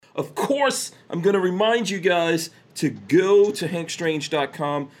Of course, I'm going to remind you guys to go to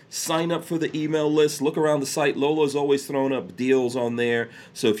hankstrange.com, sign up for the email list, look around the site. Lola's always throwing up deals on there.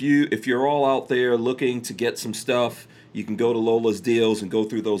 So if you're all out there looking to get some stuff, you can go to Lola's Deals and go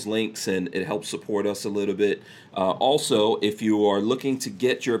through those links, and it helps support us a little bit. Also, if you are looking to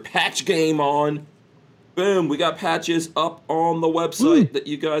get your patch game on, boom, we got patches up on the website that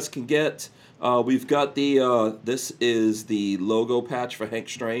you guys can get. We've got this is the logo patch for Hank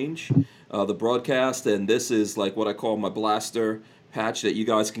Strange, the broadcast, and this is like what I call my blaster patch that you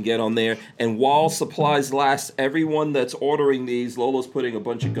guys can get on there. And while supplies last, everyone that's ordering these, Lola's putting a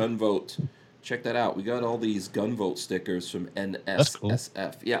bunch of Gunvote. Check that out. We got all these Gunvote stickers from NSSF.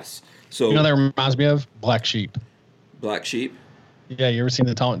 Cool. Yes. So you know that reminds me of Black Sheep. Black Sheep. Yeah, you ever seen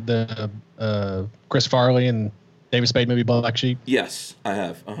the Chris Farley and David Spade movie Black Sheep? Yes, I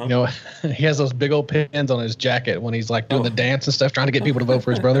have. Uh-huh. You know, he has those big old pins on his jacket when he's like doing the dance and stuff, trying to get people to vote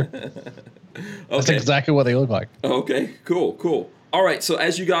for his brother. That's exactly what they look like. Okay, cool. All right, so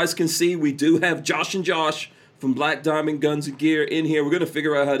as you guys can see, we do have Josh and Josh from Black Diamond Guns and Gear in here. We're going to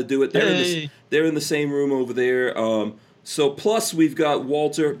figure out how to do it. They're in the same room over there. So plus we've got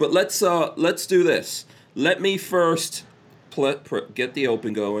Walter, but let's do this. Let me first get the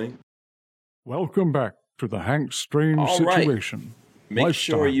open going. Welcome back to the Hank Strange situation. Make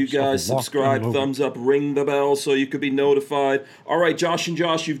sure you guys subscribe, thumbs up, ring the bell so you could be notified. All right, Josh and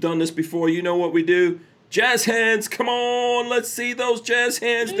Josh, you've done this before. You know what we do. Jazz hands, come on. Let's see those jazz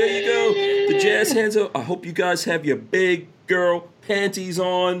hands. There you go. The jazz hands. I hope you guys have your big girl panties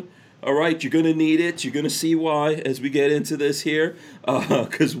on. All right, you're going to need it. You're going to see why as we get into this here.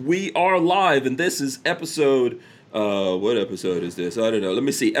 Because we are live, and this is episode... what episode is this? I don't know. Let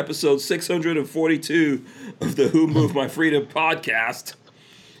me see. Episode 642 of the Who Moved My Freedom podcast.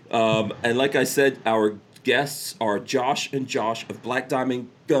 And like I said, our guests are Josh and Josh of Black Diamond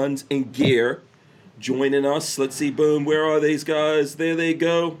Guns and Gear joining us. Let's see. Boom. Where are these guys? There they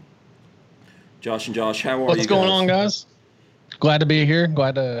go. Josh and Josh, how are you guys? What's going on, guys? Glad to be here.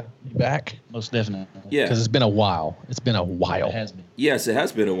 Glad to be back. Most definitely. Yeah. Because it's been a while. It has been. Yes, it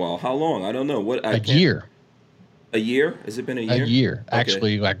has been a while. How long? I don't know. A year. A year? Has it been a year? A year. Okay.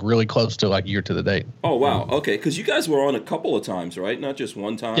 Actually, like really close to like a year to the date. Oh, wow. Okay. Because you guys were on a couple of times, right? Not just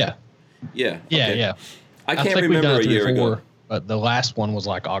one time? Yeah. Yeah. Okay. Yeah. I can't remember a year ago. But the last one was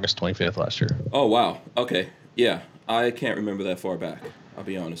like August 25th last year. Oh, wow. Okay. Yeah. I can't remember that far back. I'll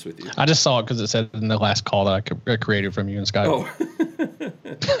be honest with you. I just saw it because it said in the last call that I created from you in Skype.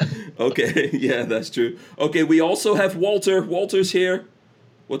 Oh. Okay. Yeah, that's true. Okay. We also have Walter. Walter's here.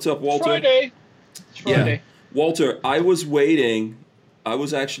 What's up, Walter? It's Friday. Yeah. Walter, I was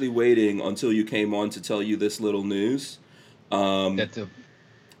actually waiting until you came on to tell you this little news.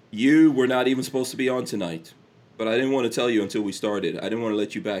 You were not even supposed to be on tonight, but I didn't want to tell you until we started. I didn't want to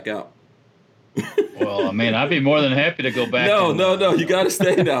let you back out. Well, I mean, I'd be more than happy to go back. No. You got to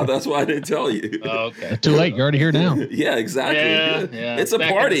stay now. That's why I didn't tell you. Oh, okay. Too late. You're already here now. Yeah, exactly. Yeah. It's a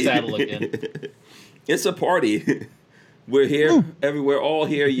back party. in the saddle again. It's a party. We're here. We're all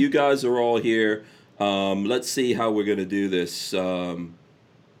here. You guys are all here. Let's see how we're gonna do this.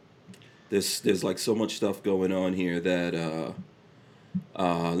 There's like so much stuff going on here that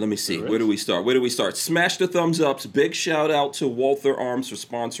let me see. Where do we start? Smash the thumbs ups. Big shout out to Walther Arms for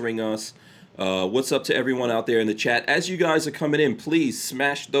sponsoring us. What's up to everyone out there in the chat? As you guys are coming in, please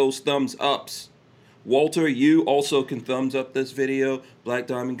smash those thumbs ups. Walter, you also can thumbs up this video. Black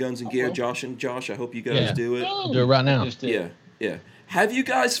Diamond Guns and Gear. Josh and Josh, I hope you guys do it. I'll do it right now. Yeah. Have you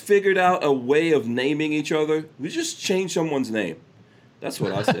guys figured out a way of naming each other? We just changed someone's name. That's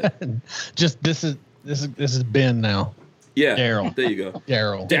what I said. This is Ben now. Yeah. Daryl. There you go.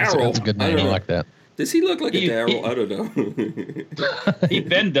 Daryl. Daryl. That's a good name. I like that. Does he look like a Daryl? I don't know. He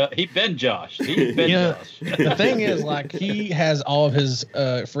been Josh. Josh. The thing is, like, he has all of his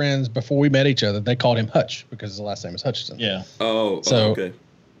friends before we met each other. They called him Hutch because his last name is Hutchison. Yeah. Okay.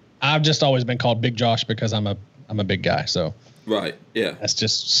 I've just always been called Big Josh because I'm a big guy. So. Right. Yeah. That's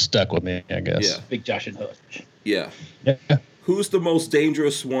just stuck with me, I guess. Yeah. Big Josh and Hutch. Yeah. Who's the most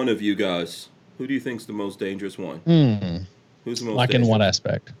dangerous one of you guys? Who do you think's the most dangerous one? Who's the most like dangerous? In what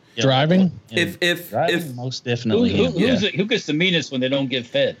aspect? Yeah. Driving? Driving, most definitely. Who gets the meanest when they don't get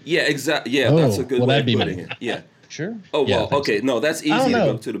fed? Yeah, exactly. Yeah, that's a good way of putting it. Yeah. Sure. Oh, well, okay. So. No, that's easy to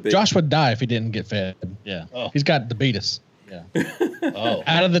go to the big. Josh would die if he didn't get fed. Yeah. He's got diabetes. Yeah.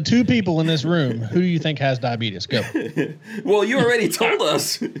 Out of the two people in this room, who do you think has diabetes? Go. Well, you already told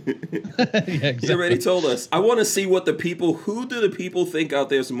us. Exactly. You already told us. I want to see who do the people think out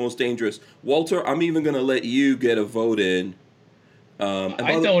there is the most dangerous? Walter, I'm even going to let you get a vote in.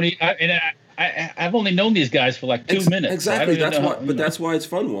 I I've only known these guys for like 2 minutes. Exactly. So that's why it's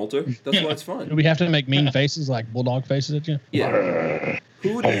fun, Walter. That's why it's fun. Do we have to make mean faces like bulldog faces at you? Yeah.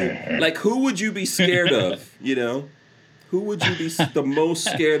 Who would you be scared of? You know, who would you be the most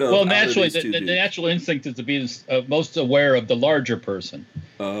scared of? Well, naturally, the natural instinct is to be most aware of the larger person.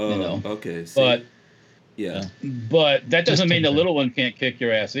 Oh, okay. See? But yeah, but that doesn't mean the little one can't kick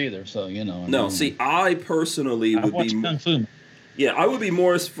your ass either. So No, see, I personally would be Kung Fu. Yeah, I would be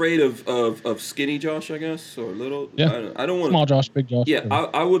more afraid of skinny Josh, I guess, or little. Yeah, I don't want small Josh, big Josh. Yeah,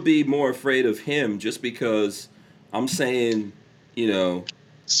 I would be more afraid of him just because I'm saying,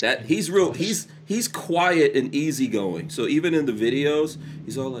 that he's quiet and easygoing. So even in the videos,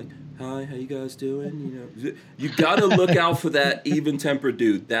 he's all like, "Hi, how you guys doing?" You gotta look out for that even-tempered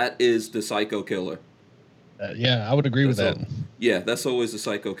dude. That is the psycho killer. Yeah, I would agree with that. Yeah, that's always the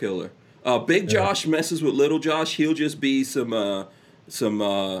psycho killer. Big Josh messes with little Josh. He'll just be some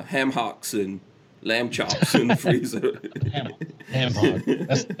ham hocks and lamb chops in the freezer. Ham hock.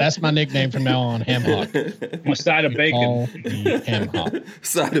 That's my nickname from now on. Ham hock. A side of bacon. Ham hock.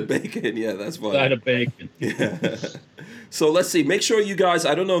 Side of bacon. Yeah, that's funny. Side of bacon. Yeah. So let's see. Make sure you guys.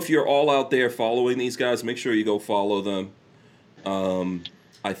 I don't know if you're all out there following these guys. Make sure you go follow them.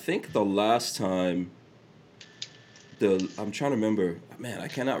 I think the last time. I'm trying to remember. Man, I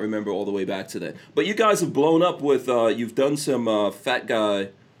cannot remember all the way back to that. But you guys have blown up with. You've done some fat guy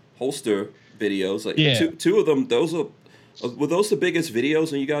holster videos. Like two of them. Were those the biggest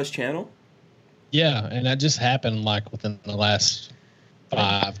videos on you guys' channel? Yeah, and that just happened like within the last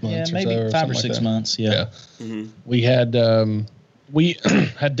 5 months. Yeah, maybe 5 or 6 months. Yeah. Mm-hmm. We had we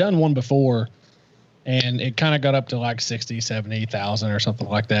had done one before. And it kind of got up to like 60, 70,000 or something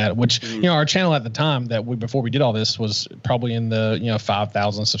like that, which, our channel at the time before we did all this was probably in the,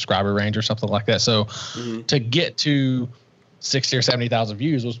 5,000 subscriber range or something like that. So to get to 60 or 70,000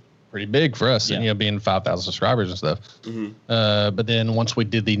 views was pretty big for us, and, being 5,000 subscribers and stuff. But then once we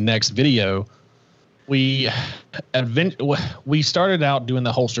did the next video, we started out doing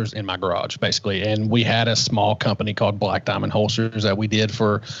the holsters in my garage, basically, and we had a small company called Black Diamond Holsters that we did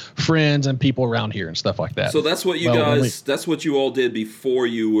for friends and people around here and stuff like that. So that's what that's what you all did before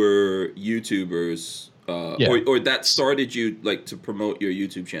you were YouTubers, or that started you like to promote your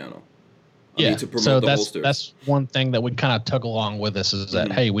YouTube channel. To promote the holsters. That's one thing that we kind of took along with us is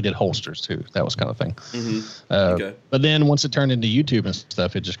that, hey, we did holsters too. That was kind of thing. Okay. But then once it turned into YouTube and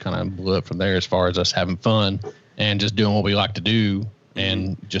stuff, it just kind of blew up from there as far as us having fun and just doing what we like to do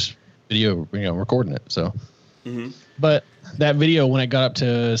and just video, recording it. So, but that video, when it got up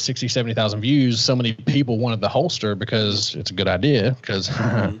to 60, 70,000 views, so many people wanted the holster because it's a good idea, because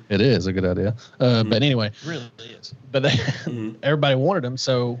it is a good idea. But anyway, it really is. But everybody wanted them,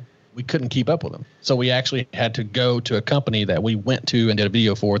 so we couldn't keep up with them. So we actually had to go to a company that we went to and did a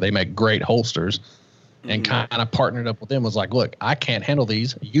video for. They make great holsters and kind of partnered up with them. Was like, look, I can't handle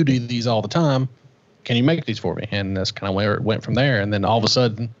these. You do these all the time. Can you make these for me? And that's kind of where it went from there. And then all of a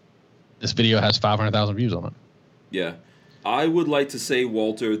sudden, this video has 500,000 views on it. Yeah. I would like to say,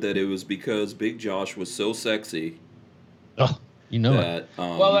 Walter, that it was because Big Josh was so sexy. Oh, it.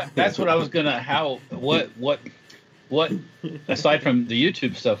 Well, that's what I was going to, what, aside from the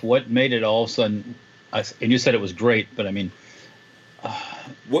YouTube stuff, what made it all of a sudden, and you said it was great, but I mean,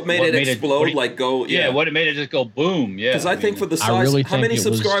 what made it explode? What made it just go boom? Yeah. Because I think for the size, how many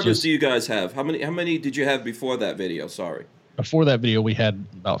subscribers do you guys have? How many did you have before that video? Sorry. Before that video, we had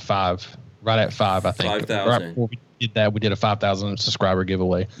about 5, right at 5, I think. 5,000. Right before we did that, we did a 5,000 subscriber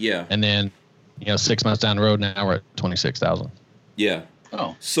giveaway. Yeah. And then, 6 months down the road, now we're at 26,000. Yeah.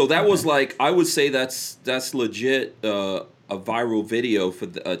 Oh, so that was like, I would say that's legit a viral video for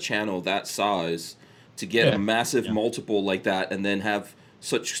a channel that size to get a massive multiple like that, and then have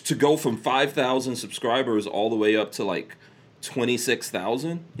to go from 5,000 subscribers all the way up to like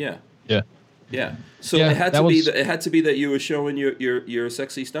 26,000. Yeah. So it had to be that you were showing your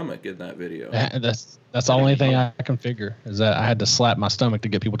sexy stomach in that video. That's the only thing I can figure is that I had to slap my stomach to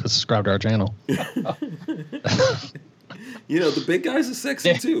get people to subscribe to our channel. The big guys are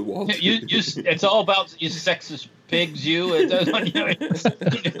sexy too, Walter. It's all about you sexist pigs. You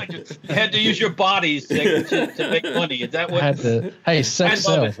had to use your bodies to make money. Is that what? Sex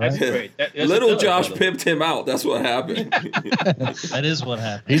sells. Right? That's great. Little Josh pimped him out. That's what happened. That is what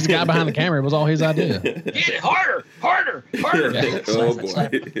happened. He's the guy behind the camera. It was all his idea. Get it harder. Oh boy.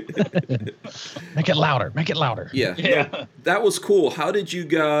 Make it louder. Yeah. No, that was cool. How did you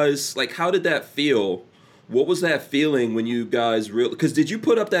guys how did that feel? What was that feeling when you guys because did you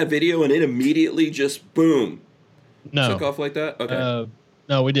put up that video and it immediately just boom? No. Took off like that? Okay.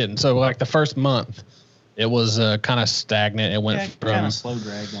 No, we didn't. So like the first month, it was kind of stagnant. It went kind from of slow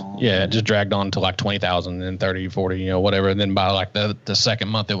dragged on. yeah, it just dragged on to like 20,000 and 30, 40, whatever. And then by like the second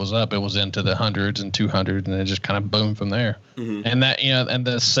month it was up, it was into the hundreds and 200, and it just kind of boomed from there. And that and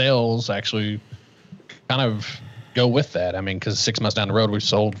the sales actually kind of go with that. I mean, because 6 months down the road, we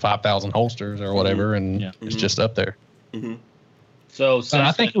sold 5,000 holsters or whatever, and it's just up there. So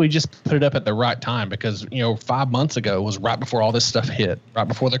I think we just put it up at the right time because 5 months ago was right before all this stuff hit, right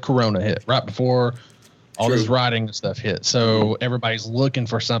before the corona hit, right before all this writing and stuff hit. So everybody's looking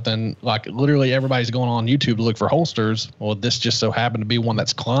for something, like literally everybody's going on YouTube to look for holsters. Well, this just so happened to be one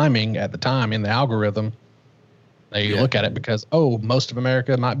that's climbing at the time in the algorithm. They look at it because, most of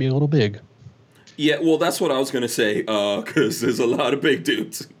America might be a little big. Yeah, well, that's what I was going to say, because there's a lot of big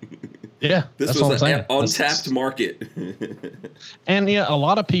dudes. Yeah, this was an untapped market. And a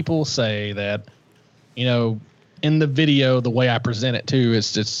lot of people say that, in the video, the way I present it too,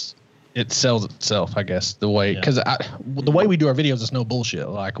 it sells itself, I guess, the way, because the way we do our videos is no bullshit.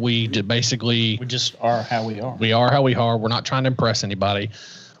 Like we just are how we are. We are how we are. We're not trying to impress anybody.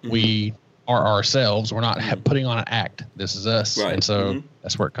 We are ourselves. We're not putting on an act. This is us. Right. And so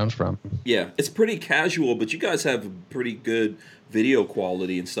that's where it comes from. Yeah, it's pretty casual, but you guys have pretty good video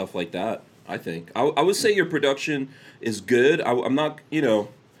quality and stuff like that, I think. I would say your production is good. I'm not,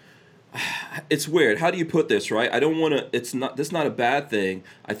 it's weird. How do you put this, right? I don't want to, that's not a bad thing.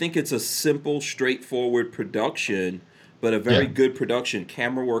 I think it's a simple, straightforward production, but a very good production.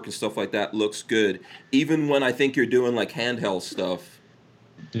 Camera work and stuff like that looks good. Even when I think you're doing like handheld stuff,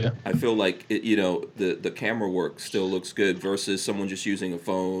 I feel like the camera work still looks good versus someone just using a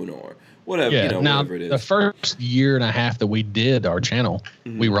phone or whatever. Whatever it is. The first year and a half that we did our channel,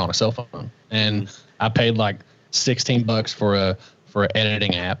 we were on a cell phone, and I paid like $16 for an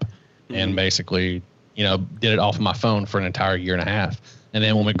editing app, and basically did it off of my phone for an entire year and a half. And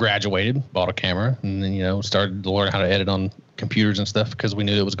then when we graduated, bought a camera, and then started to learn how to edit on computers and stuff because we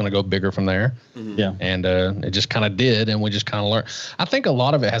knew it was going to go bigger from there. Yeah. And it just kind of did, and we just kind of learned. I think a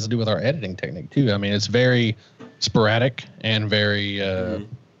lot of it has to do with our editing technique too. I mean, it's very sporadic and very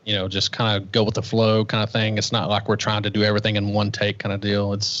just kind of go with the flow kind of thing. It's not like we're trying to do everything in one take kind of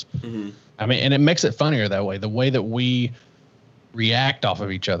deal. It's I mean, and it makes it funnier that way. The way that we react off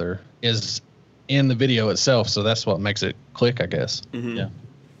of each other is in the video itself, so that's what makes it click, I guess.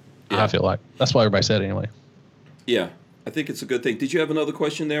 I feel like that's why everybody said it anyway. Yeah, I think it's a good thing. Did you have another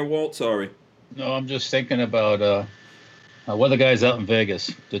question there, Walt? Sorry. No, I'm just thinking about one of the guys out in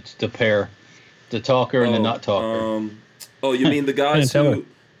Vegas, the pair, the talker and the not talker. You mean the guys who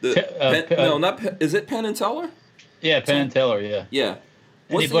is it Penn and Teller? Yeah, Penn and Teller. Yeah. Yeah.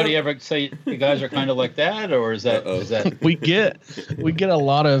 Anybody ever say you guys are kind of like that, or is that we get a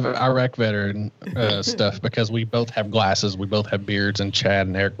lot of Iraq veteran stuff because we both have glasses, we both have beards, and Chad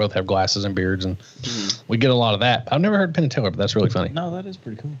and Eric both have glasses and beards, and we get a lot of that. I've never heard Penn and Teller, but that's really funny. No, that is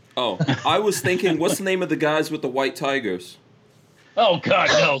pretty cool. Oh, I was thinking, what's the name of the guys with the white tigers? Oh God,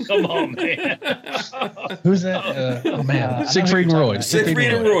 no! Come on, man. Who's that? Oh man, Siegfried and Roy.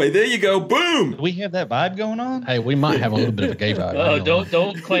 Siegfried and Roy. There you go. Boom. Do we have that vibe going on? Hey, we might have a little bit of a gay vibe. Oh,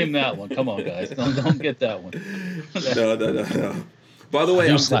 don't claim that one. Come on, guys. Don't get that one. No. By the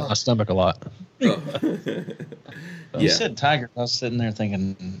way, I slap my stomach a lot. You said tiger. I was sitting there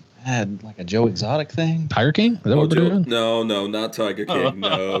thinking, I had like a Joe Exotic thing. Tiger King? Is that what we're doing? No, not Tiger King.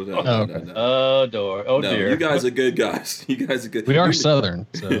 No. Oh, dear. You guys are good guys. You guys are good. We are Southern,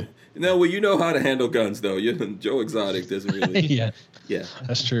 so. No, well, you know how to handle guns, though. Joe Exotic doesn't really. Yeah,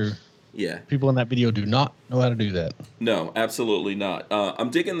 that's true. Yeah. People in that video do not know how to do that. No, absolutely not. I'm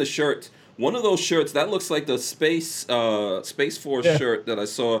digging the shirt. One of those shirts that looks like the Space Force shirt that I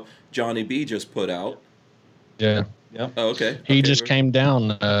saw Johnny B just put out. Yeah. Yep. Oh, okay. He just came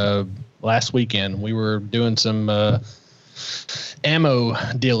down last weekend. We were doing some ammo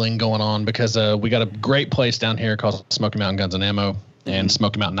dealing going on because we got a great place down here called Smoky Mountain Guns and Ammo and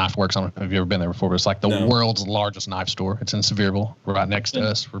Smoky Mountain Knife Works. I don't know if you've ever been there before, but it's like the world's largest knife store. It's in Sevierville, right next to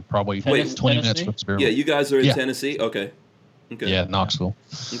us. We're probably 20 minutes from Sevierville. Yeah, you guys are in Tennessee? Okay. Yeah, Knoxville.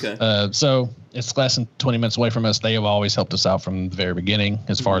 Okay. So it's less than 20 minutes away from us. They have always helped us out from the very beginning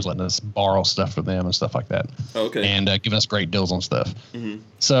as far as letting us borrow stuff from them and stuff like that. Okay. And giving us great deals on stuff.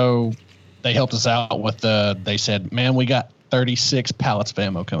 So they helped us out with they said, man, we got 36 pallets of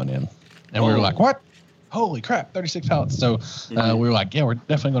ammo coming in. And we were like, what? Holy crap, 36 pallets. So we were like, yeah, we're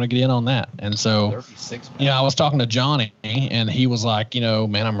definitely going to get in on that. And so, 36 I was talking to Johnny, and he was like,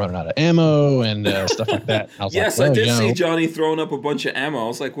 man, I'm running out of ammo and stuff like that. I was yes, like, I did see Johnny throwing up a bunch of ammo. I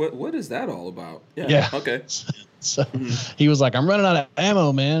was like, what is that all about? Yeah. Okay. So he was like, I'm running out of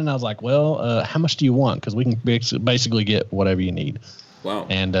ammo, man. And I was like, well, how much do you want? Because we can basically get whatever you need. Wow.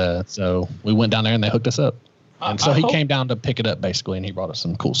 And so we went down there and they hooked us up. And so I he hope- came down to pick it up basically, and he brought us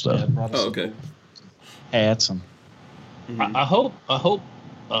some cool stuff. Yeah, brought us Oh, some okay. hats and I hope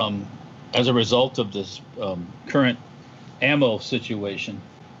as a result of this current ammo situation,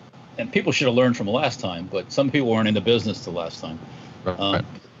 and people should have learned from last time, but some people weren't in the business the last time, Right.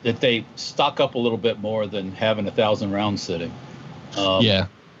 that they stock up a little bit more than having 1,000 rounds sitting. Yeah,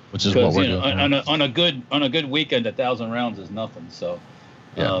 which is what Because we're you know, doing. on a good weekend, 1,000 rounds is nothing. So,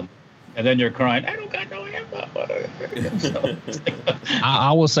 Yeah. and then you're crying, I don't got no ammo. So,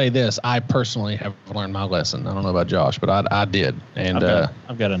 I will say this: I personally have learned my lesson. I don't know about Josh, but I did, and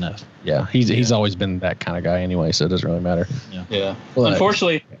I've got enough. yeah, he's always been that kind of guy anyway, so it doesn't really matter. yeah. But-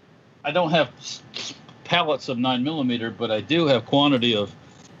 Unfortunately, I don't have pallets of 9mm, but I do have quantity of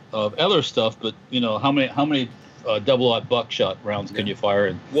other stuff. But you know, how many double-aught buckshot rounds can you fire?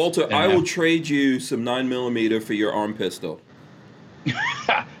 And Walter, And I half. will trade you some 9mm for your arm pistol.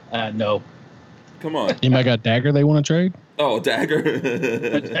 no. Come on. Anybody got a dagger they want to trade? Oh, dagger.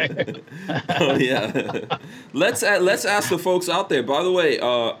 Oh yeah. Let's ask the folks out there. By the way,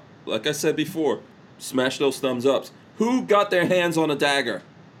 like I said before, smash those thumbs ups. Who got their hands on a dagger?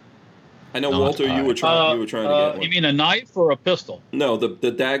 I know, Not Walter, I. you were trying to get one. You mean a knife or a pistol? No,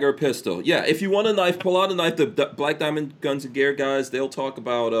 the dagger pistol. Yeah, if you want a knife, pull out a knife. The Black Diamond Guns and Gear guys, they'll talk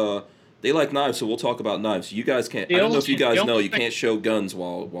about they like knives, so we'll talk about knives. You guys can't. I don't know if you guys know, you can't show guns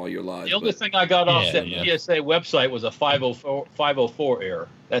while you're live. The only but- thing I got off Yeah, that yeah. PSA website was a 504 error.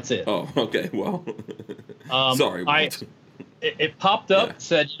 That's it. Oh, okay. Well, sorry. I Walter. it popped up, Yeah.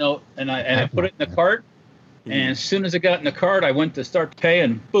 said, you know, and I put it in the cart, Mhm. and as soon as it got in the cart, I went to start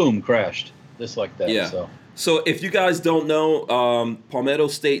paying, boom, crashed, just like that. Yeah. So So if you guys don't know, Palmetto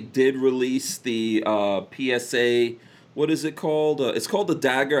State did release the PSA. What is it called? It's called the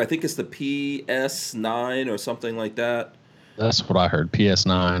Dagger. I think it's the PS9 or something like that. That's what I heard.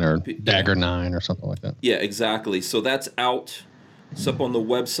 PS9 or Yeah. Dagger 9 or something like that. Yeah, exactly. So that's out. It's up on the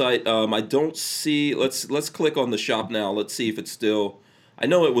website. I don't see. Let's click on the shop now. Let's see if it's still. I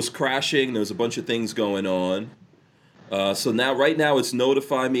know it was crashing. There's a bunch of things going on. So now, right now, it's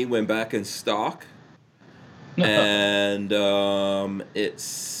notify me when back in stock, and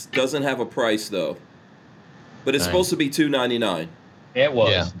it doesn't have a price though. But it's Dang. supposed to be $2.99. it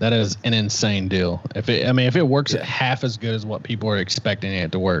was. Yeah, that is an insane deal. If it works Yeah. half as good as what people are expecting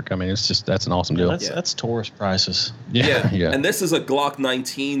it to work, I mean, that's an awesome deal. That's tourist prices. Yeah, yeah, And this is a Glock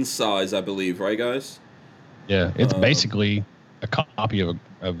 19 size, I believe, right, guys? yeah. It's basically a copy of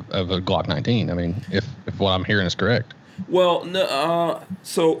a Glock 19. I mean, if what I'm hearing is correct. Well, no.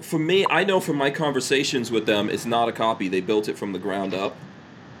 So for me, I know from my conversations with them, it's not a copy. They built it from the ground up.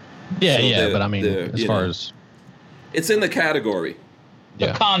 Yeah, So yeah. the- But I mean, the- as you far know. as It's in the category. The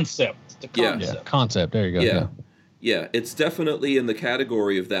yeah, concept. The Yeah. concept. yeah, concept. There you go. Yeah. Yeah, it's definitely in the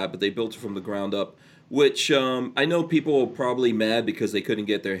category of that, but they built it from the ground up, which I know people are probably mad because they couldn't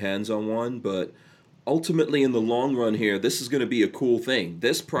get their hands on one, but ultimately in the long run here, this is going to be a cool thing.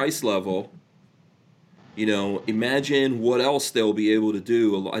 This price level, you know, imagine what else they'll be able to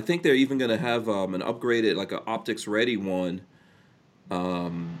do. I think they're even going to have an upgraded, like an optics ready one,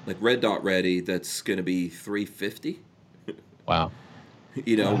 like red dot ready, that's going to be $350. Wow.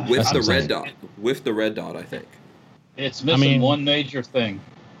 You know, Wow. with That's the insane. red dot, I think. It's missing mean- one major thing,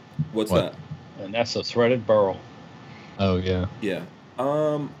 What's What? that? and that's a threaded barrel. Oh yeah. Yeah.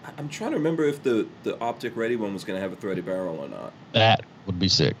 I'm trying to remember if the optic ready one was going to have a threaded barrel or not. That would be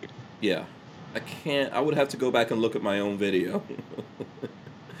sick. Yeah. I would have to go back and look at my own video.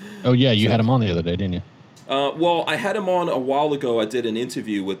 Oh yeah, you had him on the other day, didn't you? Well, I had them on a while ago. I did an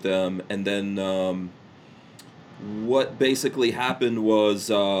interview with them, and then what basically happened was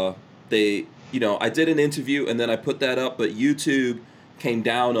I did an interview, and then I put that up, but YouTube came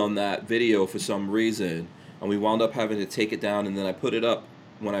down on that video for some reason, and we wound up having to take it down, and then I put it up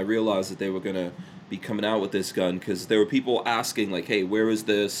when I realized that they were going to be coming out with this gun, because there were people asking, like, hey, where is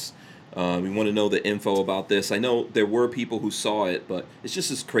this? We want to know the info about this. I know there were people who saw it, but it's just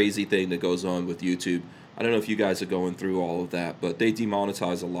this crazy thing that goes on with YouTube. I don't know if you guys are going through all of that, but they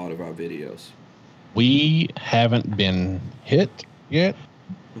demonetize a lot of our videos. We haven't been hit yet.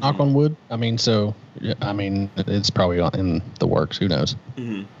 Knock on wood. I mean, so yeah, I mean, it's probably in the works. Who knows?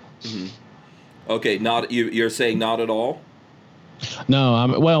 Okay, not you're saying not at all?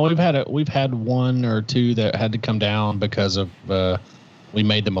 No, well, we've had one or two that had to come down because of we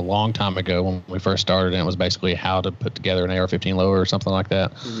made them a long time ago when we first started, and it was basically how to put together an AR-15 lower or something like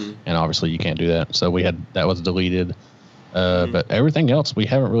that. And obviously, you can't do that, so that was deleted. But everything else, we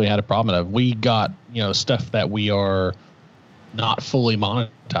haven't really had a problem of. We got stuff that we are not fully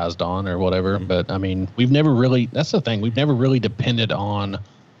monetized on or whatever. Mhm. But I mean, we've never really, that's the thing. We've never really depended on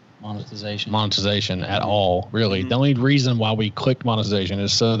monetization. at all, really. Mhm. The only reason why we clicked monetization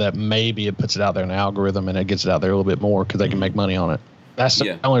is so that maybe it puts it out there in the algorithm and it gets it out there a little bit more because they can make money on it. That's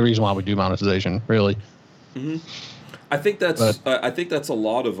Yeah. the only reason why we do monetization, really. Hmm. I think that's a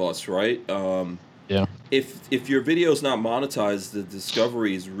lot of us, right? Yeah. If your video's not monetized, the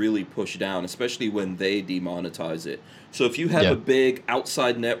discovery is really pushed down, especially when they demonetize it. So if you have Yeah. a big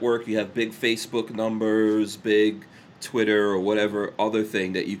outside network, you have big Facebook numbers, big Twitter or whatever other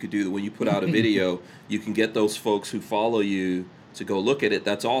thing that you could do when you put out a video, you can get those folks who follow you to go look at it.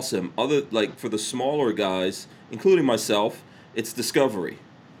 That's awesome. Other like for the smaller guys, including myself, it's discovery,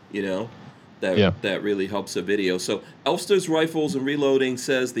 you know. That really helps a video. So Elster's Rifles and Reloading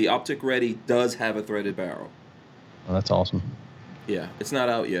says the Optic Ready does have a threaded barrel. Oh, that's awesome. Yeah, it's not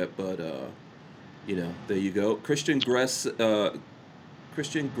out yet, but you know, there you go. Christian Grest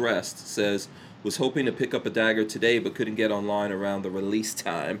says was hoping to pick up a dagger today, but couldn't get online around the release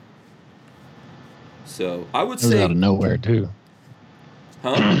time. So I would It was say, out of nowhere, too.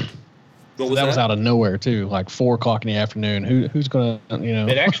 huh? What was That was out of nowhere, too. Like 4 o'clock in the afternoon. Who's going to, you know?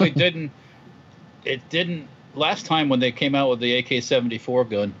 It actually didn't. It didn't. Last time when they came out with the AK-74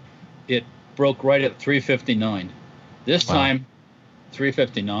 gun, it broke right at 359. This Wow. time,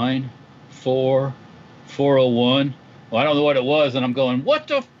 359, 401. Well, I don't know what it was, and I'm going, what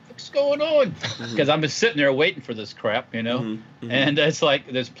the fuck's going on? Because I'm just sitting there waiting for this crap, you know. Mm-hmm. And it's like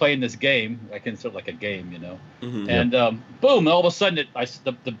there's playing this game. I consider it like a game, you know. Mm-hmm. And boom! All of a sudden,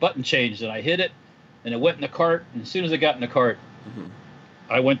 the button changed, and I hit it, and it went in the cart. And as soon as it got in the cart, Mm-hmm.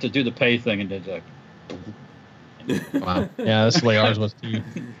 I went to do the pay thing and did like. Wow. Yeah, that's the way ours was, too.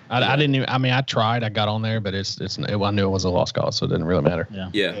 I didn't even, I mean, I tried. I got on there, but I knew it was a lost cause, so it didn't really matter.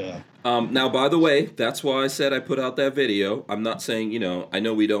 Yeah. Now, by the way, that's why I said I put out that video. I'm not saying, you know, I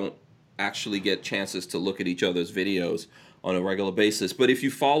know we don't actually get chances to look at each other's videos on a regular basis, but if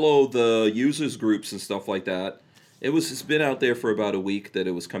you follow the users groups and stuff like that, it's been out there for about a week that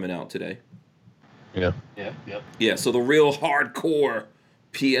it was coming out today. Yeah. Yeah, so the real hardcore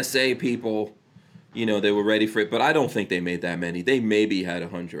PSA people, you know, they were ready for it, but I don't think they made that many. They maybe had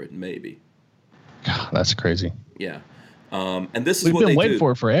 100, maybe. God, that's crazy. Yeah. And this is We've what they been waiting do.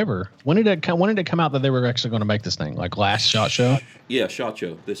 for it forever. When did it come out that they were actually going to make this thing? Like last SHOT Show? Yeah, SHOT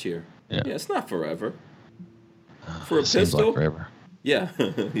Show this year. Yeah. It's not forever. For a It seems pistol? like forever. Yeah,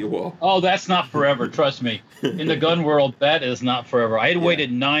 you will. Oh, that's not forever. Trust me. In the gun world, that is not forever. I had waited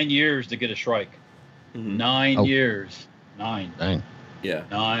 9 years to get a Shrike. Mhm. 9 years. 9. Dang. Yeah.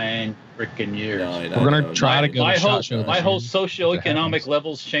 9 freaking years. Nine, We're going to I try know. to go my to whole SHOT Show. my this whole year. If it socioeconomic happens.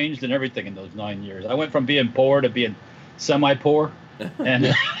 levels changed and everything in those 9 years. I went from being poor to being semi-poor,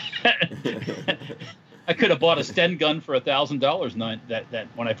 and I could have bought a Sten gun for $1,000 that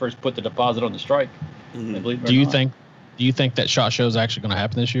when I first put the deposit on the Strike. Mhm. Believe it or Do you not. think that SHOT Show is actually going to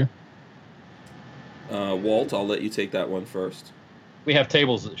happen this year? Walt, I'll let you take that one first. we have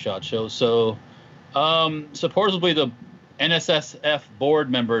tables at SHOT Show? So supposedly the NSSF board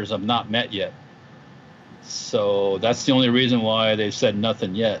members have not met yet. So that's the only reason why they've said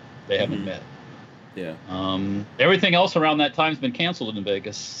nothing yet. They haven't Mhm. met. Yeah. Everything else around that time's been canceled in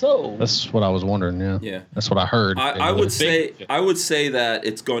Vegas. So That's what I was wondering. Yeah. Yeah. That's what I heard. I would say that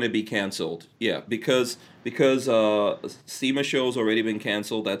it's going to be canceled. Yeah, because SEMA show's already been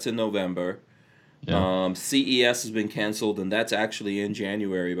canceled. That's in November. Yeah. CES has been canceled, and that's actually in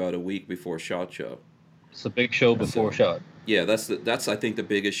January, about a week before SHOT Show. it's a big show before SHOT. Yeah, that's I think the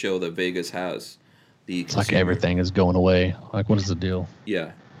biggest show that Vegas has. It's like everything is going away. Like, what is the deal?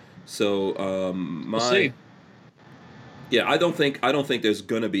 Yeah. So We'll see. yeah, I don't think there's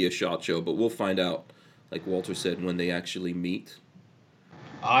gonna be a SHOT Show, but we'll find out. Like Walter said, when they actually meet.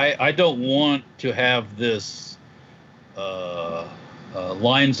 I don't want to have this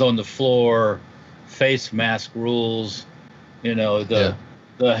lines on the floor, face mask rules, you know, the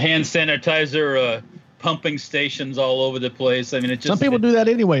hand sanitizer pumping stations all over the place. I mean, it just Some people do that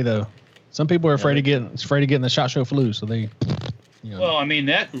anyway, though. Some people are afraid of getting the SHOT Show flu, so they. You know. Well, I mean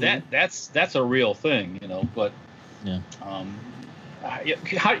that's a real thing, you know. But Yeah.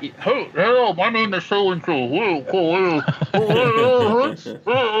 Hello, my name is so and so.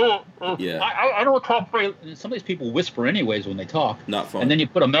 Yeah. I don't talk very. Some of these people whisper anyways when they talk. Not fun. And then you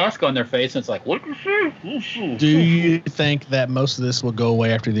put a mask on their face, and it's like, what did you say? Do you think that most of this will go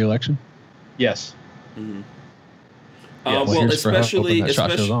away after the election? Yes. Mhm. Yeah, Well, here's for hoping especially, that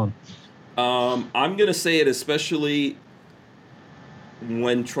SHOT Show's on. I'm gonna say it, especially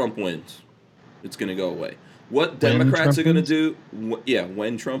when Trump wins, it's gonna go away. What Democrats Trump are gonna wins? do?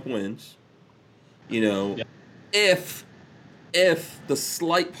 When Trump wins, you know, Yeah. if if the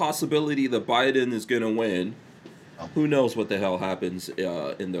slight possibility that Biden is going to win, who knows what the hell happens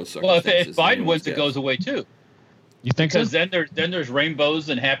in those circumstances. Well, if Biden Anyone's wins, guess. it goes away too. You think Because so? then there's rainbows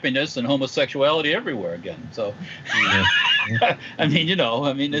and happiness and homosexuality everywhere again. So, I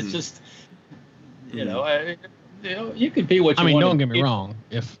mean, it's just, you could be what you I mean, want don't to get me be. wrong.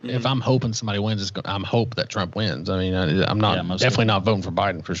 If I'm hoping somebody wins, I'm hope that Trump wins. I mean, I'm not Yeah, most definitely not voting for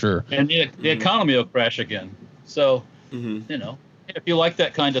Biden for sure. And the economy will crash again. So, if you like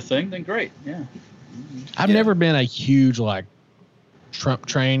that kind of thing, then great. Yeah. I've never been a huge like Trump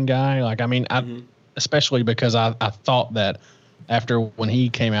train guy. Like, I mean, especially because I thought that after when he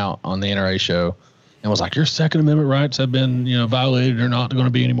came out on the NRA show and was like, your Second Amendment rights have been, violated or not going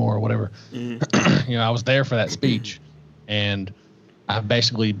to be anymore or whatever. I was there for that speech and I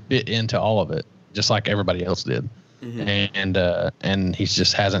basically bit into all of it just like everybody else did. And he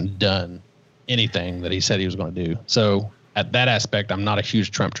just hasn't done anything that he said he was going to do. So at that aspect, I'm not a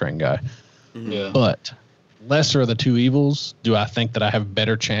huge Trump train guy. Yeah. But lesser of the two evils, do I think that I have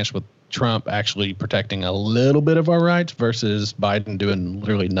better chance with Trump actually protecting a little bit of our rights versus Biden doing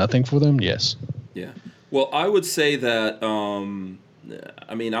literally nothing for them? Yes. Yeah. Well, I would say that,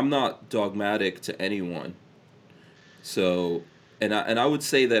 I mean, I'm not dogmatic to anyone. So, and I would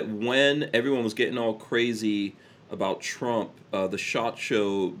say that when everyone was getting all crazy about Trump, the SHOT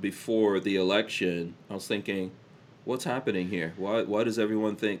Show before the election, I was thinking, what's happening here? Why does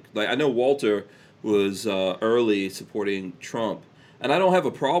everyone think, like, I know Walter was early supporting Trump, and I don't have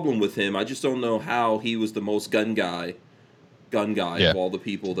a problem with him. I just don't know how he was the most gun guy of all the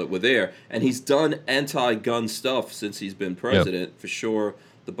people that were there. And he's done anti-gun stuff since he's been president. For sure,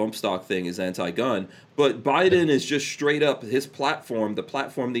 the bump stock thing is anti-gun. But Biden is just straight up his platform, the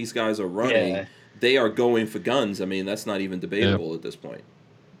platform these guys are running, they are going for guns. I mean, that's not even debatable at this point.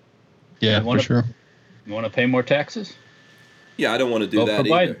 Yeah, for sure. You want to pay more taxes? Yeah, I don't want to do Vote that for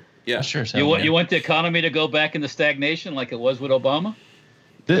Biden. either. Yeah, Sure. You want the economy to go back into stagnation like it was with Obama?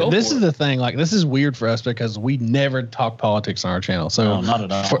 This is the thing. Like, this is weird for us because we never talk politics on our channel. So No, not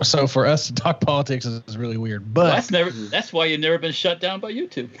at all. So for us to talk politics is really weird. But That's why you've never been shut down by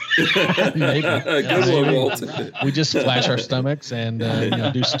YouTube. maybe. Good one, Walter. We just flash our stomachs and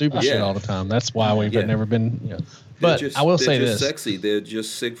do stupid shit all the time. That's why we've never been. But I will say they're this: just sexy. They're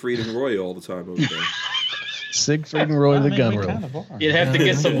just Siegfried and Roy all the time over there. Siegfried and Roy the gun we roll. kind of are. You'd have to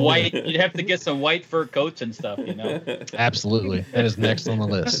get some white. You'd have to get some white fur coats and stuff. Absolutely, that is next on the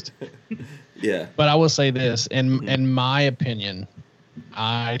list. Yeah. But I will say this: in my opinion,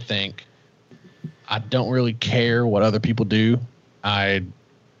 I think I don't really care what other people do.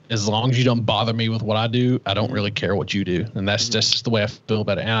 As long as you don't bother me with what I do, I don't really care what you do, and that's just the way I feel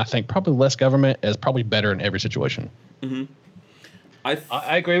about it. And I think probably less government is probably better in every situation.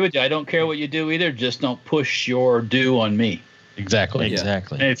 I agree with you. I don't care what you do either. Just don't push your do on me. Exactly.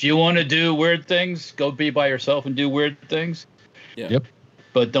 Exactly. And if you want to do weird things, go be by yourself and do weird things. Yeah. Yep.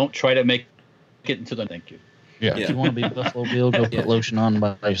 But don't try to make it into the thank you. Yeah. If you want to be Buffalo Bill, go put lotion on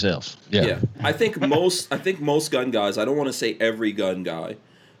by yourself. Yeah. I think most gun guys, I don't want to say every gun guy.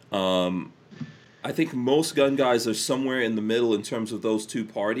 I think most gun guys are somewhere in the middle in terms of those two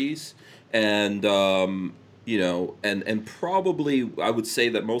parties. And and probably I would say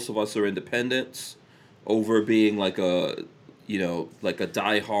that most of us are independents over being like a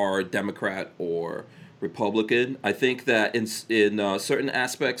diehard Democrat or Republican. I think that in certain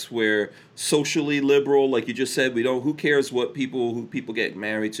aspects where socially liberal, like you just said, who cares who people get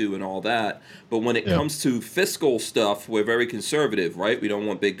married to and all that. But when it comes to fiscal stuff, we're very conservative, right? We don't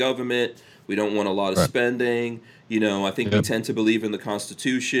want big government. We don't want a lot of spending. I think we tend to believe in the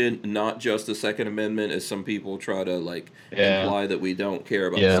Constitution, not just the Second Amendment, as some people try to imply that we don't care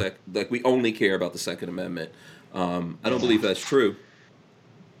about we only care about the Second Amendment. I don't believe that's true.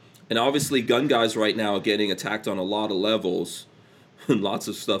 And obviously, gun guys right now are getting attacked on a lot of levels, and lots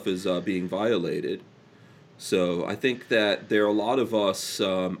of stuff is being violated. So I think that there are a lot of us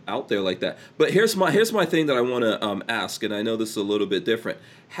out there like that. But here's my thing that I want to ask, and I know this is a little bit different.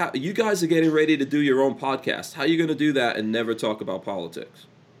 How you guys are getting ready to do your own podcast? How are you going to do that and never talk about politics?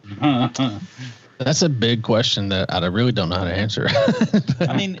 That's a big question that I really don't know how to answer.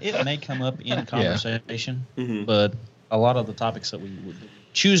 I mean, it may come up in conversation, but a lot of the topics that we would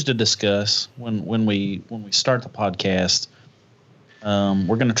choose to discuss when we start the podcast,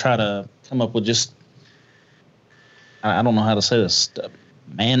 we're going to try to come up with just, I don't know how to say this,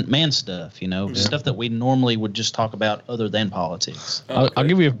 man stuff, stuff that we normally would just talk about other than politics. I'll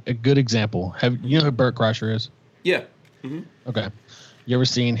give you a good example. You know who Bert Kreischer is? Yeah. Okay. You ever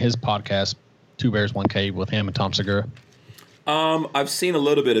seen his podcast, Two Bears, One Cave, with him and Tom Segura? I've seen a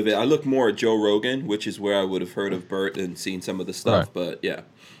little bit of it. I look more at Joe Rogan, which is where I would have heard of Bert and seen some of the stuff. Right. But yeah,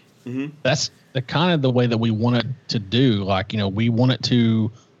 That's the kind of the way that we want it to do. Like, we want it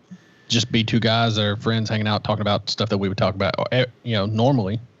to just be two guys that are friends hanging out, talking about stuff that we would talk about,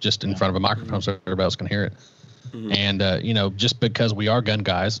 normally just in front of a microphone so everybody else can hear it. And, just because we are gun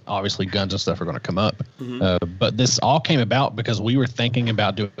guys, obviously guns and stuff are going to come up. But this all came about because we were thinking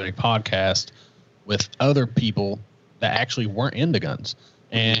about doing a podcast with other people that actually weren't into guns.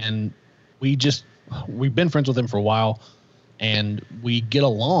 And we've been friends with him for a while, and we get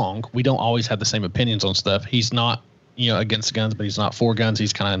along. We don't always have the same opinions on stuff. He's not, against guns, but he's not for guns.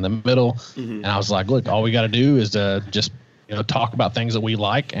 He's kind of in the middle. And I was like, look, all we got to do is just talk about things that we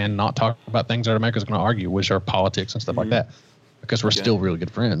like and not talk about things that America's going to argue, which are politics and stuff like that, because we're still really good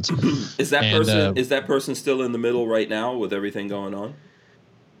friends. Is that person still in the middle right now with everything going on?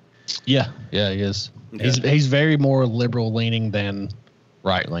 Yeah, he is. Okay. He's very more liberal leaning than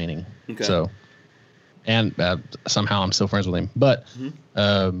right leaning. Okay. So, and somehow I'm still friends with him. But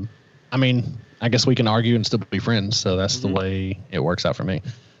I guess we can argue and still be friends. So that's the way it works out for me.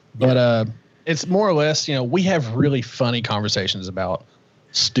 But it's more or less, we have really funny conversations about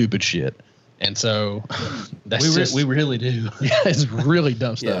stupid shit. And so we really do. Yeah, it's really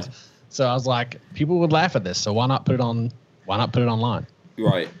dumb stuff. Yeah. So I was like, people would laugh at this. So why not put it online?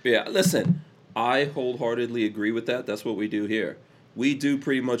 Right. Yeah. Listen, I wholeheartedly agree with that. That's what we do here. We do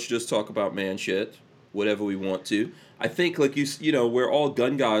pretty much just talk about man shit, whatever we want to. I think, like we're all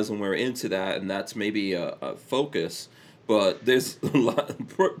gun guys and we're into that, and that's maybe a focus. But there's a lot,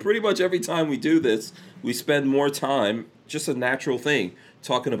 pretty much every time we do this, we spend more time, just a natural thing,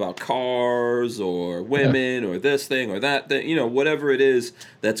 talking about cars or women or this thing or that thing, whatever it is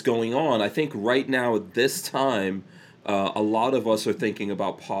that's going on. I think right now at this time, a lot of us are thinking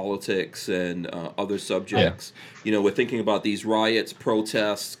about politics and other subjects. We're thinking about these riots,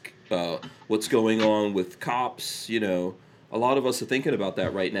 protests, what's going on with cops. A lot of us are thinking about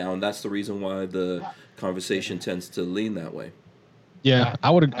that right now, and that's the reason why the conversation tends to lean that way. Yeah,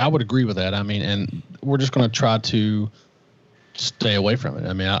 I would agree with that. And we're just going to try to stay away from it.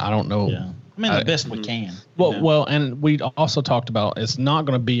 I don't know. Yeah. The best we can. Well, and we also talked about it's not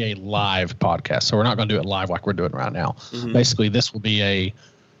going to be a live podcast, so we're not going to do it live like we're doing right now. Basically, this will be a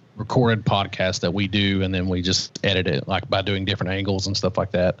recorded podcast that we do, and then we just edit it like by doing different angles and stuff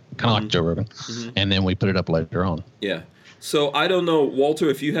like that, kind of like Joe Rogan, and then we put it up later on. Yeah. So I don't know, Walter,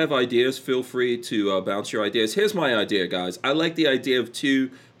 if you have ideas, feel free to bounce your ideas. Here's my idea, guys. I like the idea of two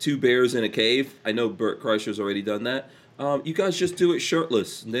bears in a cave. I know Bert Kreischer's already done that. You guys just do it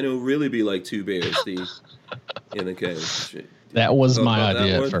shirtless, and then it'll really be like two bears in the cave. That was my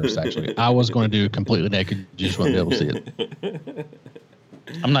idea at first, actually. I was going to do completely naked. You just wouldn't be able to see it.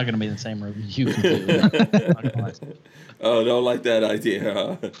 I'm not going to be in the same room as you completely. Oh, don't like that idea,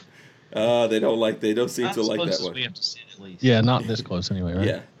 huh? They don't seem to like that one. We have to sit at least. Yeah, not this close anyway,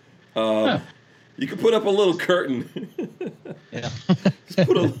 right? Yeah. You can put up a little curtain. Yeah. Just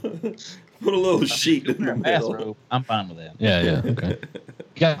put a little sheet in the middle. Bathrobe. I'm fine with that. Yeah, okay.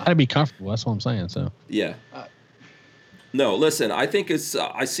 You got to be comfortable. That's what I'm saying, so. Yeah. No, listen, I think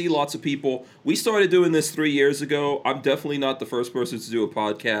I see lots of people. We started doing this 3 years ago. I'm definitely not the first person to do a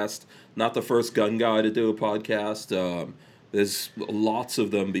podcast, not the first gun guy to do a podcast. There's lots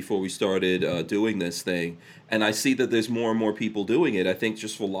of them before we started doing this thing. And I see that there's more and more people doing it. I think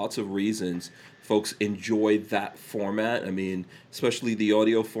just for lots of reasons, folks enjoy that format. Especially the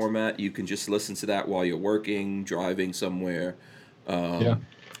audio format. You can just listen to that while you're working, driving somewhere. So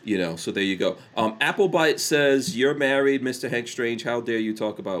there you go. Applebite says, "You're married, Mr. Hank Strange. How dare you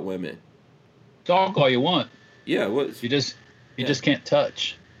talk about women?" Talk all you want. Yeah, what? You just can't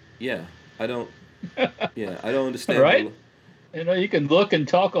touch. Yeah, I don't. Yeah, I don't understand. Right? You can look and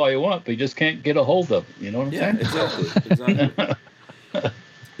talk all you want, but you just can't get a hold of it. You know what I'm saying? Exactly.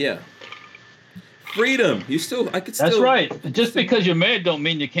 Yeah. Freedom. I could still. That's right. Just because you're married don't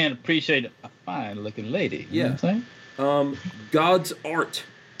mean you can't appreciate a fine-looking lady. You know what I'm saying? God's art.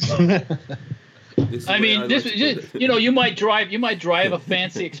 You might drive a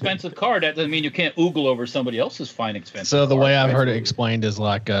fancy, expensive car. That doesn't mean you can't oogle over somebody else's fine, expensive. So the car. way I've heard it explained is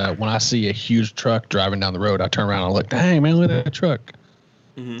like when I see a huge truck driving down the road, I turn around and look, dang man, look at that truck.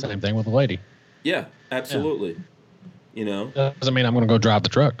 Same thing with a lady. Yeah, absolutely. Doesn't mean I'm going to go drive the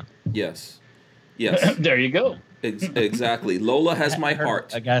truck. Yes. There you go. Exactly. Lola has my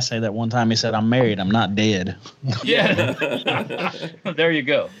heart. A guy say that one time. He said, "I'm married. I'm not dead." Yeah. There you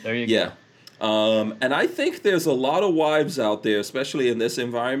go. Yeah. And I think there's a lot of wives out there, especially in this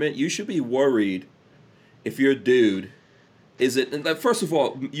environment. You should be worried if you're a dude. First of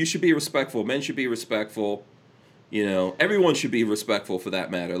all, you should be respectful. Men should be respectful. You know, everyone should be respectful for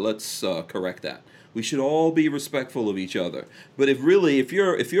that matter. Let's correct that. We should all be respectful of each other. But if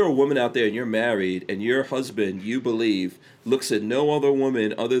you're a woman out there and you're married and your husband, you believe, looks at no other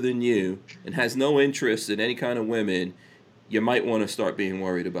woman other than you and has no interest in any kind of women, you might want to start being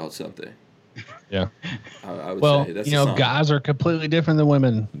worried about something. Yeah. I would say that's guys are completely different than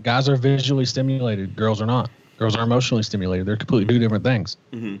women. Guys are visually stimulated. Girls are not. Girls are emotionally stimulated. They're completely two different things.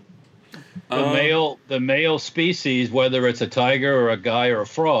 Mm-hmm. The male species, whether it's a tiger or a guy or a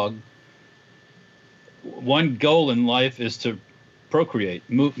frog, one goal in life is to procreate,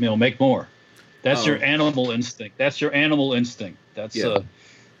 make more. That's your animal instinct. That's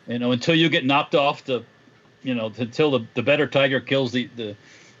until you get knocked off until the better tiger kills the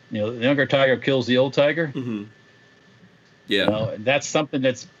younger tiger kills the old tiger. Mm-hmm. Yeah. That's something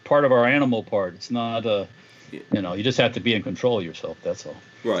that's part of our animal part. It's not you just have to be in control of yourself. That's all.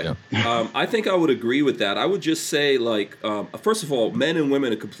 Right. Yeah. I think I would agree with that. I would just say, first of all, men and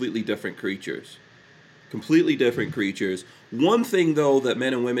women are completely different creatures. Completely different creatures. One thing, though, that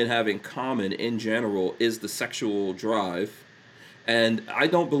men and women have in common in general is the sexual drive. And I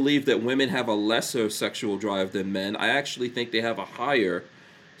don't believe that women have a lesser sexual drive than men. I actually think they have a higher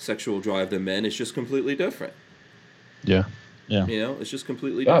sexual drive than men. It's just completely different. Yeah. Yeah. It's just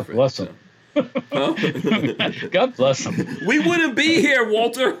completely God different. Bless them. Huh? God bless them. We wouldn't be here,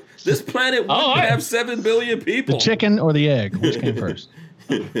 Walter. This planet wouldn't have 7 billion people. The chicken or the egg? Which came first?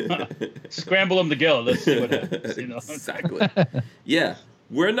 Scramble them together. Let's see what happens. Exactly. Yeah,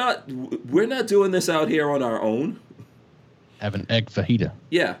 we're not doing this out here on our own. Have an egg fajita.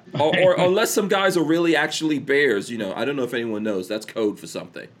 Yeah, or unless some guys are really actually bears. I don't know if anyone knows. That's code for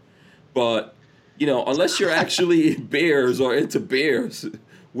something. But unless you're actually bears or into bears,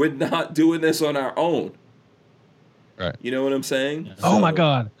 we're not doing this on our own. Right. You know what I'm saying? Oh my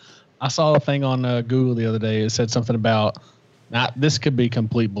God, I saw a thing on Google the other day. It said something about. Now, this could be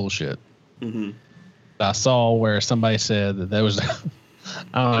complete bullshit. Mm-hmm. I saw where somebody said that there was.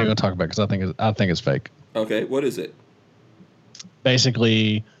 I'm not going to talk about it because I think it's fake. Okay, what is it?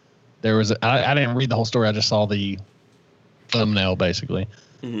 Basically, there was. I didn't read the whole story. I just saw the thumbnail, basically.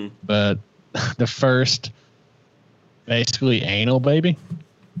 Mm-hmm. But the first, basically, anal baby.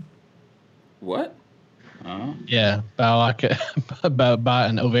 What? Yeah, by by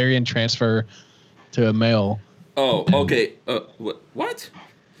an ovarian transfer to a male. Oh, okay. What?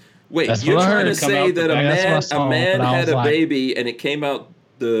 Wait, That's you're what I trying to heard. say that a man had a like, baby and it came out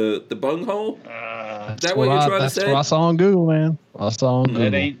the bunghole? Is that what you're trying to say? That's what I saw on Google, man. I saw on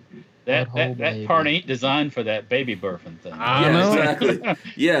Google. That part ain't designed for that baby birthing thing. I know. Exactly.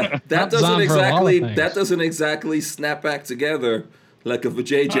 Yeah, that doesn't exactly snap back together like a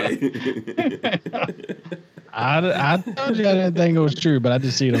vajayjay. I told you I didn't think it was true, but I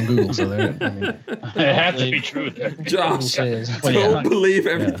did see it on Google, so there. It has to be true there. Josh, don't believe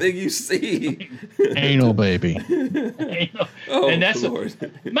everything you see. Anal baby. Oh, and that's Lord.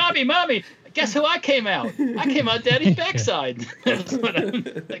 Mommy, guess who I came out? I came out Daddy's backside.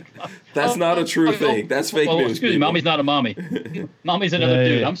 That's not a true thing. That's fake news. Excuse me, Mommy's not a mommy. Mommy's another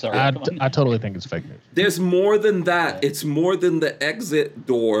dude. I'm sorry. I totally think it's fake news. There's more than that. It's more than the exit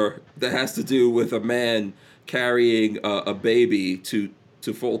door that has to do with a man carrying a baby to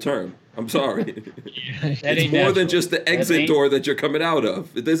full term. I'm sorry. It's more than just the exit door that you're coming out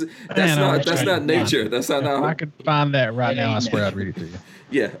of. That's not nature. That's not how. If I could find that right now, I swear I'd read it to you.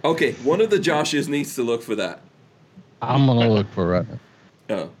 Yeah. Okay. One of the Joshes needs to look for that. I'm gonna look for it right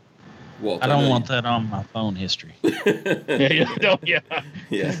now. Oh. Walter, I don't want that on my phone history. Yeah.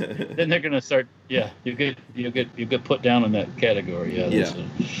 Yeah. Then they're gonna start. Yeah, you get put down in that category. Yeah.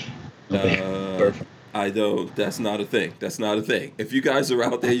 Perfect. I don't. That's not a thing. That's not a thing. If you guys are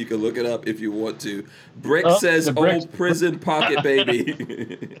out there, you can look it up if you want to. Brick says, "Old prison pocket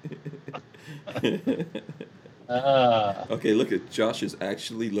baby." Okay, look at Josh is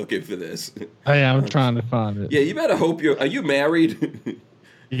actually looking for this. Hey, I'm trying to find it. Yeah, you better hope are you married?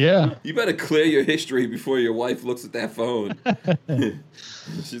 Yeah. You better clear your history before your wife looks at that phone.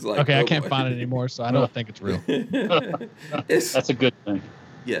 She's like, okay, I can't find it anymore, so I don't think it's real. That's a good thing.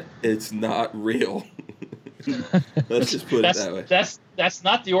 Yeah, it's not real. Let's just put it that way. That's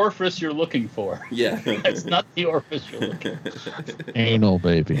not the orifice you're looking for. Yeah. That's not the orifice you're looking for. Anal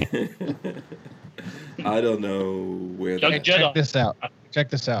baby. I don't know where that... Check this out. Check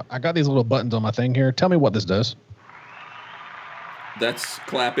this out. I got these little buttons on my thing here. Tell me what this does. That's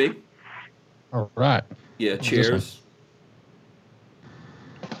clapping. All right. Yeah, cheers.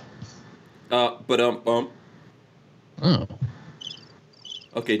 Oh.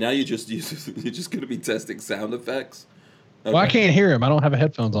 Okay, now you're just gonna be testing sound effects. Well, I can't hear him. I don't have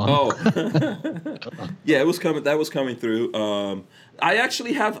headphones on. Oh, yeah, it was coming. That was coming through. I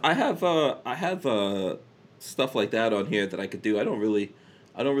actually have stuff like that on here that I could do. I don't really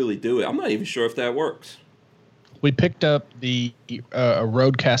do it. I'm not even sure if that works. We picked up the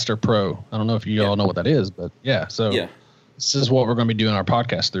Rodecaster Pro. I don't know if you all know what that is, but yeah. So this is what we're going to be doing our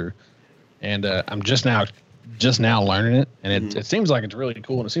podcast through, and I'm just now learning it, and it seems like it's really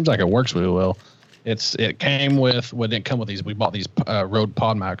cool, and it seems like it works really well. It didn't come with these. We bought these Rode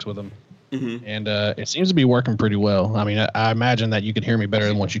PodMax with them, and it seems to be working pretty well. I mean, I imagine that you could hear me better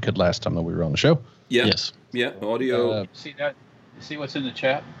than what you could last time that we were on the show. Yeah. Yes. Yeah. Audio. See that? See what's in the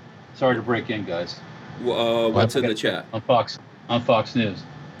chat? Sorry to break in, guys. What's in the chat? On Fox News.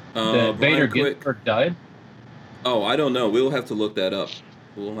 That Bader Ginsburg died? Oh, I don't know. We'll have to look that up.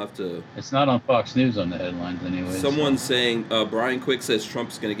 We'll have to. It's not on Fox News on the headlines anyway. Someone's saying Brian Quick says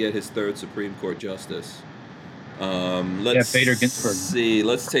Trump's going to get his third Supreme Court justice. Let's Bader Ginsburg. see.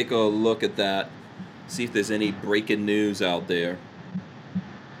 Let's take a look at that. See if there's any breaking news out there.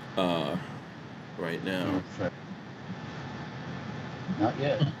 Right now. Not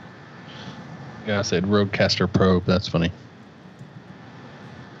yet. Yeah, I said Rodecaster Pro. That's funny.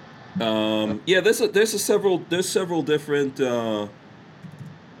 Yeah, there's several different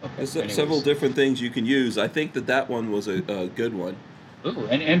several different things you can use. I think that one was a good one. Ooh,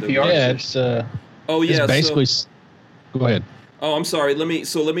 and NPR. Yeah, it's it's basically. Go ahead. Oh, I'm sorry. Let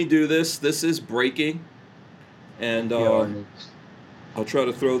me do this. This is breaking, and I'll try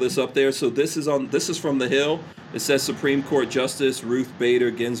to throw this up there. So this is from The Hill. It says Supreme Court Justice Ruth Bader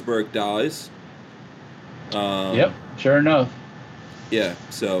Ginsburg dies. Yep, sure enough. Yeah.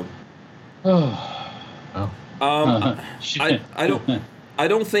 So. Oh. I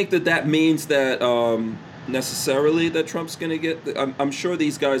don't think that means that necessarily that Trump's going to get. I'm sure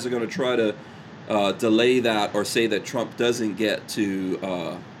these guys are going to try to delay that or say that Trump doesn't get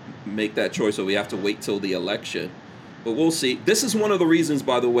to make that choice, so we have to wait till the election. But we'll see. This is one of the reasons,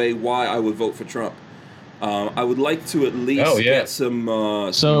 by the way, why I would vote for Trump. I would like to at least get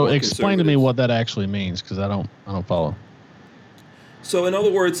some. So explain to me what that actually means, because I don't follow. So in other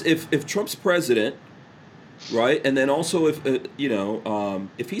words, if Trump's president, right, and then also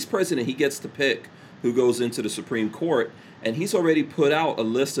if he's president, he gets to pick who goes into the Supreme Court, and he's already put out a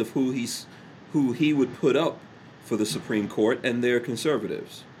list of who he would put up for the Supreme Court, and they're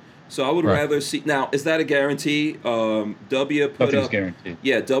conservatives. So I would rather see. Now, is that a guarantee? W put up. Guaranteed.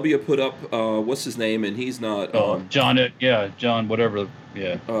 Yeah, W put up. What's his name? And he's not. John. John. Whatever.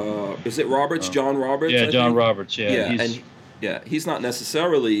 Yeah. Is it Roberts? John Roberts. Yeah, John Roberts. Yeah. He's not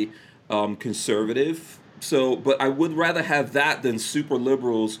necessarily conservative. So, but I would rather have that than super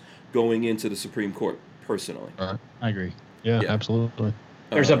liberals going into the Supreme Court. Personally. I agree. Yeah, absolutely.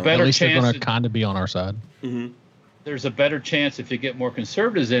 There's a better at least chance. They're going to kind of be on our side. Mm-hmm. There's a better chance if you get more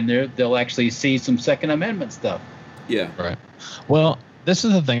conservatives in there, they'll actually see some Second Amendment stuff. Yeah. Right. Well, this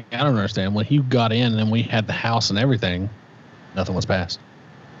is the thing I don't understand. When he got in and we had the House and everything, nothing was passed.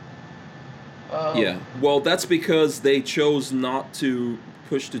 Yeah. Well, that's because they chose not to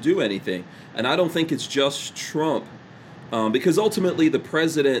push to do anything. And I don't think it's just Trump. Because ultimately the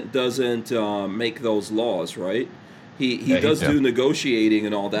president doesn't make those laws, right? He does do negotiating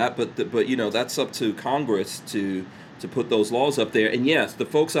and all that, but that's up to Congress to put those laws up there. And yes, the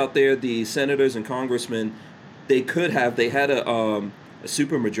folks out there, the senators and congressmen, they had a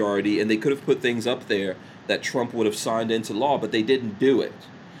supermajority, and they could have put things up there that Trump would have signed into law, but they didn't do it.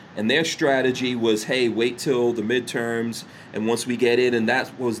 And their strategy was, hey, wait till the midterms, and once we get in, and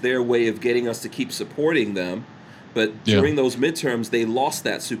that was their way of getting us to keep supporting them. But during those midterms, they lost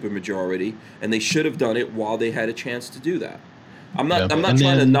that supermajority, and they should have done it while they had a chance to do that. I'm not trying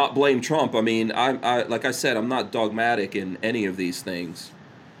to not blame Trump. I mean, I like I said, I'm not dogmatic in any of these things.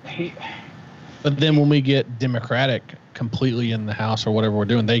 But then when we get Democratic completely in the House or whatever we're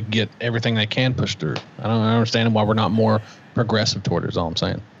doing, they get everything they can push through. I don't understand why we're not more progressive toward it, is all I'm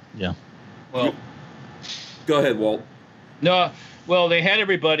saying. Yeah. Well, go ahead, Walt. No, well, they had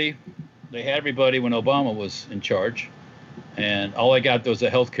everybody when Obama was in charge, and all I got was a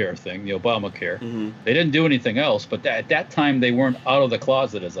health care thing, the Obamacare. Mm-hmm. They didn't do anything else, but at that time they weren't out of the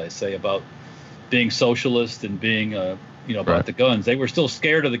closet, as I say, about being socialist and being, about the guns. They were still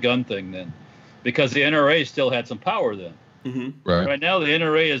scared of the gun thing then, because the NRA still had some power then. Mm-hmm. Right now the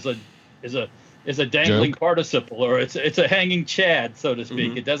NRA is a dangling participle, or it's a hanging chad, so to speak.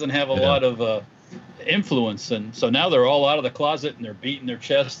 Mm-hmm. It doesn't have a lot of influence, and so now they're all out of the closet and they're beating their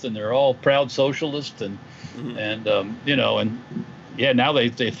chest and they're all proud socialists and mm-hmm. now they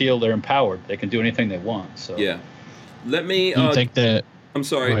feel they're empowered. They can do anything they want. So yeah, let me. Do you think that I'm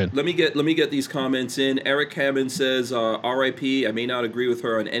sorry. Let me get these comments in. Eric Hammond says, "R.I.P. I may not agree with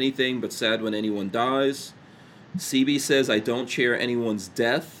her on anything, but sad when anyone dies." CB says, "I don't cheer anyone's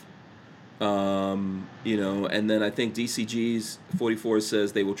death." And then I think DCG's 44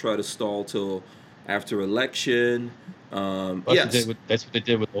 says they will try to stall till after election. Yes, that's what they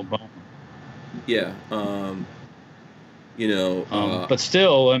did with Obama. Yeah. But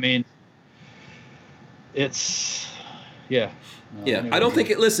still, I mean, it's yeah. Anyway, I don't think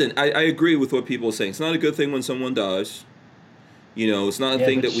it. Listen, I agree with what people are saying. It's not a good thing when someone dies. It's not a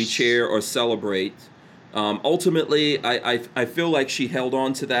thing that we cheer or celebrate. Ultimately, I feel like she held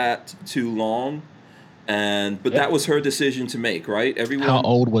on to that too long, but that was her decision to make, right? Everyone. How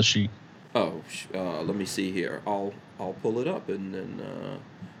old was she? Oh, let me see here. I'll pull it up, and then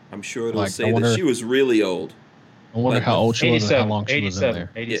I'm sure it'll say that she was really old. I wonder how old she was and how long she was in there.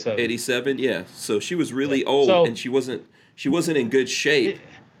 87, yeah. So she was really old, and she wasn't in good shape.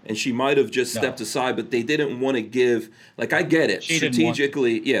 And she might have just stepped aside, but they didn't want to give. Like, I get it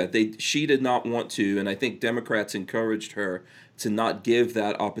strategically. She did not want to, and I think Democrats encouraged her to not give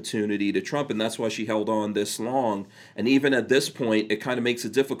that opportunity to Trump, and that's why she held on this long. And even at this point, it kind of makes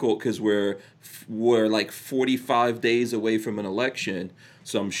it difficult because we're like 45 days away from an election.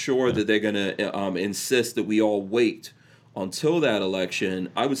 So I'm sure that they're going to insist that we all wait until that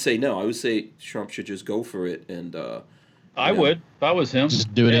election. I would say no. I would say Trump should just go for it, and. I would if I was him.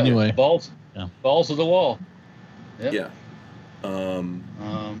 Just do it anyway. Balls to the wall. Yeah.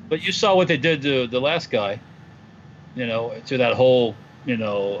 But you saw what they did to the last guy. To that whole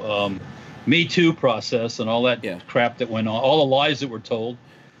Me Too process and all that crap that went on, all the lies that were told.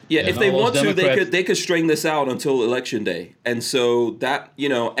 Yeah, if they want to, they could string this out until election day, and so that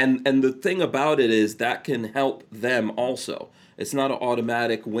and the thing about it is that can help them also. It's not an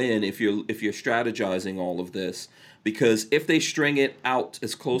automatic win if you're strategizing all of this. Because if they string it out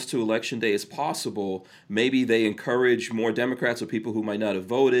as close to Election Day as possible, maybe they encourage more Democrats or people who might not have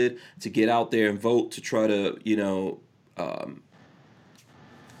voted to get out there and vote to try to,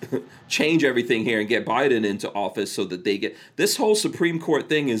 change everything here and get Biden into office so that they get this whole Supreme Court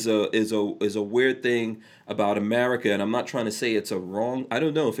thing is a weird thing about America, and I'm not trying to say it's a wrong. I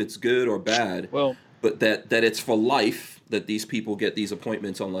don't know if it's good or bad. Well, but that it's for life. That these people get these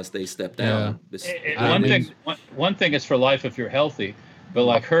appointments unless they step down. One thing is for life if you're healthy, but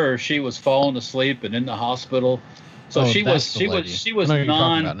like her, she was falling asleep and in the hospital, so she was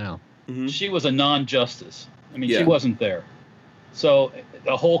a non-justice. I mean, she wasn't there, so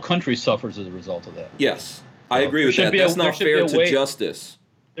the whole country suffers as a result of that. Yes, I agree with that. That's not fair to justice.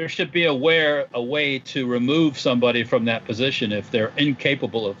 There should be a way to remove somebody from that position if they're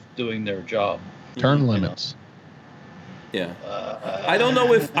incapable of doing their job. Term limits. Yeah, I don't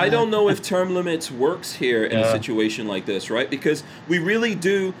know if term limits works here in a situation like this, right? Because we really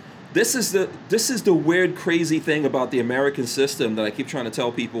do. This is the weird, crazy thing about the American system that I keep trying to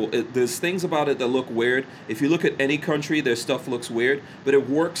tell people. There's things about it that look weird. If you look at any country, their stuff looks weird, but it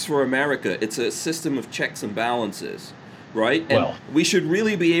works for America. It's a system of checks and balances. Right, and we should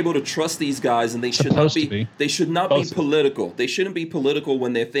really be able to trust these guys, and they should not be. They should not be political. They shouldn't be political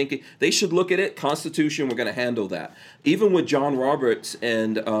when they're thinking. They should look at it. Constitution, we're going to handle that. Even with John Roberts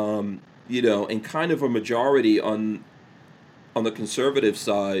and and kind of a majority on the conservative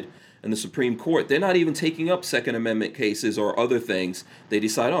side and the Supreme Court, they're not even taking up Second Amendment cases or other things. They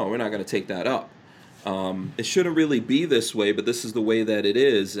decide, we're not going to take that up. It shouldn't really be this way, but this is the way that it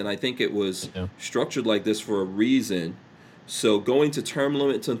is, and I think it was structured like this for a reason. So going to term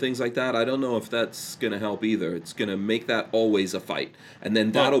limits and things like that, I don't know if that's going to help either. It's going to make that always a fight. And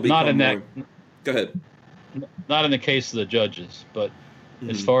then that'll become more... Go ahead. Not in the case of the judges, but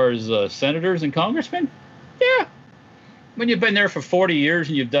as far as senators and congressmen, when you've been there for 40 years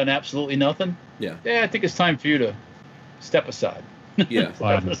and you've done absolutely nothing, I think it's time for you to step aside. Yeah.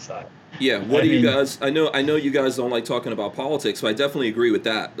 Step aside. Yeah, what do you guys... I know you guys don't like talking about politics, but I definitely agree with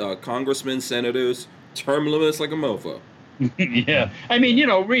that. Congressmen, senators, term limits like a mofo. Yeah, I mean,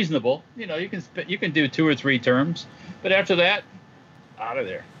 reasonable. You can do 2 or 3 terms, but after that, out of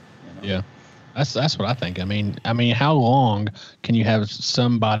there. Yeah, that's what I think. I mean, how long can you have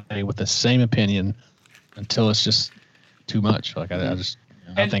somebody with the same opinion until it's just too much? Like I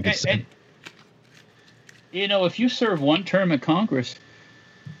think it's. If you serve 1 term in Congress,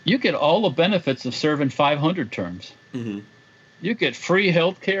 you get all the benefits of serving 500 terms. Mm-hmm. You get free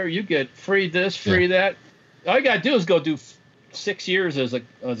health care. You get free this, free that. All you got to do is go do 6 years as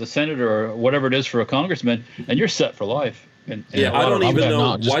a senator or whatever it is for a congressman, and you're set for life. And, yeah, I don't even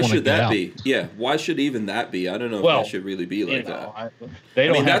know why should that out. be. Yeah, why should even that be? I don't know if that should really be like that. They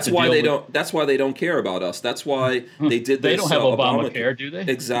don't. That's why they don't. That's why they don't care about us. That's why they did this. They don't have Obamacare, do they?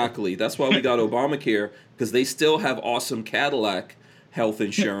 Exactly. That's why we got Obamacare, because they still have awesome Cadillac health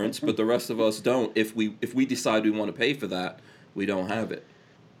insurance, but the rest of us don't. If we decide we want to pay for that, we don't have it.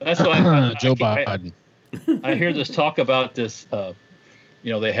 That's why Joe Biden. I hear this talk about this.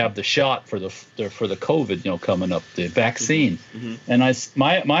 They have the shot for the COVID, coming up, the vaccine. Mm-hmm.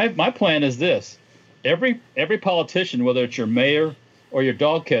 And my plan is this: every politician, whether it's your mayor or your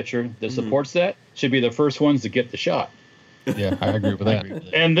dog catcher that supports that, should be the first ones to get the shot. Yeah, I agree with that.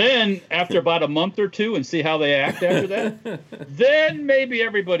 And then after about a month or two, and see how they act after that, then maybe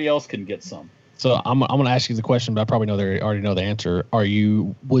everybody else can get some. So I'm going to ask you the question, but I probably already know the answer.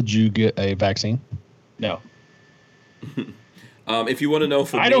 Would you get a vaccine? No. If you want to know,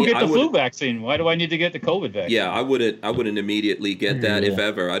 I don't get the flu vaccine. Why do I need to get the COVID vaccine? Yeah, I wouldn't immediately get that if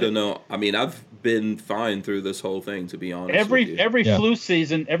ever. I don't know. I mean, I've been fine through this whole thing, to be honest. Every flu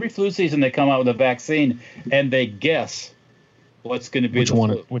season they come out with a vaccine and they guess what's going to be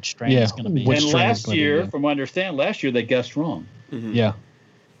which strain is going to be. And last year, from what I understand, they guessed wrong. Mm-hmm. Yeah.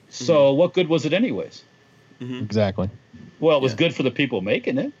 So what good was it anyways? Mm-hmm. Exactly. Well, it was good for the people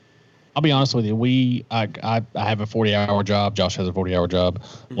making it. I'll be honest with you. I have a 40-hour job. Josh has a 40-hour job.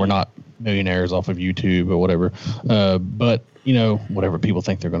 Mm-hmm. We're not millionaires off of YouTube or whatever. But whatever people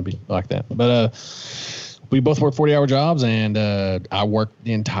think they're going to be like that. But we both work 40-hour jobs, and I worked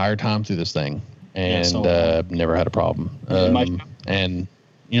the entire time through this thing, and never had a problem. And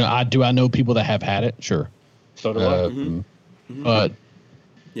I know people that have had it. Sure. So do I. But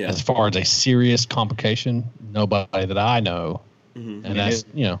as far as a serious complication, nobody that I know, and that's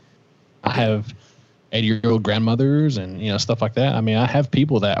I have 80-year-old grandmothers and stuff like that. I mean, I have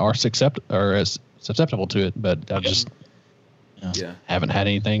people that are susceptible to it, but I just haven't had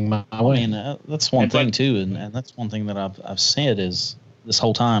anything my way. I mean, that's one thing too, and that's one thing that I've said is this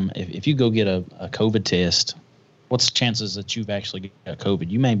whole time. If you go get a COVID test, what's the chances that you've actually got COVID?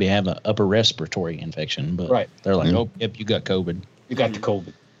 You maybe have an upper respiratory infection, but they're like, oh, yep, you got COVID. You got the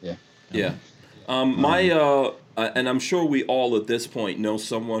COVID. Yeah. Yeah. And I'm sure we all at this point know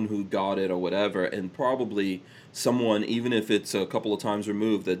someone who got it or whatever, and probably someone, even if it's a couple of times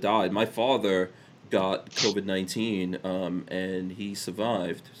removed, that died. My father got COVID-19, and he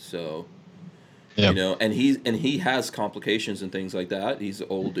survived. So, and he has complications and things like that. He's an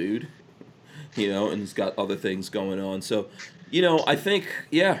old dude, and he's got other things going on. So, I think,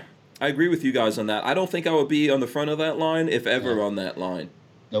 I agree with you guys on that. I don't think I would be on the front of that line, if ever on that line.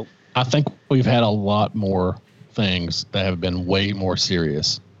 Nope. I think we've had a lot more things that have been way more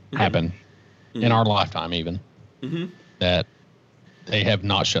serious happen in our lifetime, even that they have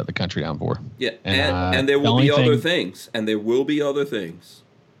not shut the country down for. Yeah, and there will be other things, and there will be other things.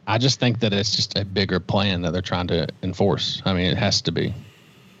 I just think that it's just a bigger plan that they're trying to enforce. I mean, it has to be.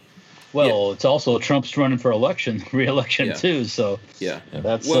 Well, it's also Trump's running for re-election too, so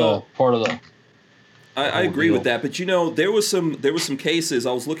that's part of the. I agree with that, but there was some cases.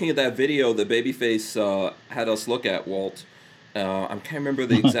 I was looking at that video that Babyface had us look at, Walt. I can't remember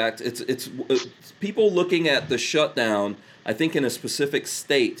the exact. It's people looking at the shutdown, I think, in a specific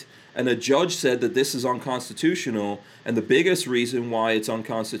state, and a judge said that this is unconstitutional. And the biggest reason why it's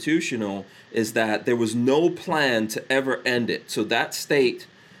unconstitutional is that there was no plan to ever end it. So that state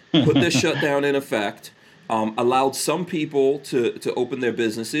put this shutdown in effect. Allowed some people to open their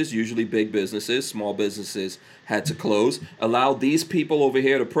businesses, usually big businesses. Small businesses had to close. Allowed these people over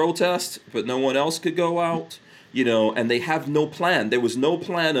here to protest, but no one else could go out, and they have no plan. There was no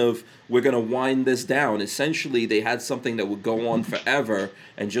plan of, we're going to wind this down. Essentially, they had something that would go on forever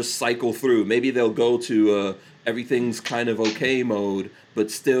and just cycle through. Maybe they'll go to everything's kind of okay mode, but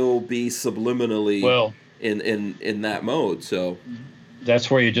still be subliminally in that mode. So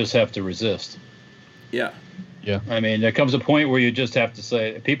that's where you just have to resist. Yeah. Yeah. I mean, there comes a point where you just have to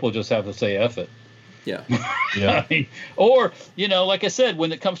say, people just have to say F it. Yeah. Yeah. I mean, or, like I said,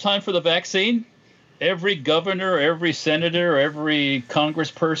 when it comes time for the vaccine, every governor, every senator, every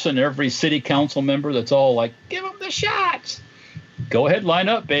congressperson, every city council member that's all like, give them the shots. Go ahead, line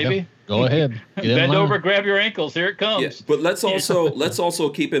up, baby. Yep. Go ahead. Bend over, grab your ankles. Here it comes. Yeah. But let's also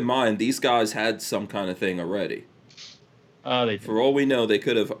keep in mind, these guys had some kind of thing already. For all we know, they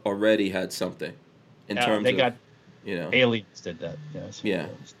could have already had something. In terms of, aliens did that. Yeah.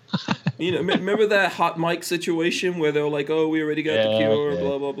 Remember that hot mic situation where they were like, "Oh, we already got the cure,"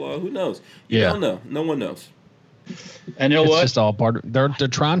 blah blah blah. Who knows? You don't know. No one knows. And it's just all part of. They're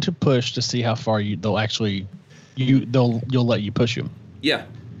trying to push to see how far they'll actually you'll let you push them. Yeah.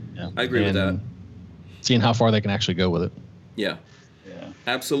 I agree with that. Seeing how far they can actually go with it. Yeah. Yeah.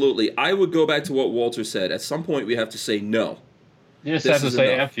 Absolutely. I would go back to what Walter said. At some point, we have to say no. You just This have to is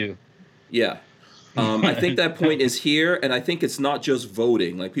say enough. F you. Yeah. I think that point is here, and I think it's not just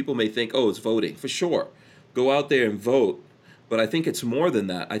voting. Like, people may think, oh, it's voting. For sure. Go out there and vote. But I think it's more than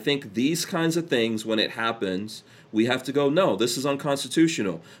that. I think these kinds of things, when it happens, we have to go, no, this is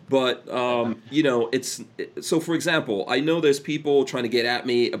unconstitutional. But, so for example, I know there's people trying to get at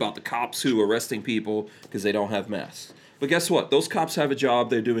me about the cops who are arresting people because they don't have masks. But guess what? Those cops have a job.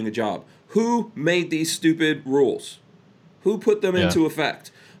 They're doing a job. Who made these stupid rules? Who put them into effect?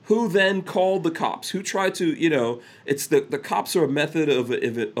 Who then called the cops? Who tried to, it's the cops are a method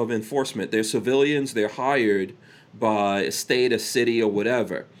of enforcement. They're civilians. They're hired by a state, a city, or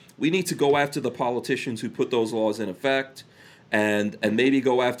whatever. We need to go after the politicians who put those laws in effect and maybe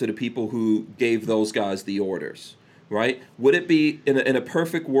go after the people who gave those guys the orders, right? Would it be, in a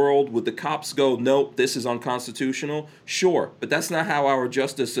perfect world, would the cops go, nope, this is unconstitutional? Sure, but that's not how our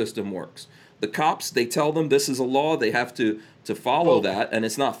justice system works. The cops, they tell them this is a law, they have to follow that, and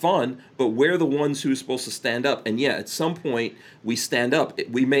it's not fun, but we're the ones who's supposed to stand up. And yeah, at some point, we stand up.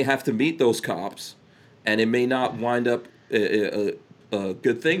 We may have to meet those cops, and it may not wind up a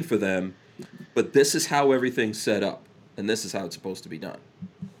good thing for them, but this is how everything's set up, and this is how it's supposed to be done.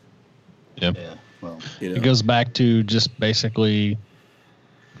 Yeah. Well, It goes back to just basically,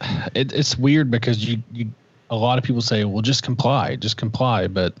 it's weird because you a lot of people say, well, just comply,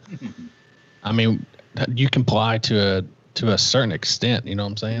 but I mean, you comply to a certain extent, you know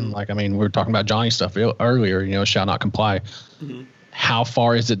what I'm saying? Like, I mean, we were talking about Johnny stuff earlier, shall not comply. Mm-hmm. How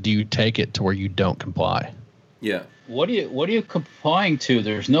far do you take it to where you don't comply? Yeah. What are you complying to?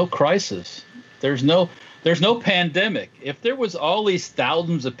 There's no crisis. There's no pandemic. If there was all these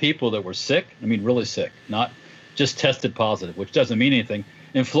thousands of people that were sick, I mean, really sick, not just tested positive, which doesn't mean anything.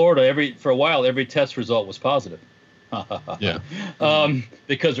 In Florida, for a while, every test result was positive. Yeah.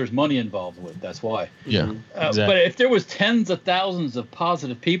 Because there's money involved with it. That's why. Yeah. Exactly. But if there was tens of thousands of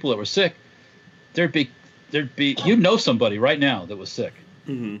positive people that were sick, there'd be somebody right now that was sick.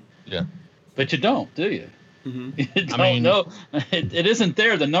 Mm-hmm. Yeah. But you don't, do you? Mm-hmm. You don't know. It isn't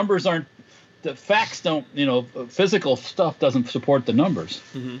there. The numbers aren't. The facts don't. Physical stuff doesn't support the numbers.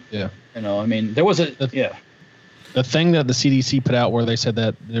 Mm-hmm. Yeah. Mm-hmm. I mean, there was The thing that the CDC put out where they said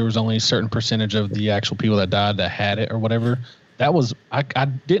that there was only a certain percentage of the actual people that died that had it or whatever, that was I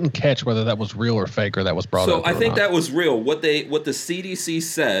didn't catch whether that was real or fake or that was brought up. So I think that was real. What the CDC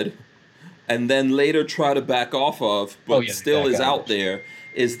said, and then later try to back off of, but still is out there,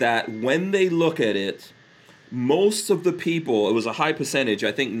 is that when they look at it, most of the people, it was a high percentage,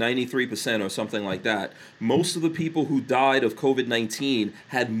 I think 93% or something like that, most of the people who died of COVID-19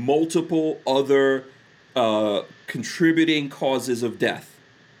 had multiple other contributing causes of death.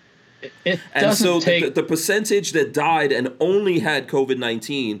 And so the percentage that died and only had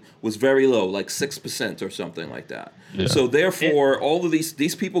COVID-19 was very low, like 6% or something like that. Yeah. So therefore, all of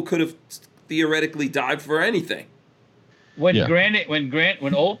these people could have theoretically died for anything. When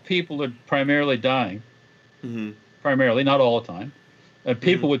old people are primarily dying, mm-hmm. primarily, not all the time,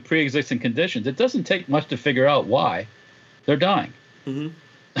 people with pre-existing conditions, it doesn't take much to figure out why they're dying. Mm-hmm.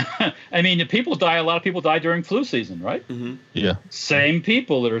 I mean, a lot of people die during flu season, right? Mm-hmm. Yeah. Same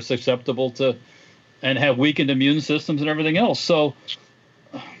people that are susceptible to and have weakened immune systems and everything else. So,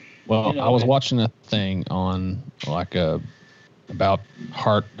 well, I was watching a thing on about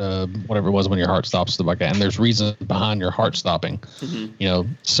heart, whatever it was when your heart stops, stuff like that. And there's reasons behind your heart stopping.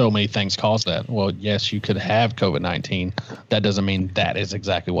 Mm-hmm. So many things cause that. Well, yes, you could have COVID-19. That doesn't mean that is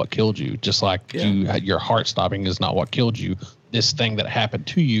exactly what killed you. Just like your heart stopping is not what killed you. This thing that happened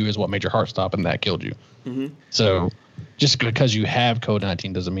to you is what made your heart stop and that killed you. Mm-hmm. So just because you have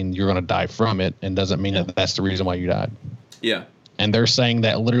COVID-19 doesn't mean you're going to die from it, and doesn't mean that that's the reason why you died. Yeah. And they're saying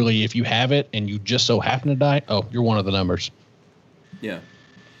that literally if you have it and you just so happen to die, you're one of the numbers. Yeah.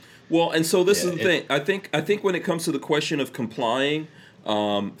 Well, and so this is the thing. I think when it comes to the question of complying,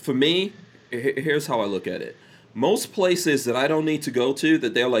 for me, here's how I look at it. Most places that I don't need to go to,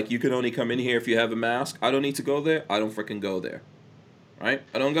 that they're like, you can only come in here if you have a mask, I don't need to go there, I don't freaking go there. Right?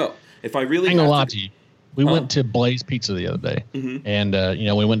 I don't go. If I really have to... I ain't gonna lie to you. We went to Blaze Pizza the other day, mm-hmm. and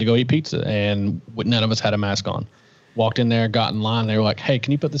we went to go eat pizza, and none of us had a mask on. Walked in there, got in line, and they were like, hey,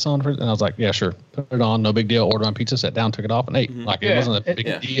 can you put this on? And I was like, yeah, sure. Put it on, no big deal. Ordered my pizza, sat down, took it off, and ate. Mm-hmm. It wasn't a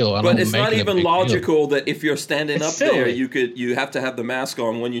big deal. But it's not even logical that if you're standing up there, you have to have the mask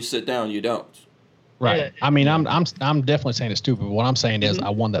on. When you sit down, you don't. Right. I mean, I'm definitely saying it's stupid. But what I'm saying is, I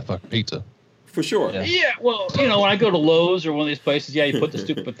won that fucking pizza. For sure. Yeah. Well, when I go to Lowe's or one of these places, you put the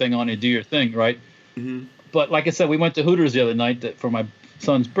stupid thing on and do your thing, right? Mm-hmm. But like I said, we went to Hooters the other night for my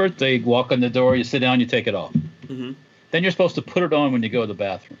son's birthday. You walk in the door, you sit down, you take it off. Mm-hmm. then you're supposed to put it on when you go to the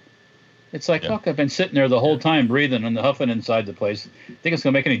bathroom. It's like, fuck, I've been sitting there the whole time breathing and huffing inside the place. Think it's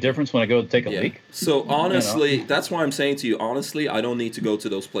going to make any difference when I go to take a leak? So honestly, that's why I'm saying to you, honestly, I don't need to go to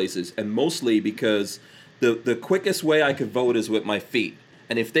those places. And mostly because the quickest way I could vote is with my feet.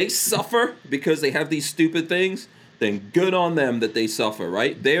 And if they suffer because they have these stupid things, then good on them that they suffer,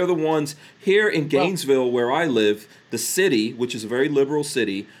 right? They're the ones here in Gainesville where I live, the city, which is a very liberal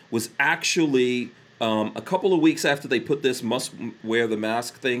city, was actually a couple of weeks after they put this must wear the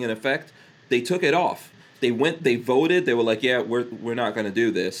mask thing in effect, they took it off. They voted, they were like, yeah, we're not going to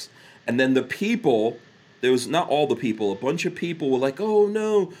do this. And then the people, there was not all the people, a bunch of people were like, oh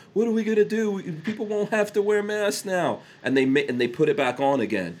no, what are we going to do? People won't have to wear masks now. And they put it back on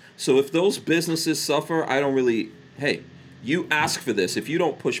again. So if those businesses suffer, I don't really, hey, you ask for this if you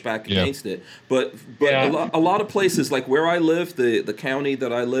don't push back against it. But a lot of places, like where I live, the county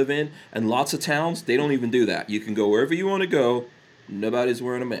that I live in, and lots of towns, they don't even do that. You can go wherever you want to go. Nobody's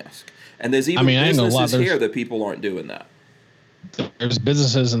wearing a mask. And there's even businesses here that people aren't doing that. There's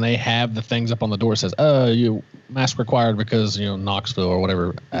businesses and they have the things up on the door that says, you mask required because, Knoxville or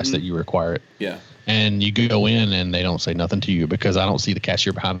whatever asked that you require it. Yeah. And you go in and they don't say nothing to you because I don't see the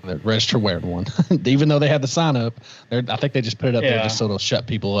cashier behind the register wearing one. Even though they have the sign up, I think they just put it up there just so it'll shut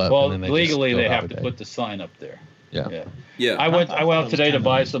people up. Well, and then legally they have to put the sign up there. Yeah. I went out today to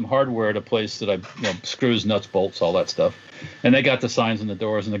buy some hardware at a place that screws, nuts, bolts, all that stuff. And they got the signs on the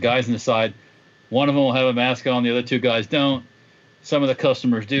doors, and the guys on the side, one of them will have a mask on, the other two guys don't. Some of the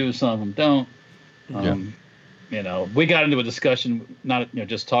customers do, some of them don't. We got into a discussion, not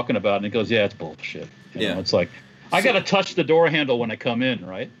just talking about it, and it goes, yeah, it's bullshit. It's like, I got to touch the door handle when I come in,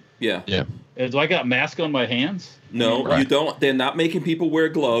 right? Yeah. Do I got a mask on my hands? No, you don't. They're not making people wear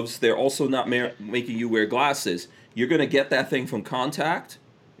gloves. They're also not making you wear glasses. You're going to get that thing from contact.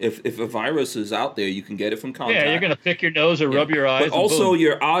 If a virus is out there, you can get it from contact. Yeah, you're going to pick your nose or rub your eyes. But also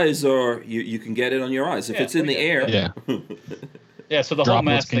your eyes are, you can get it on your eyes. If it's in the air. Yeah, so the droplets whole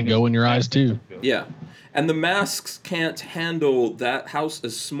mask can thing go in your eyes too. Yeah. And the masks can't handle that.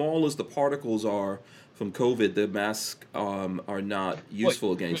 As small as the particles are from COVID, the masks are not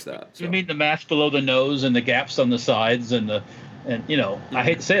useful against that. So. You mean the mask below the nose and the gaps on the sides and I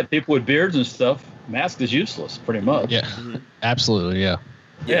hate to say it, people with beards and stuff, mask is useless pretty much. Yeah, absolutely, yeah.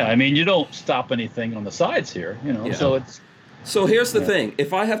 Yeah, I mean, you don't stop anything on the sides here, so it's... So here's the thing.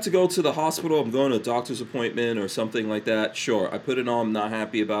 If I have to go to the hospital, I'm going to a doctor's appointment or something like that, sure, I put it on, I'm not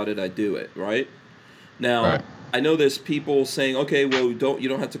happy about it, I do it, right? Now, I know there's people saying, okay, well, you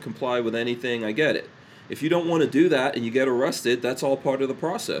don't have to comply with anything, I get it. If you don't want to do that and you get arrested, that's all part of the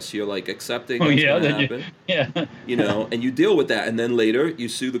process. You're like accepting what's going to happen. And you deal with that, and then later you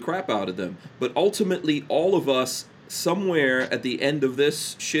sue the crap out of them. But ultimately, all of us, somewhere at the end of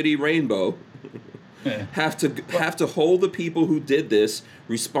this shitty rainbow, have to hold the people who did this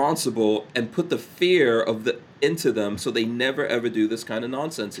responsible and put the fear into them so they never ever do this kind of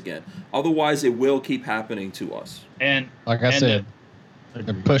nonsense again. Otherwise, it will keep happening to us. And like I said,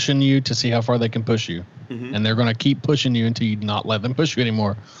 they're pushing you to see how far they can push you, and they're going to keep pushing you until you not let them push you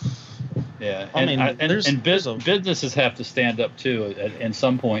anymore. Yeah, and businesses have to stand up too at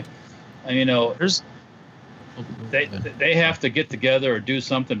some point. They have to get together or do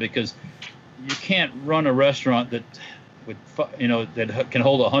something, because you can't run a restaurant that can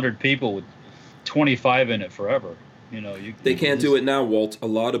hold 100 people with 25 in it forever. They can't do it now, Walt. A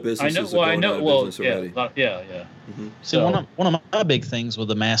lot of businesses are going out of business already. So one of my big things with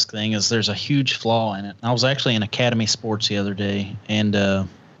the mask thing is there's a huge flaw in it. I was actually in Academy Sports the other day, and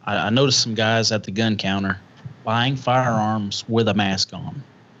I noticed some guys at the gun counter buying firearms with a mask on.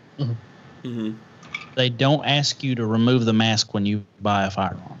 They don't ask you to remove the mask when you buy a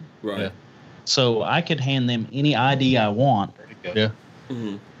firearm. Right. Yeah. So I could hand them any ID I want. Yeah.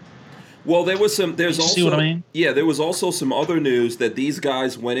 Well, there was see what I mean? Yeah, there was also some other news that these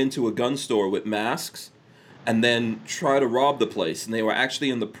guys went into a gun store with masks and then tried to rob the place. And they were actually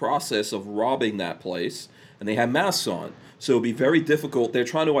in the process of robbing that place, and they had masks on. So it would be very difficult. They're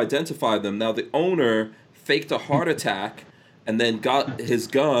trying to identify them. Now, the owner faked a heart attack and then got his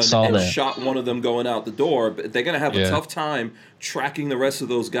gun shot one of them going out the door. But they're going to have a tough time tracking the rest of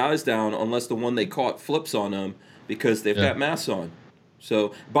those guys down unless the one they caught flips on them, because they've got masks on.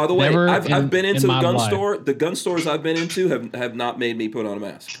 So, by the way, I've been into the gun store. The gun stores I've been into have not made me put on a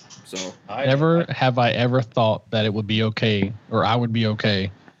mask. So never have I ever thought that it would be okay, or I would be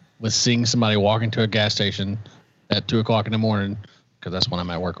okay with seeing somebody walk into a gas station at 2:00 in the morning, because that's when I'm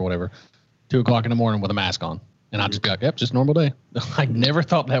at work or whatever, 2:00 in the morning with a mask on. And I just be like, yep, just normal day. I never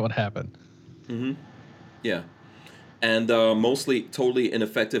thought that would happen. Yeah. and mostly totally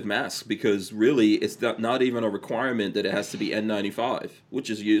ineffective masks, because really it's not even a requirement that it has to be N95, which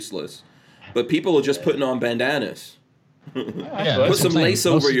is useless. But people are just putting on bandanas. Put some lace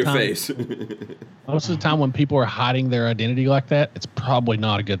over your face. Most of the time when people are hiding their identity like that, it's probably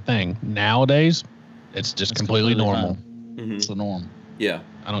not a good thing. Nowadays, it's just completely normal. It's the norm. Yeah.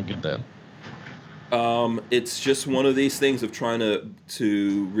 I don't get that. It's just one of these things of trying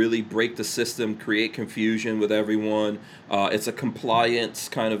to really break the system, create confusion with everyone. It's a compliance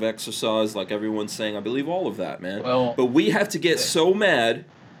kind of exercise, like everyone's saying. I believe all of that, man. Well, but we have to get so mad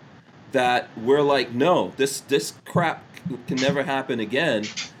that we're like, no, this crap can never happen again.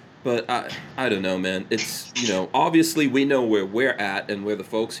 But I don't know, man. It's, obviously we know where we're at and where the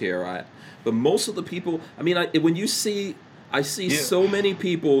folks here are at. But most of the people, when you see... I see so many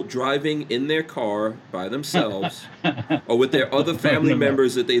people driving in their car by themselves or with their other family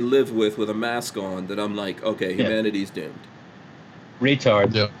members that they live with a mask on, that I'm like, okay, humanity's doomed.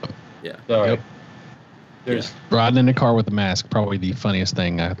 Retard. Yep. Yeah. Sorry. Yep. There's riding in the car with a mask, probably the funniest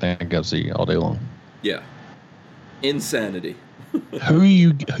thing I think I've seen all day long. Yeah. Insanity. Who are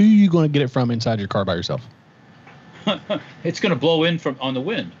you going to get it from inside your car by yourself? It's going to blow in on the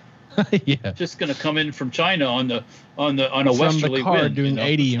wind. Yeah. Just going to come in from China on a westerly from the car wind, doing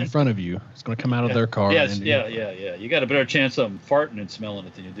 80 in front of you. It's going to come out of their car. Yes, yeah. You got a better chance of them farting and smelling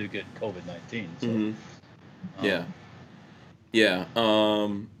it than you do getting COVID-19. So. Mm-hmm. Yeah.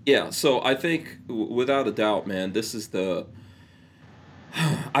 So I think without a doubt, man, this is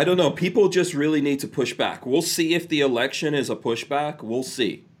I don't know. People just really need to push back. We'll see if the election is a pushback. We'll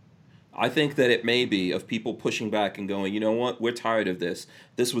see. I think that it may be of people pushing back and going, you know what, we're tired of this.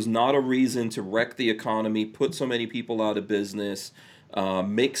 This was not a reason to wreck the economy, put so many people out of business,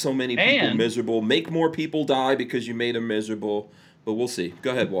 make so many people miserable, make more people die because you made them miserable. But we'll see.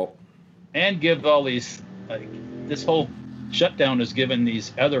 Go ahead, Walt. And give all these, this whole shutdown has given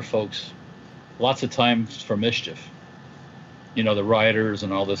these other folks lots of time for mischief. The rioters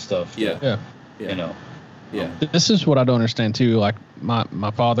and all this stuff. Yeah. Yeah. This is what I don't understand too. Like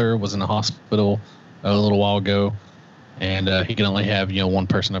my father was in the hospital a little while ago, and he could only have one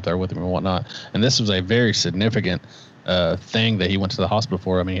person up there with him and whatnot. And this was a very significant thing that he went to the hospital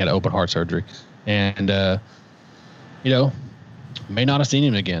for. He had open heart surgery, and may not have seen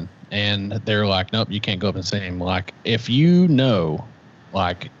him again. And they're like, nope, you can't go up and see him. Like, if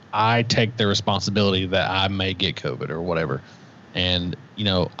I take the responsibility that I may get COVID or whatever. And,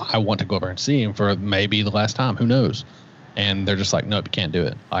 I want to go over and see him for maybe the last time. Who knows? And they're just like, nope, you can't do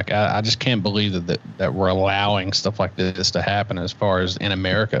it. Like, I just can't believe that we're allowing stuff like this to happen as far as in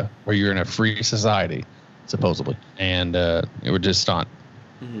America, where you're in a free society, supposedly. And it would just not.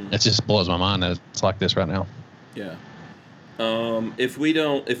 Mm-hmm. It just blows my mind that it's like this right now. Yeah. If we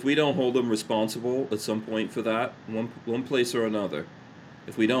don't hold them responsible at some point for that, one place or another.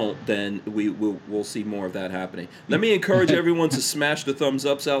 If we don't, then we'll see more of that happening. Let me encourage everyone to smash the thumbs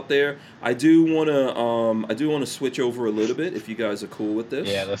ups out there. I do wanna switch over a little bit if you guys are cool with this.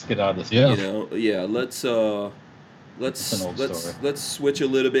 Yeah, let's get out of this. Yeah. Let's switch a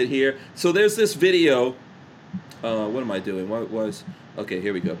little bit here. So there's this video. What am I doing? Okay,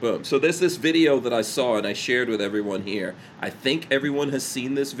 here we go. Boom. So there's this video that I saw and I shared with everyone here. I think everyone has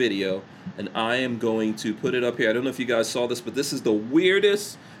seen this video, and I am going to put it up here. I don't know if you guys saw this, but this is the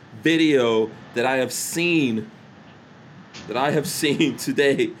weirdest video that I have seen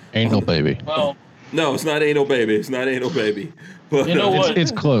today. Anal baby. Well, no, it's not anal baby. It's not anal baby. But you know what?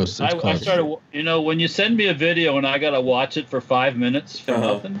 It's close. I started. When you send me a video and I gotta watch it for 5 minutes for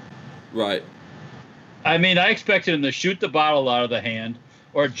nothing. Right. I expected him to shoot the bottle out of the hand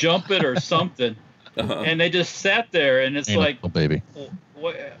or jump it or something, and they just sat there, and it's like, oh baby,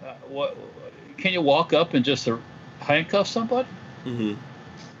 what? Can you walk up and just handcuff somebody? Mm-hmm.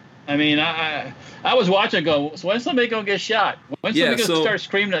 I was watching, going, so when's somebody gonna get shot? When's somebody gonna start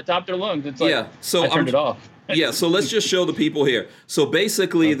screaming at the top of their lungs? It's like, I turned it off. Yeah, so let's just show the people here. So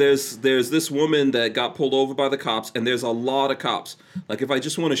basically, there's this woman that got pulled over by the cops, and there's a lot of cops. Like, if I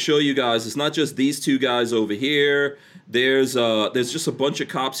just want to show you guys, it's not just these two guys over here. There's just a bunch of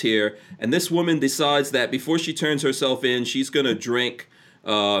cops here, and this woman decides that before she turns herself in, she's gonna drink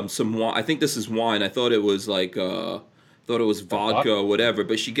some wine. I think this is wine. I thought it was like vodka or whatever,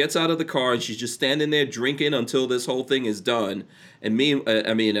 but she gets out of the car and she's just standing there drinking until this whole thing is done. And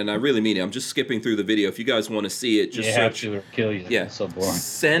and I really mean it. I'm just skipping through the video. If you guys want to see it, just search. Have to kill you. Yeah, it's so boring.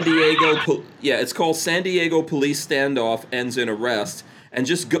 San Diego. It's called San Diego Police Standoff Ends in Arrest. And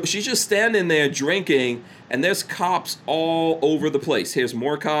she's just standing there drinking, and there's cops all over the place. Here's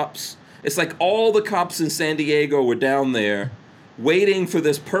more cops. It's like all the cops in San Diego were down there waiting for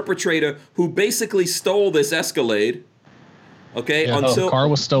this perpetrator who basically stole this Escalade. Okay, Yeah, until the car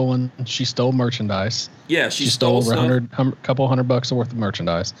was stolen. She stole merchandise. Yeah, she stole over couple $100 worth of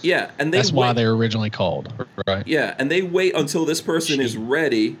merchandise. Yeah, and that's why they were originally called, right? Yeah, and they wait until this person is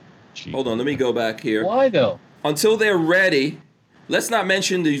ready. Hold on, let me go back here. Why though? Until they're ready. Let's not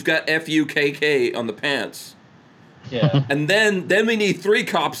mention that you've got FUKK on the pants. Yeah. And then we need 3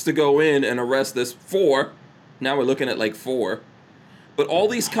 cops to go in and arrest this. 4. Now we're looking at like 4. But all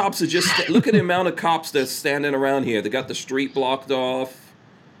these cops are just look at the amount of cops that's standing around here. They got the street blocked off.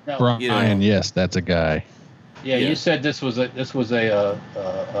 No. Brian, yes, that's a guy. Yeah, you said this was a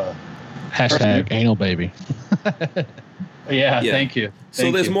hashtag anal baby. Yeah, thank you.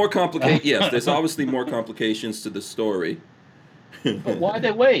 So there's more complications. Yes, there's obviously more complications to the story. But why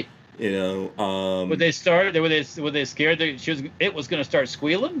they wait? You know, Were they scared that it was going to start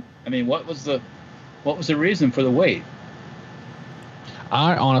squealing? I mean, what was the reason for the wait?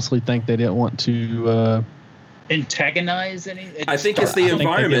 I honestly think they didn't want to antagonize any. I think it's the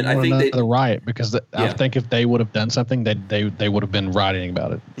environment. I think the riot because I think if they would have done something, they would have been rioting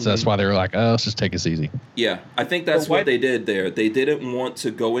about it. So that's why they were like, "Oh, let's just take this easy." Yeah, I think that's what they did there. They didn't want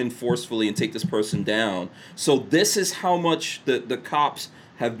to go in forcefully and take this person down. So this is how much the cops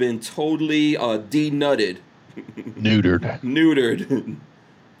have been totally denutted, neutered.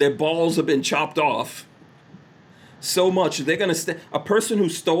 Their balls have been chopped off. So much they're gonna a person who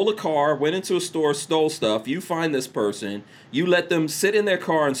stole a car, went into a store, stole stuff. You find this person, you let them sit in their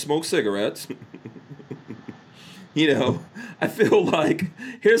car and smoke cigarettes. You know, I feel like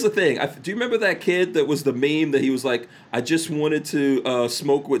here's the thing. Do you remember that kid that was the meme that he was like, "I just wanted to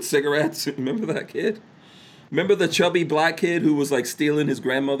smoke with cigarettes"? Remember that kid? Remember the chubby black kid who was like stealing his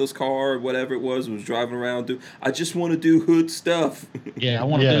grandmother's car or whatever it was driving around? I just want to do hood stuff. Yeah, I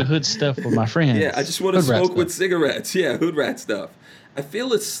want to do hood stuff with my friends. Yeah, I just want to smoke with cigarettes. Yeah, hood rat stuff. I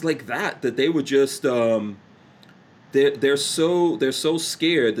feel it's like that they were just they're so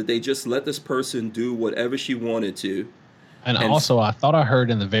scared that they just let this person do whatever she wanted to. And also, I thought I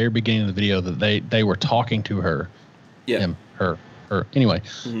heard in the very beginning of the video that they were talking to her. Yeah, him, her. Anyway,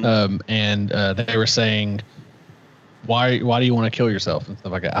 and they were saying, why do you want to kill yourself and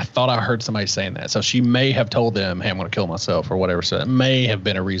stuff like that. I thought I heard somebody saying that. So she may have told them, hey, I'm going to kill myself or whatever. So it may have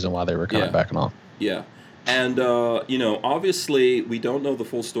been a reason why they were kind of backing off. Yeah. And, you know, obviously we don't know the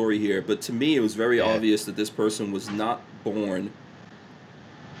full story here, but to me it was very obvious that this person was not born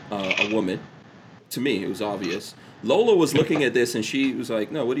a woman. To me, it was obvious. Lola was looking at this and she was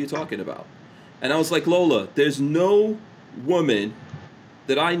like, no, what are you talking about? And I was like, Lola, there's no woman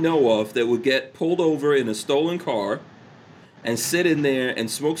that I know of that would get pulled over in a stolen car and sit in there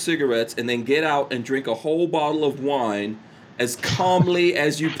and smoke cigarettes and then get out and drink a whole bottle of wine as calmly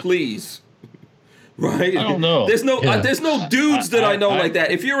as you please. Right? I don't know. There's no dudes that I know like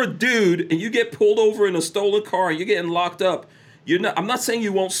that. If you're a dude and you get pulled over in a stolen car and you're getting locked up, I'm not saying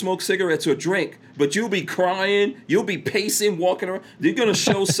you won't smoke cigarettes or drink, but you'll be crying, you'll be pacing, walking around. You're going to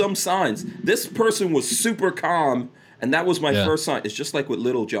show some signs. This person was super calm, and that was my first sign. It's just like with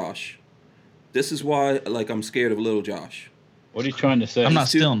little Josh. This is why I'm scared of little Josh. What are you trying to say? I'm not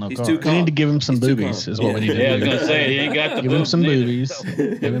stealing no car. We need to give him some boobies is what we need to do. Yeah, I was going to say, he ain't got the give him some boobies.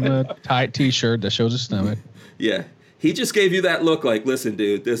 Give him a tight T-shirt that shows his stomach. Yeah. He just gave you that look like, listen,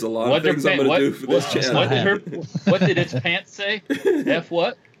 dude, there's a lot of things I'm going to do for this channel. What did its pants say? F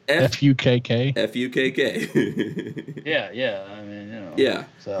what? FUKK. FUKK. Yeah. I mean, you know. Yeah.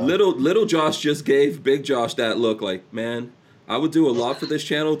 So. Little Josh just gave Big Josh that look like, man, I would do a lot for this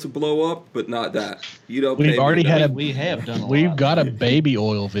channel to blow up, but not that. You don't. We've already had we have done. We've got a baby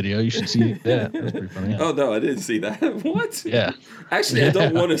oil video. You should see that. That's pretty funny. Oh no, I didn't see that. What? Yeah. Actually, I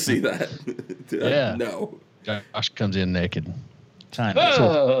don't want to see that. Yeah. No. Josh comes in naked. Kind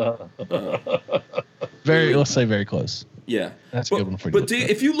of. Let's say very close. Yeah. That's a good one for you. But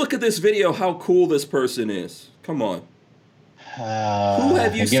if you look at this video, how cool this person is. Come on. Who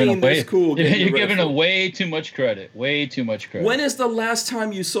have you seen this cool? You're giving him way too much credit. Way too much credit. When is the last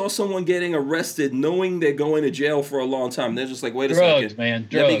time you saw someone getting arrested knowing they're going to jail for a long time? They're just like, wait a second. Man.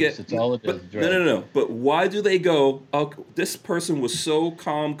 Drugs. It's all it is. Drugs. No. But why do they go, oh, this person was so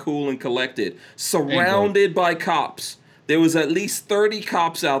calm, cool, and collected, surrounded by cops. There was at least 30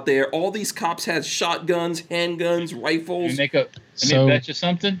 cops out there. All these cops had shotguns, handguns, rifles. Let me bet you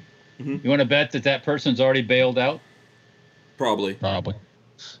something. Mm-hmm. You want to bet that person's already bailed out? Probably. Yeah.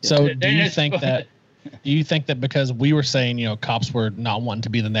 So do you think that because we were saying, cops were not wanting to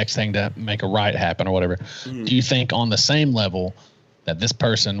be the next thing to make a riot happen or whatever, do you think on the same level that this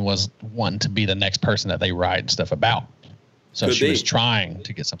person was wanting to be the next person that they riot stuff about? So she was trying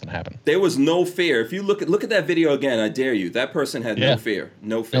to get something to happen. There was no fear. If you look at that video again, I dare you. That person had no fear.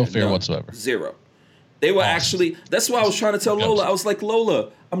 No fear. No fear whatsoever. Zero. They were actually. That's why I was trying to tell Lola. I was like, Lola,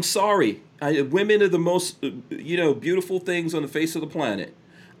 I'm sorry. Women are the most, beautiful things on the face of the planet.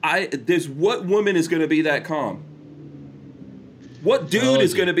 What woman is going to be that calm? What dude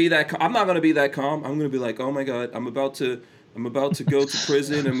is going to be that calm? I'm not going to be that calm. I'm going to be like, oh my God, I'm about to go to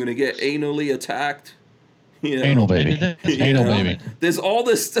prison. I'm going to get anally attacked. Anal baby. Anal baby. There's all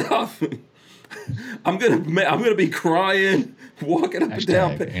this stuff. I'm gonna be crying, walking up and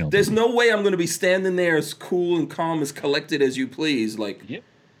down. There's no way I'm gonna be standing there as cool and calm, as collected as you please,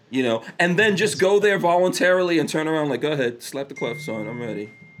 and then just go there voluntarily and turn around like, go ahead, slap the cuffs on, I'm ready.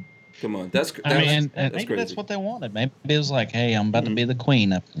 Come on, that's maybe crazy. that's what they wanted. Maybe it was like, hey, I'm about to be the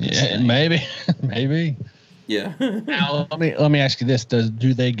queen of this thing. Maybe. Yeah. Now let me ask you this: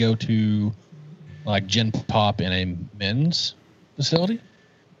 do they go to like Gen Pop in a men's facility?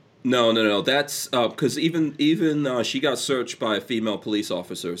 No. That's because even she got searched by a female police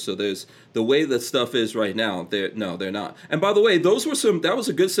officer. So there's the way that stuff is right now. They're not. And by the way, that was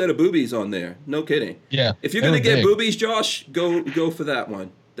a good set of boobies on there. No kidding. Yeah. If you're gonna get boobies, Josh, go for that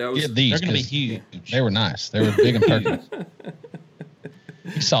one. That was. Get these. They're gonna be huge. They were nice. They were big and perky.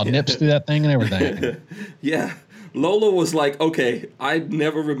 You saw nips through that thing and everything. Yeah. Lola was like, okay, I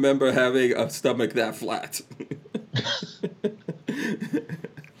never remember having a stomach that flat.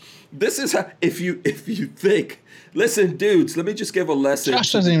 This is how, if you think, listen, dudes, let me just give a lesson.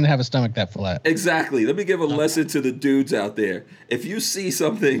 Josh doesn't even have a stomach that flat. Exactly. Let me give a lesson to the dudes out there. If you see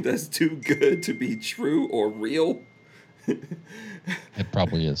something that's too good to be true or real, it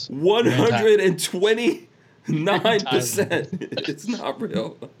probably is. 129%. It's not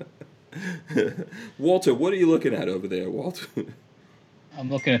real. Walter, what are you looking at over there, Walter? I'm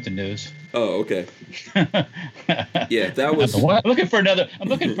looking at the news. Oh, okay. Yeah, that was. I'm looking for another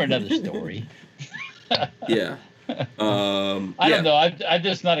story. Yeah. I don't know. I'm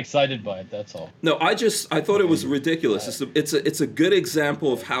just not excited by it. That's all. No, I thought it was ridiculous. It's a good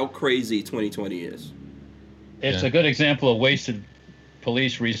example of how crazy 2020 is. It's a good example of wasted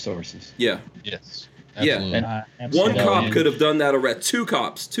police resources. Yeah. Yes. Absolutely. Yeah. And one cop could have done that already. Two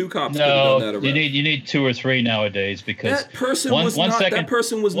cops could have done that already. You need 2 or 3 nowadays because that person was not even.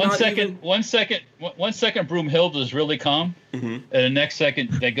 1 second Broomhilda's really calm, and the next second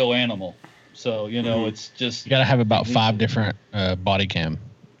they go animal. So it's just you got to have about 5 different body cam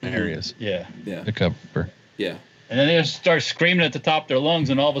areas. Yeah. To cover. Yeah. And then they just start screaming at the top of their lungs,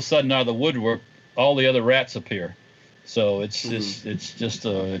 and all of a sudden, out of the woodwork, all the other rats appear. So it's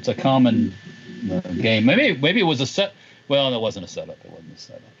a common game. Maybe it was a set. Well, no, it wasn't a setup. It wasn't a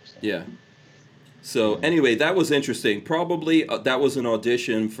setup. So. Yeah. So anyway, that was interesting. Probably that was an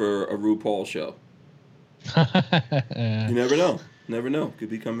audition for a RuPaul show. You never know. Never know.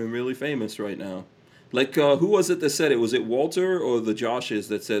 Could be becoming really famous right now. Like who was it that said it? Was it Walter or the Joshes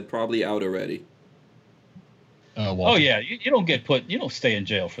that said probably out already? Walter. Oh yeah, you don't get put. You don't stay in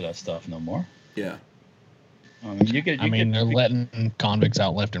jail for that stuff no more. Yeah. They're letting convicts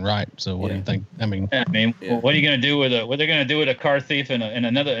out left and right. So what do you think? What are you going to do with what they're going to do with a car thief and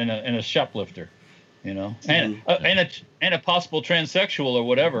a shoplifter, and a possible transsexual or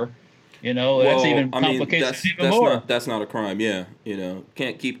whatever, that's even complicated even more. That's not a crime. Yeah,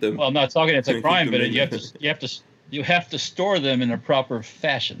 can't keep them. Well, I'm not talking it's a crime, but you have to store them in a proper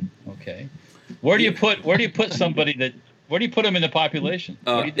fashion. Okay, where do you put somebody that? Where do you put them in the population?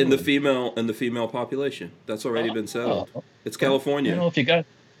 In the female population. That's already been settled. It's California.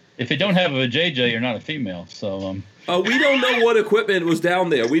 If you don't have a JJ, you're not a female. So we don't know what equipment was down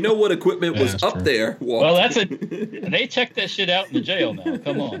there. We know what equipment was up there. Well, they check that shit out in the jail now.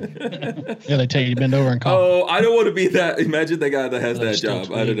 Come on. Yeah, they tell you to bend over and call. Oh, I don't want to be that. Imagine the guy that has that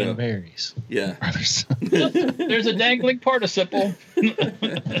job. I don't know. Berries. Yeah. There's a dangling participle.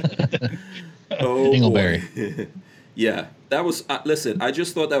 Oh, Dingleberry. Yeah, that was. Listen, I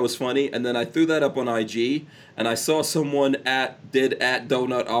just thought that was funny, and then I threw that up on IG, and I saw someone did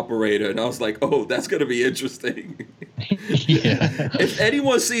Donut Operator, and I was like, oh, that's gonna be interesting. Yeah. If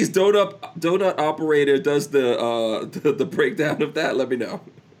anyone sees Donut Operator does the breakdown of that, let me know.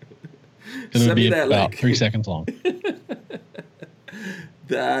 Send me that about link. 3 seconds long.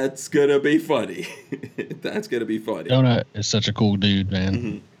 That's gonna be funny. That's gonna be funny. Donut is such a cool dude, man.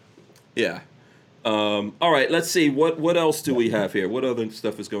 Mm-hmm. Yeah. All right, let's see. What else do we have here? What other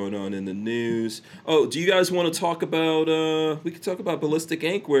stuff is going on in the news? Oh, do you guys want to talk about we could talk about Ballistic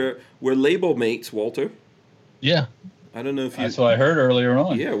Ink. We're label mates, Walter. Yeah. I don't know if you. That's what I heard earlier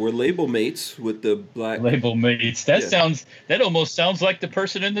on. Yeah, we're label mates with the black. Label mates. That almost sounds like the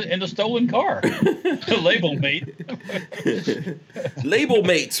person in the stolen car. The label mate. Label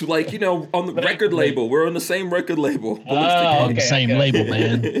mates, like, on the record label. We're on the same record label. Okay, same label,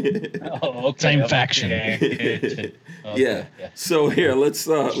 man. Okay, same faction. Okay. Yeah. So here, let's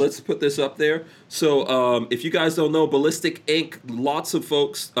put this up there. So if you guys don't know, Ballistic Inc., lots of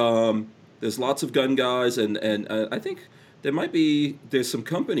folks. There's lots of gun guys, and I think there's some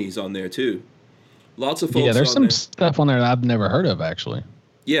companies on there too. Lots of folks. Yeah, there's on some there. stuff on there that I've never heard of, actually.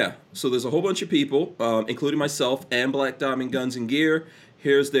 Yeah, so there's a whole bunch of people, including myself and Black Diamond Guns and Gear.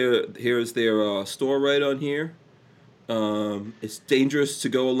 Here's their store right on here. It's dangerous to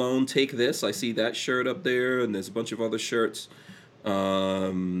go alone. Take this. I see that shirt up there, and there's a bunch of other shirts.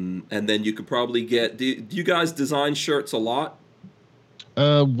 And then you could probably get. Do you guys design shirts a lot?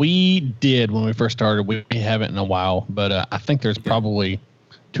 We did when we first started. We haven't in a while, but I think there's probably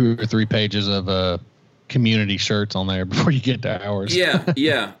 2 or 3 pages of community shirts on there before you get to ours.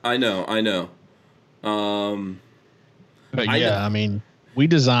 Yeah, I know. But I mean, we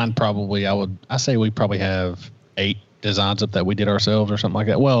designed probably. I say we probably have 8 designs up that we did ourselves or something like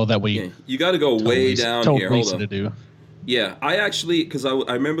that. Well, that we. Yeah, you got to go way down here. Hold on. To do. Yeah, I actually, because I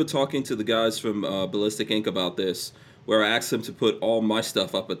remember talking to the guys from Ballistic Inc. about this, where I asked them to put all my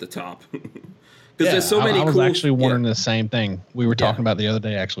stuff up at the top. Because there's so many cool... I was actually wondering the same thing. We were talking about the other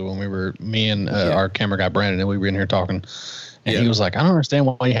day, actually, when we were, me and our camera guy, Brandon, and we were in here talking. And he was like, I don't understand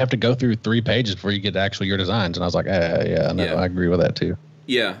why you have to go through 3 pages before you get to actually your designs. And I was like, I agree with that, too.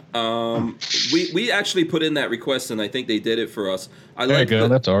 Yeah. We actually put in that request, and I think they did it for us. There you go.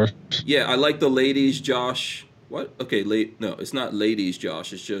 That's ours. Yeah, I like the ladies, Josh... What? Okay, no, it's not ladies,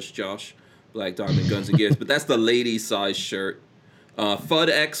 Josh. It's just Josh, Black Diamond Guns and Gears. But that's the ladies size shirt. Fud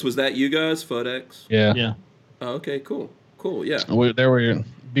X, was that you guys? Fud X? Yeah. Yeah. Oh, okay, cool, yeah. There were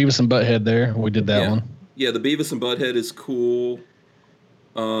Beavis and Butthead there. We did that one. Yeah, the Beavis and Butthead is cool.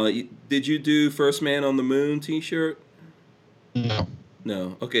 Did you do First Man on the Moon t-shirt?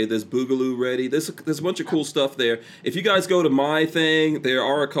 No. Okay, there's Boogaloo ready. There's a bunch of cool stuff there. If you guys go to my thing, there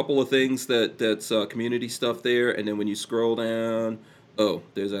are a couple of things that's community stuff there. And then when you scroll down,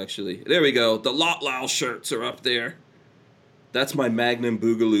 there we go. The Lot Lao shirts are up there. That's my Magnum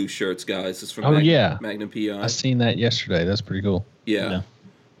Boogaloo shirts, guys. It's from Magnum PI. I seen that yesterday. That's pretty cool. Yeah.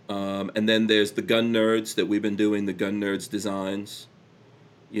 And then there's the Gun Nerds that we've been doing, the Gun Nerds designs.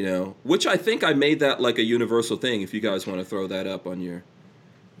 Which I think I made that like a universal thing. If you guys want to throw that up on your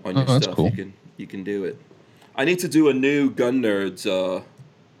stuff, cool. you can do it. I need to do a new Gun Nerds.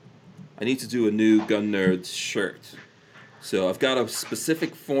 Shirt. So I've got a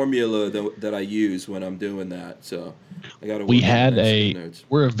specific formula that I use when I'm doing that. So I got to.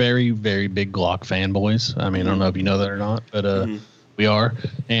 We're a very, very big Glock fanboys. I mean, I don't know if you know that or not, but we are,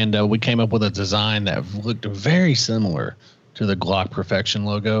 and we came up with a design that looked very similar to the Glock Perfection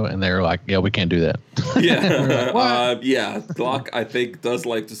logo, and they were like, "Yeah, we can't do that." Yeah, Glock I think does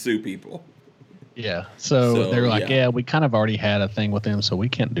like to sue people. Yeah, so they were like, "Yeah, we kind of already had a thing with them, so we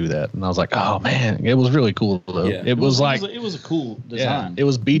can't do that." And I was like, "Oh man, it was really cool though. Yeah. It was a cool design. It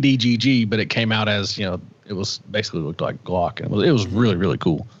was BDGG, but it came out as it was basically looked like Glock, and it was really really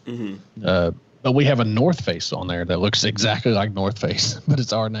cool. Mm-hmm. But we have a North Face on there that looks exactly like North Face, but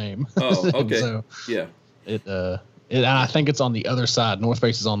it's our name. Oh, okay. So yeah. I think it's on the other side. North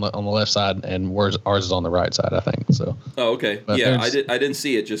Face is on the left side, and ours is on the right side, I think. So. Oh, okay. But yeah, I didn't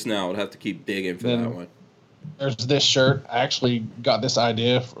see it just now. I'd have to keep digging for that one. There's this shirt. I actually got this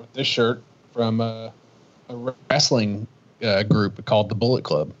idea for this shirt from a wrestling group called the Bullet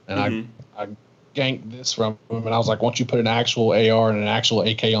Club, and I ganked this from them, and I was like, "Why don't you put an actual AR and an actual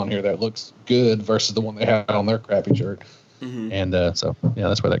AK on here that looks good versus the one they had on their crappy shirt?" Mm-hmm. And so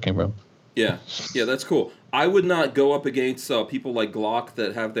that's where that came from. Yeah, that's cool. I would not go up against people like Glock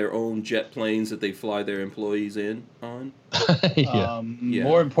that have their own jet planes that they fly their employees on.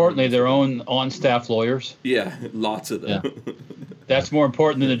 More importantly, their own on-staff lawyers. Yeah, lots of them. Yeah. That's more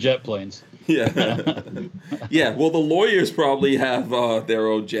important than the jet planes. Yeah. Yeah, well, the lawyers probably have their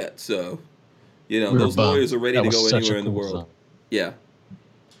own jet, so, those lawyers are ready to go anywhere in the world. Song. Yeah.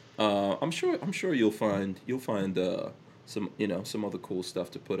 I'm sure you'll find some other cool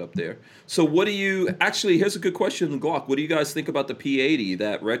stuff to put up there. So what do you actually? Here's a good question, Glock. What do you guys think about the P80,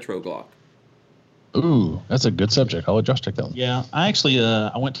 that retro Glock? Ooh, that's a good subject. I'll let Josh take that one. Yeah, I actually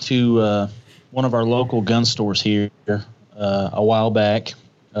I went to one of our local gun stores here a while back,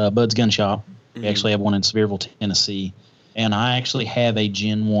 Bud's Gun Shop. We actually have one in Sevierville, Tennessee, and I actually have a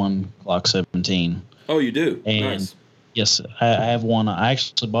Gen 1 Glock 17. Oh, you do? And nice. Yes, I have one. I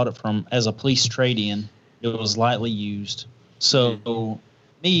actually bought it as a police trade-in. It was lightly used. So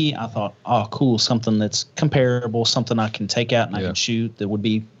me, I thought, oh, cool, something that's comparable, something I can take out and I can shoot that would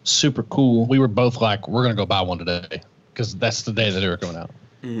be super cool. We were both like, we're going to go buy one today because that's the day that they were coming out.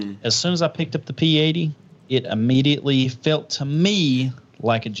 Mm-hmm. As soon as I picked up the P80, it immediately felt to me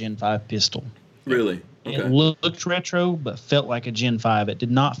like a Gen 5 pistol. Really? Okay. It looked retro, but felt like a Gen 5. It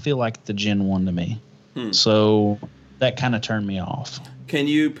did not feel like the Gen 1 to me. So that kind of turned me off. Can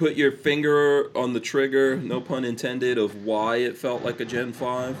you put your finger on the trigger, no pun intended, of why it felt like a Gen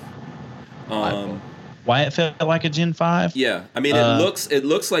 5? Why it felt like a Gen 5? Yeah. I mean, it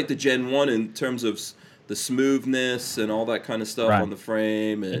looks like the Gen 1 in terms of the smoothness and all that kind of stuff on the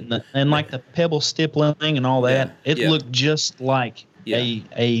frame. And like the pebble stippling and all that. It looked just like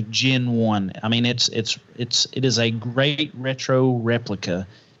a Gen 1. I mean, it is a great retro replica,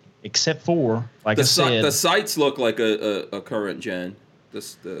 except for, like I said. The sights look like a current gen.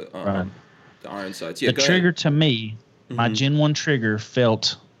 The iron sights. Yeah, the trigger to me, my Gen 1 trigger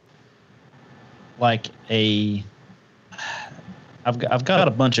felt like a. I've got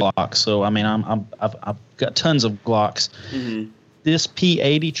a bunch of Glocks, so I mean I've got tons of Glocks. This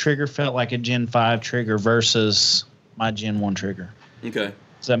P80 trigger felt like a Gen 5 trigger versus my Gen 1 trigger. Okay.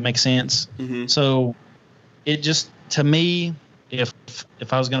 Does that make sense? So it just, to me, if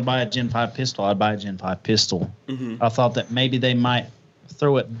I was going to buy a Gen 5 pistol, I'd buy a Gen 5 pistol. I thought that maybe they might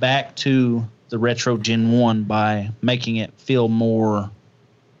throw it back to the retro Gen 1 by making it feel more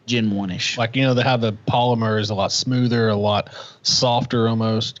Gen 1-ish. Like, you know, they have the polymer is a lot smoother, a lot softer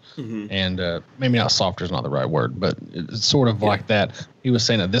almost. And maybe not softer is not the right word, but it's sort of like that. He was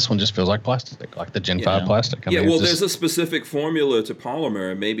saying that this one just feels like plastic, like the Gen 5 plastic. I mean, well, there's a specific formula to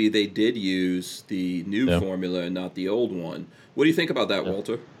polymer, and maybe they did use the new formula and not the old one. What do you think about that,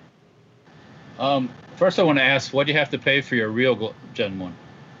 Walter? First, I want to ask, what do you have to pay for your real Gen 1?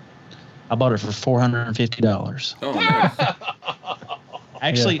 I bought it for $450. Oh, nice.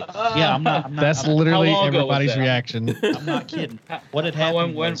 Actually, I'm not. That's literally everybody's reaction. I'm not kidding. What had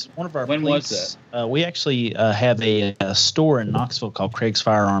happened was one of our police. We actually have a store in Knoxville called Craig's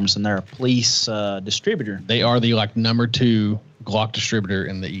Firearms, and they're a police distributor. They are the number 2 Glock distributor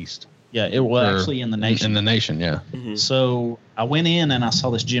in the East. Yeah, it was actually in the nation. In the nation, yeah. So I went in and I saw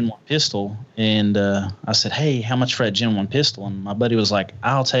this Gen 1 pistol, and I said, "Hey, how much for that Gen 1 pistol?" And my buddy was like,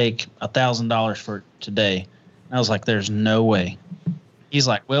 "I'll take $1,000 for it today." And I was like, "There's no way." He's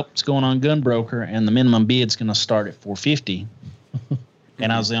like, "Well, it's going on Gunbroker, and the minimum bid's going to start at $450."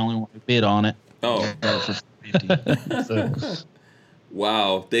 And I was the only one who bid on it. Oh, for $450.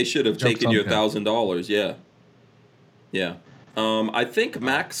 Wow, they should have taken your $1,000. Yeah, yeah. I think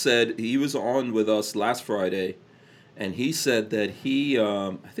Max said he was on with us last Friday, and he said that he,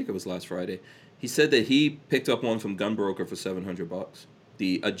 I think it was last Friday, he said that he picked up one from Gunbroker for $700.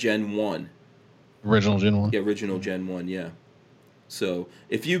 A Gen 1. Original Gen 1. Yeah, original Gen 1. Yeah. So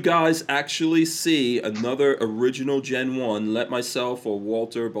if you guys actually see another original Gen 1, let myself or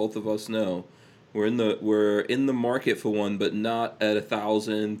Walter, both of us know. We're in the market for one, but not at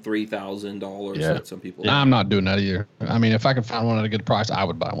 $1,000, $3,000 that some people. I'm not doing that either. I mean, if I could find one at a good price, I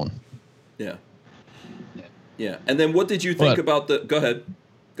would buy one. Yeah. Yeah. And then what did you think about the? Go ahead.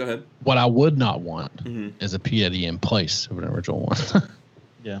 What I would not want is a P80 in place of an original one.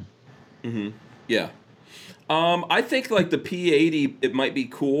 Yeah. Yeah. I think like the P80, it might be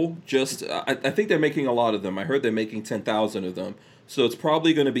cool. Just I think they're making a lot of them. I heard they're making 10,000 of them. So it's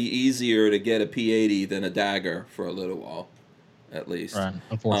probably going to be easier to get a P80 than a Dagger for a little while, at least. Right.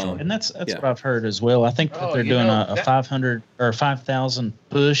 Unfortunately. And that's what I've heard as well. I think that they're doing a 500 or 5,000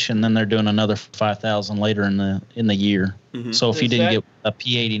 push, and then they're doing another 5,000 later in the year. So if you didn't get a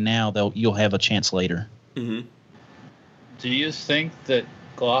P80 now, you'll have a chance later. Do you think that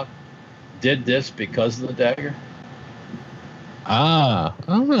Glock did this because of the Dagger? I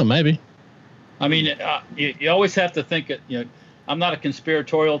don't know, maybe. I mean, you always have to think it. I'm not a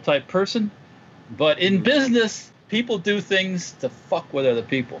conspiratorial type person, but in business, people do things to fuck with other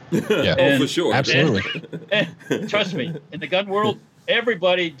people. Yeah, for sure, absolutely. And trust me, in the gun world,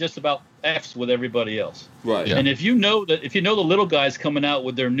 everybody just about f's with everybody else. Right. Yeah. And if you know the little guys coming out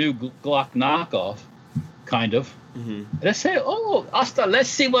with their new Glock knockoff, kind of. They say, "Oh, Asta, let's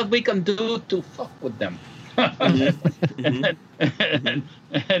see what we can do to fuck with them," and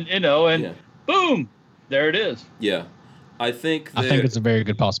boom, there it is. Yeah, I think it's a very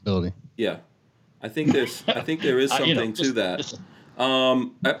good possibility. Yeah, I think there is something to that.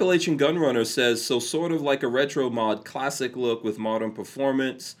 Appalachian Gunrunner says, so sort of like a retro mod, classic look with modern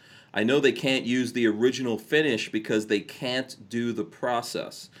performance. I know they can't use the original finish because they can't do the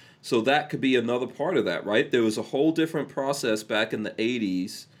process. So that could be another part of that, right? There was a whole different process back in the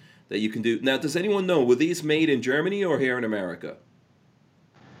 80s that you can do. Now, does anyone know, were these made in Germany or here in America?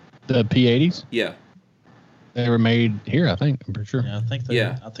 The P80s? Yeah. They were made here, I think. I'm pretty sure. Yeah,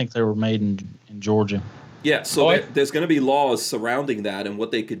 I think they were made in Georgia. Yeah, so there's going to be laws surrounding that and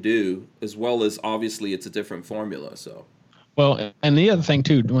what they could do, as well as obviously it's a different formula. So, well, and the other thing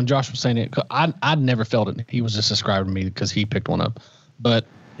too, when Josh was saying it, I'd never felt it. He was just describing to me because he picked one up. But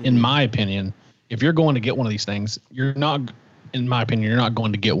in my opinion, if you're going to get one of these things, you're not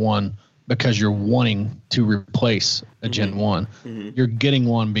going to get one because you're wanting to replace a Gen 1. You're getting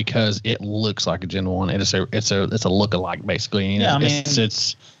one because it looks like a Gen 1. It's a look-alike, basically. Yeah, I mean,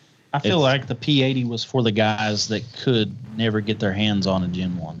 I feel like the P80 was for the guys that could never get their hands on a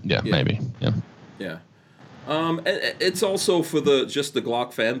Gen 1. Yeah, maybe. Yeah. And it's also for the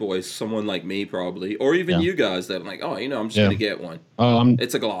Glock fanboys, someone like me probably, or even you guys that are like, oh, I'm just gonna get one. Oh,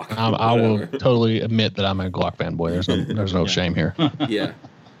 it's a Glock. I will totally admit that I'm a Glock fanboy. There's no shame here. Yeah.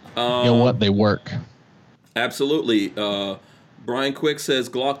 You know what? They work. Absolutely. Brian Quick says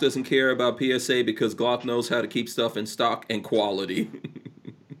Glock doesn't care about PSA because Glock knows how to keep stuff in stock and quality.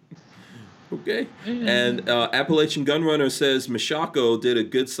 Okay. And Appalachian Gunrunner says Mishako did a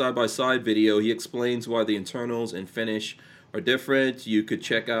good side-by-side video. He explains why the internals and finish are different. You could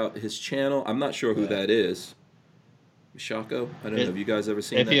check out his channel. I'm not sure who that is. Mishako? I don't know. Have you guys ever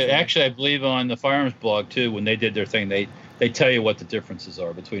seen that? Actually, I believe on the Firearms blog, too, when they did their thing, they tell you what the differences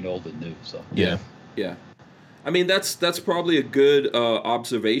are between old and new. So Yeah. I mean, that's probably a good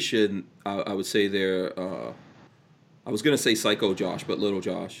observation, I would say there. I was going to say Psycho Josh, but Little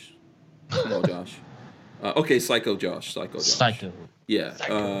Josh. Small Josh. Okay, Psycho Josh. Psycho. Yeah.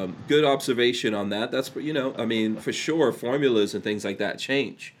 Psycho. Good observation on that. That's, I mean, for sure, formulas and things like that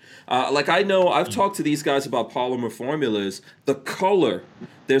change. I've talked to these guys about polymer formulas. The color,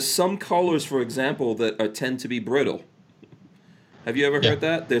 there's some colors, for example, that tend to be brittle. Have you ever heard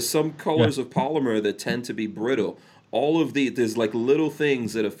that? There's some colors of polymer that tend to be brittle. There's like little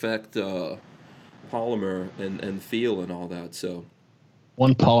things that affect polymer and feel and all that. So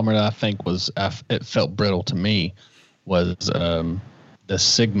one polymer that I think it felt brittle to me was the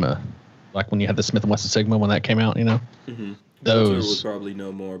Sigma, like when you had the Smith & Wesson Sigma when that came out, Mm-hmm. Those would probably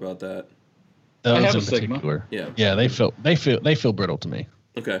know more about that. Those I have in a Sigma. particular. Yeah. Yeah, they feel brittle to me.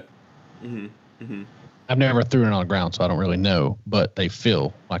 Okay. Mm-hmm. Mm-hmm. I've never threw it on the ground, so I don't really know, but they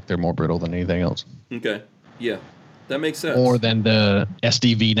feel like they're more brittle than anything else. Okay. Yeah. That makes sense. More than the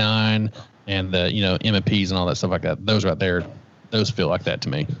SDV9 and the, MPs and all that stuff like that. Those right there, those feel like that to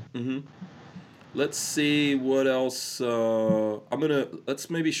me. Mm-hmm. Let's see what else. Let's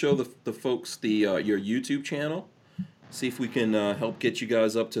maybe show the folks your YouTube channel. See if we can help get you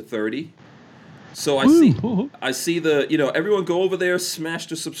guys up to 30. So I see the, everyone go over there, smash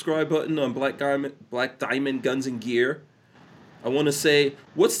the subscribe button on Black Diamond Guns and Gear. I want to say,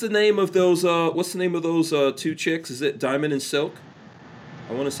 what's the name of those two chicks? Is it Diamond and Silk?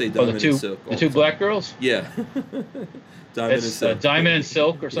 I want to say Diamond and Silk. The two black girls? Yeah. Diamond and Silk. Diamond and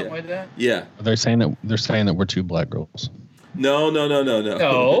Silk or something like that? Yeah. They're saying that we're two black girls. No. No,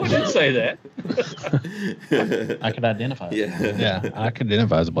 I didn't say that. I could identify. Yeah, I could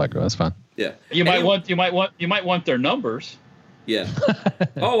identify as a black girl. That's fine. Yeah. You might want their numbers. Yeah.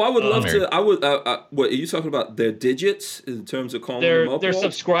 Oh, I would love to. I would. What are you talking about? Their digits in terms of calling them up? Their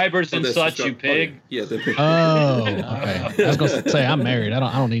subscribers and such. You pig. Yeah. Oh, okay. I was going to say I'm married. I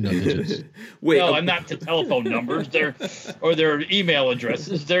don't need no digits. Wait. No, I'm not the telephone numbers. Their email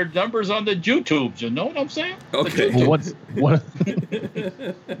addresses. Their numbers on the YouTubes. You know what I'm saying? Okay. Well, what?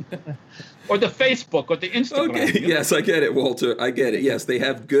 Or the Facebook or the Instagram. Okay. Yes, I get it, Walter. I get it. Yes, they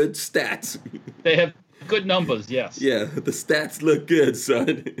have good stats. They have good numbers. Yes. Yeah, the stats look good,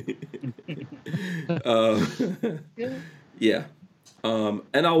 son. Yeah.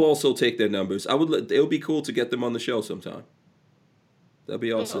 And I'll also take their numbers. It would be cool to get them on the show sometime. That'd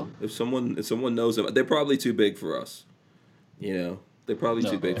be awesome. If someone knows them, they're probably too big for us. They're probably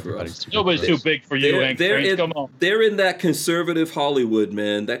too big for us. Nobody's too big for you, Hank. Come on. They're in that conservative Hollywood,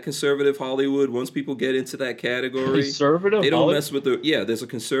 man. That conservative Hollywood. Once people get into that category, conservative. They don't mess with there's a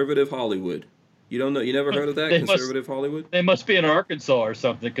conservative Hollywood. You don't know? You never heard of that? Conservative Hollywood? They must be in Arkansas or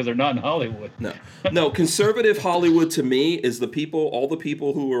something because they're not in Hollywood. No. Conservative Hollywood to me is all the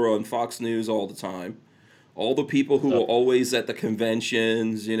people who are on Fox News all the time, all the people who are always at the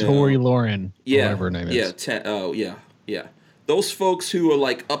conventions. Tory Lauren, whatever her name is. Yeah. Those folks who are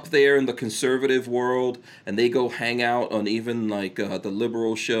like up there in the conservative world and they go hang out on even like the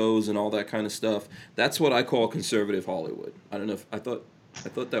liberal shows and all that kind of stuff. That's what I call conservative Hollywood. I don't know if I thought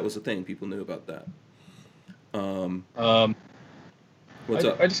that was a thing. People knew about that. What's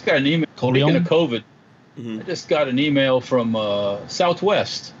up? I just got an email. Speaking of COVID, I just got an email from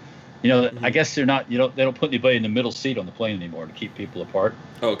Southwest. I guess they're not. They don't put anybody in the middle seat on the plane anymore to keep people apart.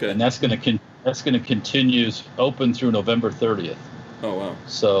 Okay. And that's going to continue open through November 30th. Oh wow.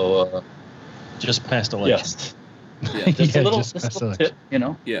 So just past election. Yes. Yeah. Just a little tip,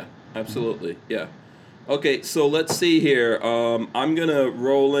 Yeah, absolutely. Yeah. Okay, so let's see here. I'm gonna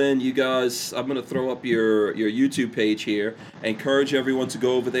roll in, you guys. I'm gonna throw up your YouTube page here. I encourage everyone to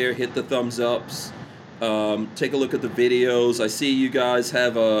go over there, hit the thumbs ups, take a look at the videos. I see you guys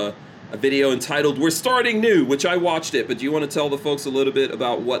have a video entitled "We're Starting New," which I watched it. But do you want to tell the folks a little bit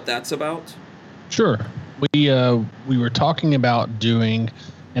about what that's about? Sure. We were talking about doing,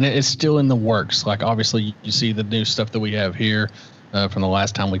 and it's still in the works. Like obviously, you see the new stuff that we have here from the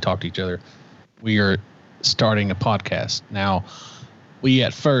last time we talked to each other. We are starting a podcast now. We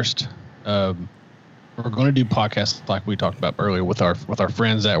at first we're going to do podcasts like we talked about earlier with our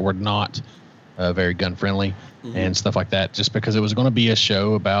friends that were not very gun friendly and stuff like that. Just because it was going to be a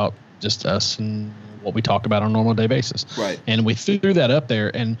show about just us and what we talk about on a normal day basis. Right. And we threw that up there,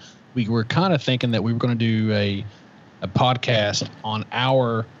 and we were kind of thinking that we were going to do a podcast on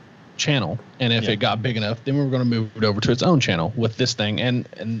our channel, and if it got big enough, then we were going to move it over to its own channel with this thing,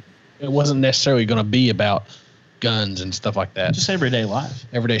 and it wasn't necessarily going to be about guns and stuff like that. Just everyday life,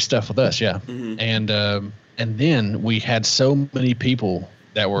 everyday stuff with us, yeah. And then we had so many people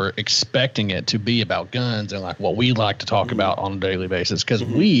that were expecting it to be about guns and like what we like to talk about on a daily basis, because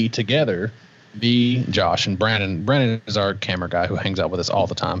we together, Josh and Brandon. Brandon is our camera guy who hangs out with us all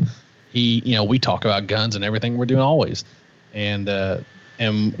the time. We talk about guns and everything we're doing always. And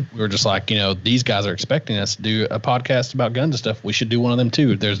we were just like, these guys are expecting us to do a podcast about guns and stuff. We should do one of them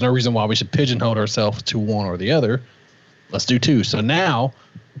too. There's no reason why we should pigeonhole ourselves to one or the other. Let's do two. So now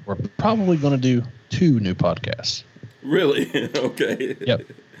we're probably going to do 2 new podcasts. Really? Okay. Yep.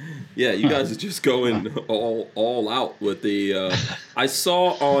 Yeah, you guys are just going all out with the. I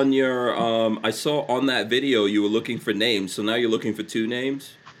saw on that video you were looking for names. So now you're looking for 2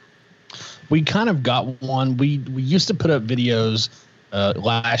 names. We kind of got one. We used to put up videos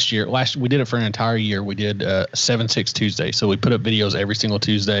last year. We did it for an entire year. We did 7-6 Tuesday. So we put up videos every single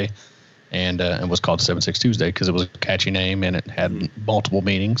Tuesday, and it was called 7-6 Tuesday because it was a catchy name and it had multiple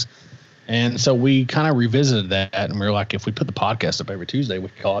meanings. And so we kind of revisited that, and we were like, if we put the podcast up every Tuesday, we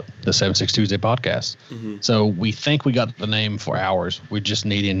could call it the 7-6 Tuesday podcast. So we think we got the name for ours. We're just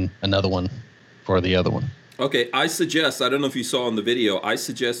needing another one for the other one. Okay, I don't know if you saw in the video, I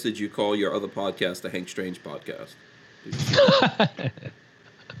suggested you call your other podcast the Hank Strange podcast. We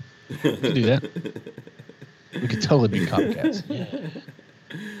could do that. We could totally be copycats.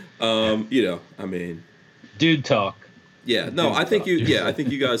 Dude talk. Yeah, no, I think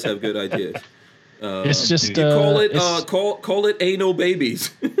you guys have good ideas. It's just call it anal babies.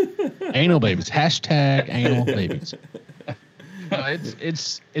 Anal babies. Hashtag anal babies.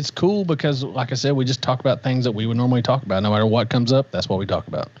 It's cool because, like I said, we just talk about things that we would normally talk about. No matter what comes up, that's what we talk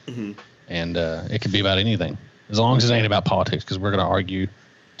about. And it could be about anything, as long as it ain't about politics, because we're going to argue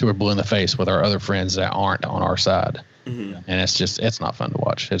till we're blue in the face with our other friends that aren't on our side. And it's not fun to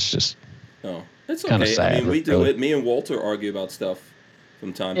watch. It's just it's kind of okay. sad. I mean, we do it. Me and Walter argue about stuff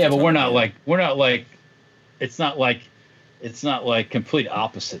from time to time. Yeah, but we're not like it's not like complete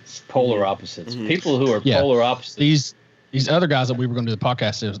opposites, polar opposites. People who are polar opposites. These other guys that we were going to do the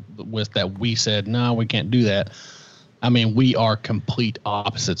podcast with that we said, no, we can't do that. I mean, we are complete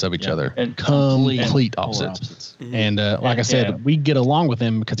opposites of each other. And complete opposites. And like I said, we get along with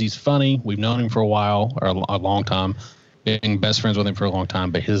him because he's funny. We've known him for a while, or a long time, being best friends with him for a long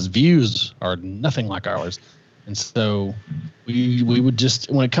time. But his views are nothing like ours. And so we would just,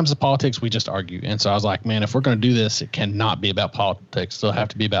 when it comes to politics, we just argue. And so I was like, man, if we're going to do this, it cannot be about politics. It'll have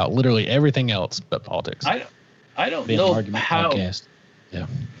to be about literally everything else but politics. I don't know how. Podcast. Yeah.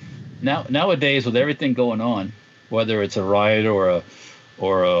 Nowadays, with everything going on, whether it's a riot or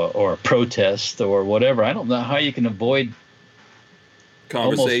a protest or whatever, I don't know how you can avoid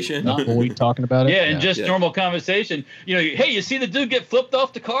conversation. Avoid talking about it. Yeah, and just normal conversation. Hey, you see the dude get flipped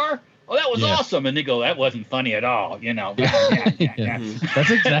off the car? Oh, that was awesome. And they go, that wasn't funny at all. That's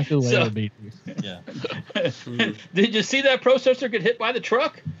exactly the way it would be. Yeah. Did you see that protester get hit by the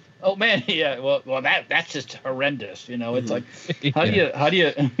truck? Oh man, yeah. Well, that's just horrendous. It's like, how do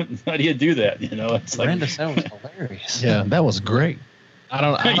you do that? It's horrendous. That was hilarious. Yeah, that was great. I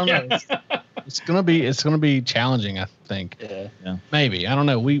don't know. It's gonna be challenging, I think. Yeah. Maybe, I don't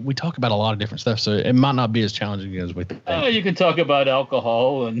know. We talk about a lot of different stuff, so it might not be as challenging as we think. You can talk about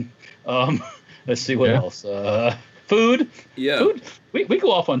alcohol and let's see what else. Food. Yeah. Food. We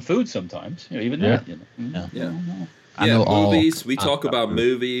go off on food sometimes. Even that. Yeah. Movies. We talk about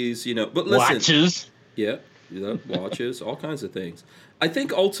movies. But listen. Watches. Yeah. watches, all kinds of things. I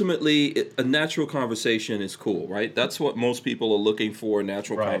think ultimately a natural conversation is cool, right? That's what most people are looking for,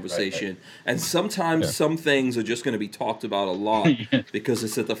 natural conversation. Right. And sometimes some things are just going to be talked about a lot because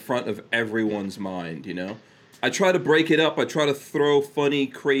it's at the front of everyone's mind, you know? I try to break it up. I try to throw funny,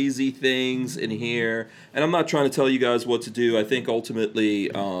 crazy things in here. And I'm not trying to tell you guys what to do. I think ultimately,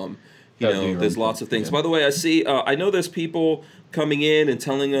 there's lots of things. By the way, I know there's people coming in and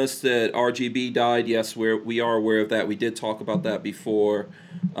telling us that RGB died. Yes, we are aware of that. We did talk about that before.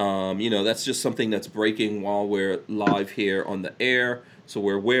 That's just something that's breaking while we're live here on the air. So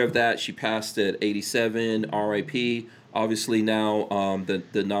we're aware of that. She passed at 87, RIP. Obviously now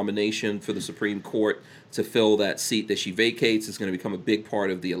the nomination for the Supreme Court to fill that seat that she vacates is going to become a big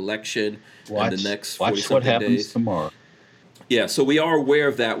part of the election in the next 40-something days. Watch what happens tomorrow. Yeah, so we are aware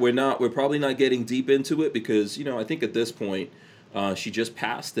of that. We're probably not getting deep into it because, I think at this point she just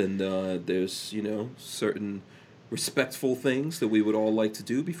passed and there's, certain respectful things that we would all like to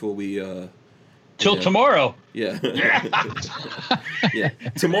do before we till tomorrow. Yeah. Yeah.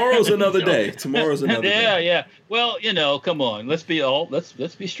 Tomorrow's another day. Day. Yeah. Well, come on. Let's be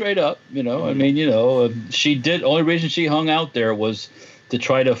straight up, I mean, she did only reason she hung out there was to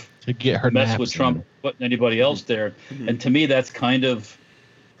try to get her mess with Trump, putting anybody else there. Mm-hmm. And to me that's kind of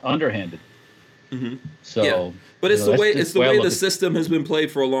underhanded. Mm-hmm. So yeah. But it's the way the system has been played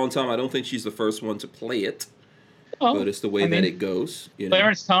for a long time. I don't think she's the first one to play it. But it's the way that it goes.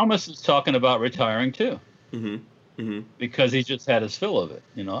 Clarence Thomas is talking about retiring too, because he just had his fill of it.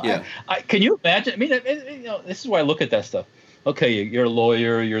 Yeah. Can you imagine? I mean, this is why I look at that stuff. Okay, you're a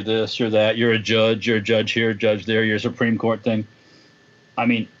lawyer, you're this, you're that, you're a judge here, judge there, you're a Supreme Court thing. I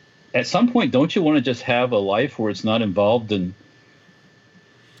mean, at some point, don't you want to just have a life where it's not involved in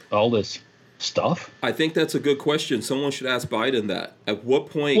all this stuff? I think that's a good question. Someone should ask Biden that. At what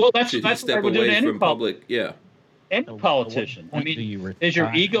point should he step away from public? Yeah. Any politician. I mean, is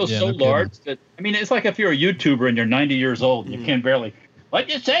your ego so large that, I mean, it's like if you're a YouTuber and you're 90 years old and you can't barely, what'd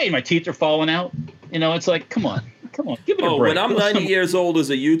you say? My teeth are falling out. It's like, come on, give it a break. When I'm 90 years old as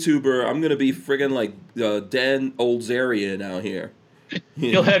a YouTuber, I'm going to be friggin' like Dan Oldzarian out here.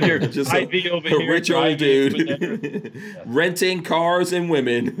 You'll have your just IV over here. A rich old dude. Renting cars and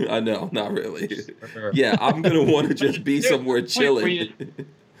women. I know, not really. Sure. Yeah, I'm going to want to just be somewhere chilling.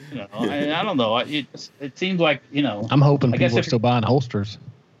 I don't know. It seems like, I'm hoping people are still buying holsters.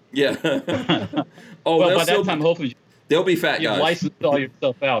 Yeah. Well, by that time, hopefully they'll be fat guys. You license all your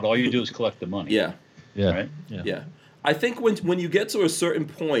stuff out. All you do is collect the money. Yeah. Yeah. Right? Yeah. I think when you get to a certain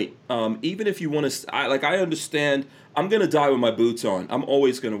point, even if you want to, I understand. I'm gonna die with my boots on. I'm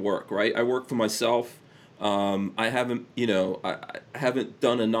always gonna work, right? I work for myself. I haven't, I haven't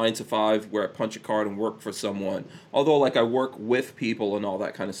done a 9-to-5 where I punch a card and work for someone. Although, I work with people and all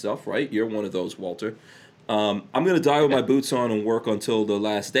that kind of stuff, right? You're one of those, Walter. I'm gonna die with my boots on and work until the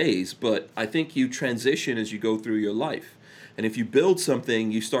last days. But I think you transition as you go through your life. And if you build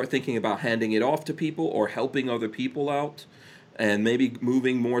something, you start thinking about handing it off to people or helping other people out, and maybe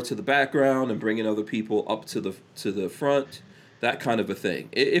moving more to the background and bringing other people up to the front, that kind of a thing.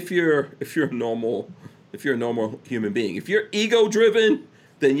 If you're a normal human being, if you're ego driven,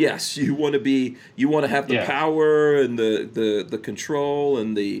 then yes, you want to have the power and the control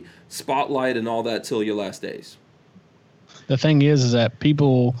and the spotlight and all that till your last days. The thing is that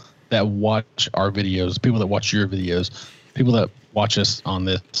people that watch our videos, people that watch your videos, people that watch us on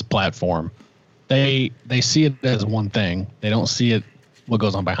this platform, they see it as one thing. They don't see it what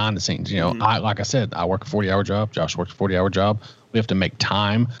goes on behind the scenes. Like I said, I work a 40-hour job. Josh works a 40-hour job. We have to make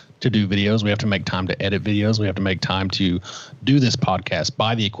time to do videos. We have to make time to edit videos. We have to make time to do this podcast,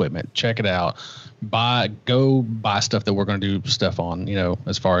 buy the equipment, check it out, go buy stuff that we're going to do stuff on,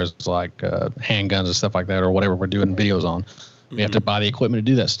 as far as handguns and stuff like that, or whatever we're doing videos on. We have to buy the equipment to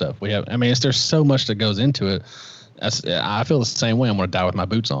do that stuff. There's so much that goes into it. I feel the same way. I'm going to die with my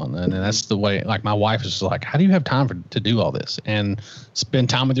boots on. And that's the way, my wife is just like, how do you have time to do all this? And spend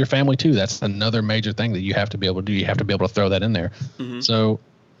time with your family too. That's another major thing that you have to be able to do. You have to be able to throw that in there. Mm-hmm. So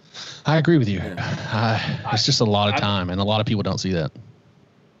I agree with you. It's just a lot of time, and a lot of people don't see that.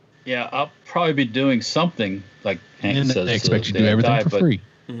 Yeah, I'll probably be doing something like Hank says. They expect you to do everything for free.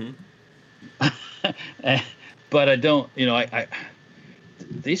 Mm-hmm. But I don't,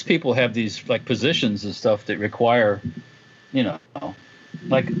 these people have these positions and stuff that require,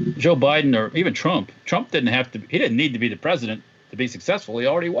 like Joe Biden or even Trump. Trump he didn't need to be the president to be successful. He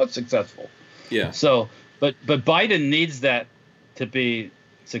already was successful. Yeah. So, but Biden needs that to be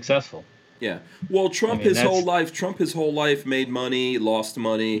successful. Yeah. Well, Trump his whole life made money, lost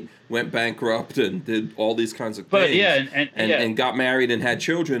money, went bankrupt, and did all these kinds of things. But and got married and had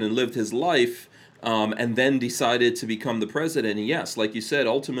children and lived his life. and then decided to become the president. And yes, like you said,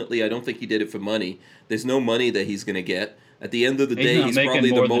 ultimately, I don't think he did it for money. There's no money that he's going to get. At the end of the day, he's probably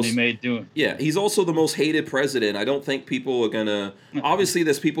the most. He made doing. Yeah, he's also the most hated president. I don't think people are gonna. Obviously,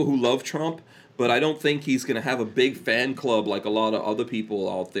 there's people who love Trump, but I don't think he's gonna have a big fan club like a lot of other people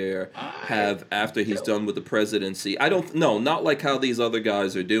out there have after he's done with the presidency. I don't. No, not like how these other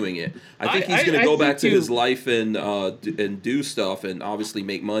guys are doing it. I think he's gonna go back to his life and do stuff and obviously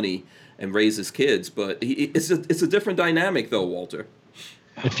make money and raise his kids. But it's a different dynamic though, Walter.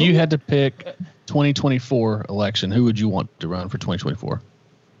 If you had to pick 2024 election, who would you want to run for 2024?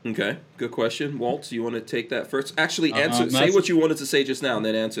 Okay, good question. Walt, you want to take that first? Actually, say what you wanted to say just now and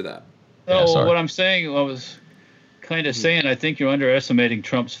then answer that. No, what I'm saying, I was kind of saying, I think you're underestimating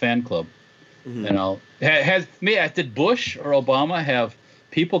Trump's fan club. Mm-hmm. You know, did Bush or Obama have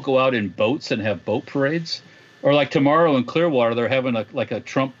people go out in boats and have boat parades? Or like tomorrow in Clearwater, they're having a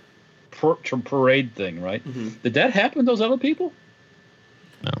Trump parade thing, right? Mm-hmm. Did that happen to those other people?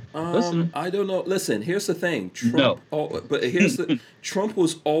 No. I don't know. Listen, here's the thing. Trump, Trump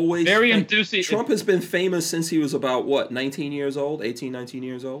was always very enthusiastic. Trump has been famous since he was about 19 years old, 18, 19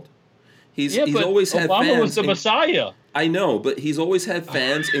 years old. He's always had fans. Obama was the Messiah. I know, but he's always had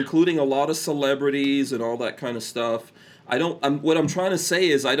fans, including a lot of celebrities and all that kind of stuff. What I'm trying to say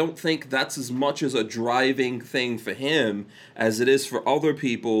is I don't think that's as much as a driving thing for him as it is for other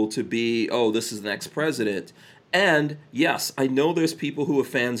people to be, this is the next president. And yes, I know there's people who are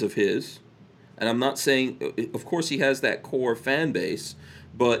fans of his, and I'm not saying, of course, he has that core fan base,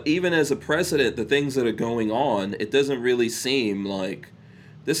 but even as a president, the things that are going on, it doesn't really seem like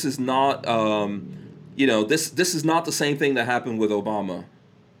this is not, this is not the same thing that happened with Obama.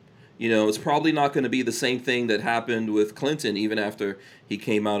 It's probably not going to be the same thing that happened with Clinton, even after he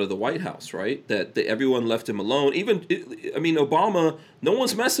came out of the White House, right? That everyone left him alone. Obama, no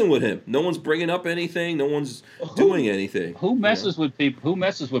one's messing with him. No one's bringing up anything. No one's doing anything. Who messes with people? Who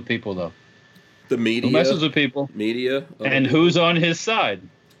messes with people, though? The media. Who messes with people? Media. And who's on his side?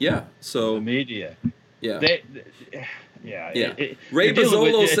 Yeah. So the media. Yeah. Ray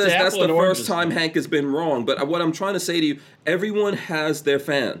Bozzolo says that's the first time Hank has been wrong. But what I'm trying to say to you, everyone has their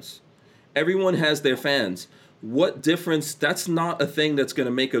fans. Everyone has their fans. What difference? That's not a thing that's going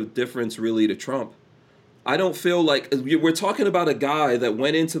to make a difference really to Trump. I don't feel like we're talking about a guy that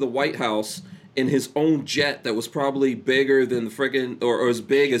went into the White House in his own jet that was probably bigger than the friggin' or as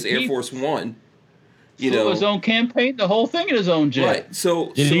big as Air Force One. His own campaign, the whole thing in his own jet. Right.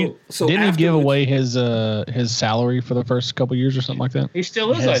 So didn't he give away his salary for the first couple of years or something like that? He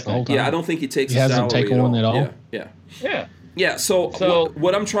still is, I think. Yeah, I don't think he takes. He hasn't taken one at all. Yeah. So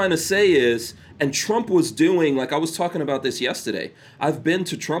what I'm trying to say is, and Trump was doing, like I was talking about this yesterday. I've been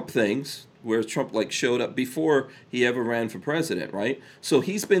to Trump things where Trump showed up before he ever ran for president, right? So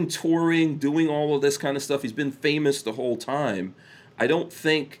he's been touring, doing all of this kind of stuff. He's been famous the whole time. I don't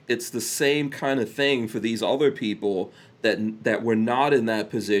think it's the same kind of thing for these other people that were not in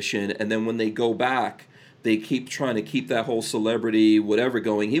that position, and then when they go back, they keep trying to keep that whole celebrity whatever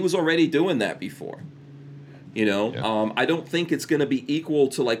going. He was already doing that before. I don't think it's going to be equal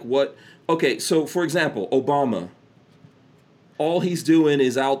to what. Okay, so for example, Obama. All he's doing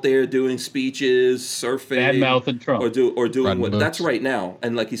is out there doing speeches, surfing, bad-mouthing Trump, or doing what. That's right now,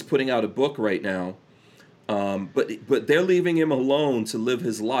 and he's putting out a book right now. But they're leaving him alone to live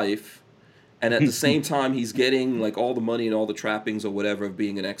his life, and at the same time he's getting all the money and all the trappings or whatever of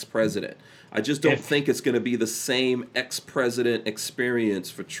being an ex-president. I just don't think it's going to be the same ex-president experience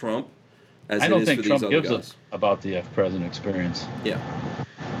for Trump as it is for these other guys. I don't think Trump gives about the ex-president experience. Yeah,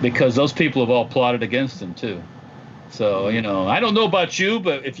 because those people have all plotted against him too. So I don't know about you,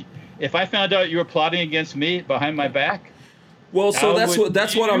 but if I found out you were plotting against me behind my back. Well, so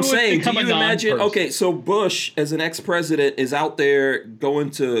that's what I'm saying. Do you imagine? Okay, so Bush, as an ex-president, is out there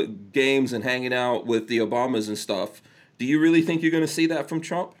going to games and hanging out with the Obamas and stuff. Do you really think you're going to see that from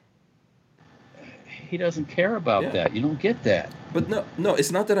Trump? He doesn't care about that. You don't get that. But no,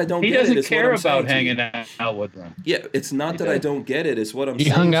 it's not that I don't get it. He doesn't care about hanging out with them. Yeah, it's not that I don't get it. It's what I'm saying. He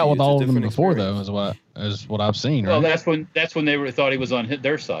hung out with all of them before, though, is what I've seen. Well, right? that's when they thought he was on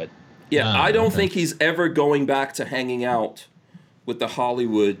their side. Yeah, I don't think he's ever going back to hanging out with the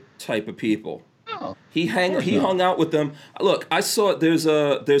Hollywood type of people. No, he hung out with them. Look, I saw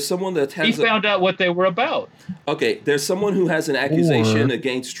there's someone that has. He found out what they were about. Okay, there's someone who has an accusation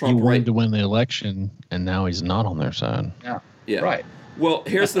against Trump. He wanted to win the election, and now he's not on their side. Yeah, right. Well,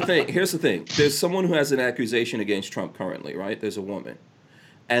 here's the thing. There's someone who has an accusation against Trump currently, right? There's a woman,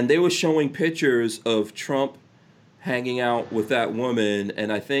 and they were showing pictures of Trump hanging out with that woman,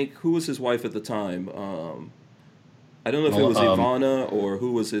 and I think who was his wife at the time. I don't know if it was Ivana or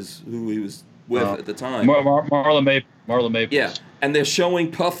who he was with at the time. Marla Maples. Yeah, and they're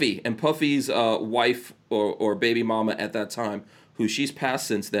showing Puffy and Puffy's wife or baby mama at that time, who she's passed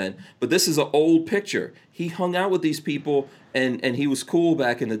since then. But this is an old picture. He hung out with these people, and he was cool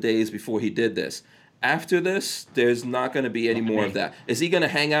back in the days before he did this. After this, there's not going to be any more of that. Is he going to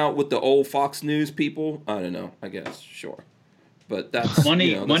hang out with the old Fox News people? I don't know. I guess, sure. But that's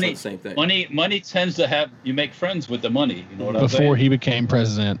money. that's Money. not the same thing. Money tends to have you make friends with the money. You know what I'm saying? Before he became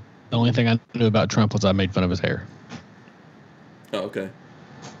president, the only thing I knew about Trump was I made fun of his hair. Oh, okay.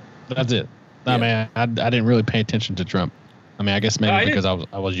 That's it. I mean, I didn't really pay attention to Trump. I mean, I guess maybe because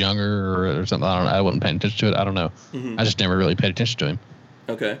I was younger or something. I don't know. I wasn't paying attention to it. I don't know. Mm-hmm. I just never really paid attention to him.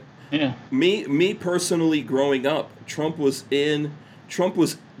 Okay. Yeah. Me personally, growing up,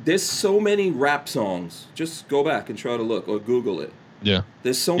 there's so many rap songs. Just go back and try to look or Google it. Yeah.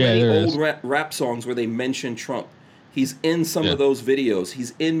 There's so many old rap songs where they mention Trump. He's in some of those videos.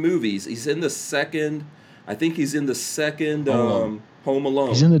 He's in movies. He's in the second Home Alone.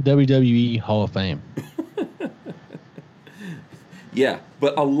 He's in the WWE Hall of Fame. Yeah,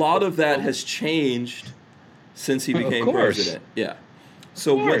 but a lot of that has changed since he became president. Yeah.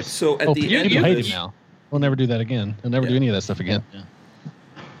 So at the end people of hate this, him now. He'll never do that again. He'll never do any of that stuff again.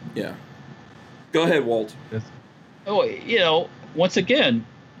 Yeah. Go ahead, Walt. Oh, once again,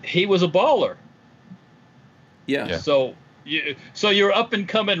 he was a baller. Yeah. So you're up and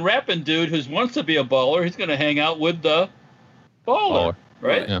coming rapping dude who wants to be a baller. He's going to hang out with the baller,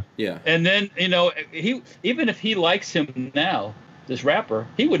 right? Yeah. And then he even if he likes him now, this rapper,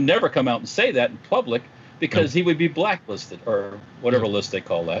 he would never come out and say that in public because he would be blacklisted or whatever list they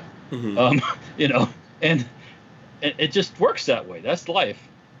call that. Mm-hmm. And it just works that way. That's life.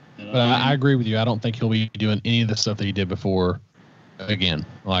 But I agree with you. I don't think he'll be doing any of the stuff that he did before again.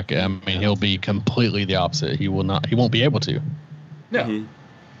 Like, I mean, he'll be completely the opposite. He won't be able to. Yeah. Mm-hmm.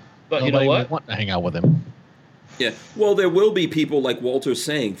 But nobody you know what? will want to hang out with him. Yeah. Well, there will be people like Walter's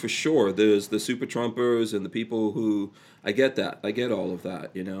saying, for sure. There's the super Trumpers and the people who, I get that. I get all of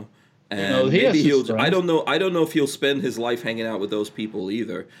that, And maybe I don't know if he'll spend his life hanging out with those people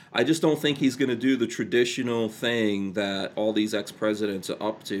either. I just don't think he's going to do the traditional thing that all these ex-presidents are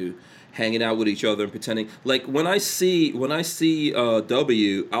up to, hanging out with each other and pretending. Like when I see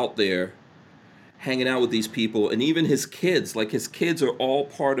W out there hanging out with these people, and even his kids, like his kids are all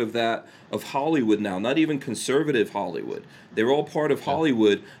part of Hollywood now, not even conservative Hollywood. They're all part of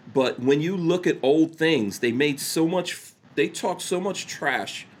Hollywood. But when you look at old things, they talk so much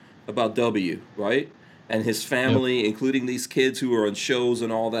trash about W, right? And his family, including these kids who are on shows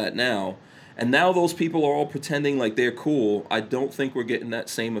and all that now. And now those people are all pretending like they're cool. I don't think we're getting that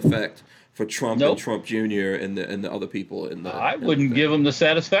same effect for Trump and Trump Jr. and the other people in the. I wouldn't give him the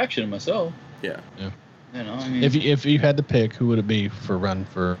satisfaction myself. Yeah. I mean, if you had to pick, who would it be for run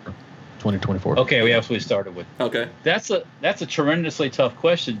for 2024? Okay, we absolutely started with. Okay. That's a tremendously tough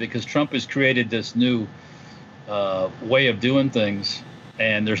question because Trump has created this new way of doing things.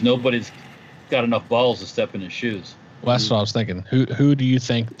 And there's nobody's got enough balls to step in his shoes. Well, that's what I was thinking. Who do you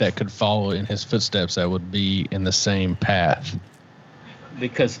think that could follow in his footsteps that would be in the same path?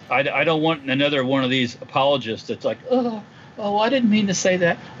 Because I don't want another one of these apologists that's like, oh, I didn't mean to say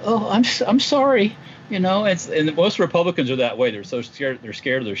that. Oh, I'm sorry. And most Republicans are that way. They're so scared. They're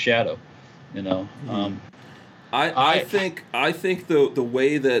scared of their shadow. I think the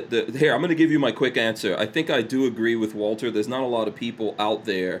way that here, I'm going to give you my quick answer. I think I do agree with Walter. There's not a lot of people out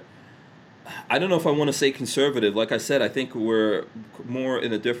there. I don't know if I want to say conservative. Like I said, I think we're more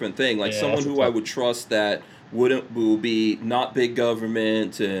in a different thing. Like someone who I would trust that will be not big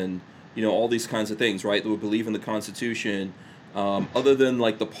government and all these kinds of things, right? That would believe in the Constitution. Other than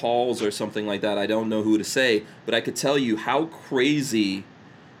like the Pauls or something like that, I don't know who to say. But I could tell you how crazy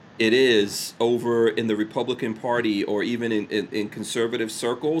it is over in the Republican Party or even in conservative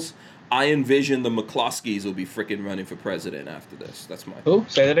circles. I envision the McCloskeys will be freaking running for president after this. That's my. Who?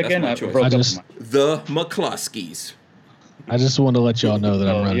 Say that again. The McCloskeys. I just wanted to let y'all know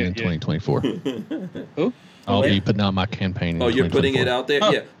that I'm running in 2024. Who? I'll be putting out my campaign. Oh, you're putting it out there?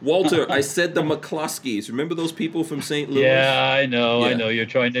 Huh. Yeah. Walter, I said the McCloskeys. Remember those people from St. Louis? Yeah, I know. Yeah. I know. You're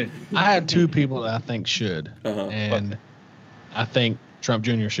trying to. I had two people that I think should. And I think Trump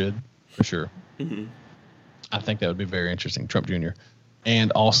Jr. should, for sure. Mm-hmm. I think that would be very interesting, Trump Jr.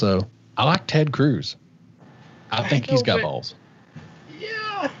 And also, I like Ted Cruz. I think he's got balls.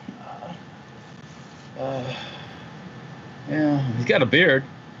 Yeah. Yeah, he's got a beard.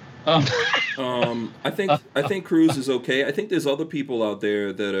 I think Cruz is okay. I think there's other people out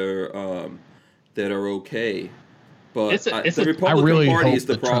there that are okay, but the Republican Party is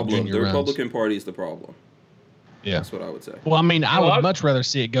the problem. The Republican Party is the problem. Yeah. That's what I would say. Well, I mean, I would much rather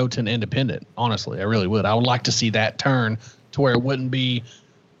see it go to an independent. Honestly, I really would. I would like to see that turn to where it wouldn't be,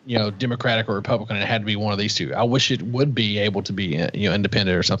 Democratic or Republican. It had to be one of these two. I wish it would be able to be,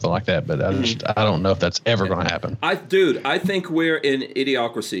 independent or something like that. But I don't know if that's ever going to happen. I think we're in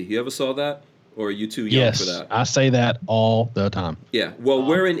idiocracy. You ever saw that? Or are you too young for that? I say that all the time. Yeah. Well,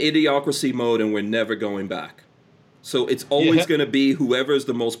 we're in idiocracy mode, and we're never going back. So it's always going to be whoever's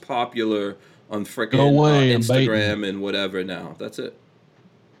the most popular on frickin' Instagram and whatever now. That's it.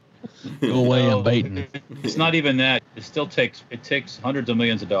 Go away and baiting. It's not even that. It still takes hundreds of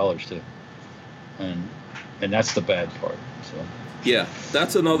millions of dollars to, and that's the bad part. So yeah,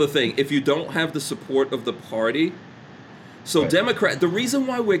 that's another thing. If you don't have the support of the party, so right. The reason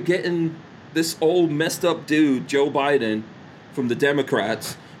why we're getting this old messed up dude Joe Biden from the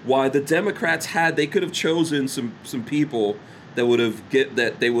Democrats, why the Democrats they could have chosen some people that would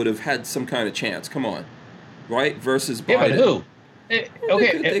have had some kind of chance. Come on, right? Versus Biden. Yeah, but who? If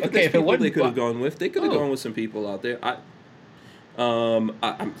it wasn't, they could have gone with. They could have gone with some people out there.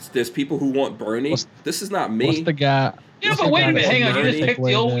 There's people who want Bernie. This is not me. What's the guy? Yeah, but wait a minute. Hang on. You just picked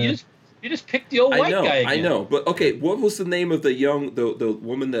the old. You just picked the old white guy again. I know. But okay, what was the name of the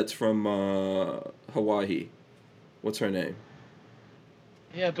woman that's from Hawaii? What's her name?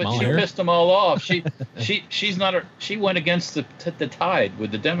 Yeah, but she pissed them all off. She's not. She went against the tide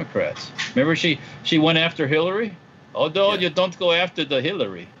with the Democrats. Remember, she went after Hillary. Although you don't go after the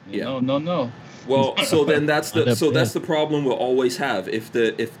Hillary. No. Well, so then that's the problem we'll always have.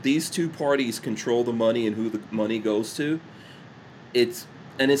 If these two parties control the money and who the money goes to, it's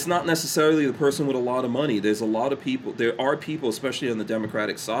not necessarily the person with a lot of money. There's a lot of people. There are people, especially on the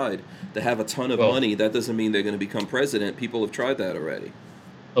Democratic side, that have a ton of money. That doesn't mean they're going to become president. People have tried that already.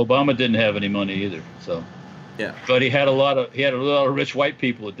 Obama didn't have any money either. So. Yeah. But he had a lot of rich white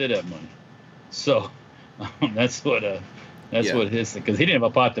people that did have money. So. That's what his, because he didn't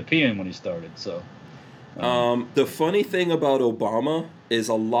have a pot to pee in when he started. So, the funny thing about Obama is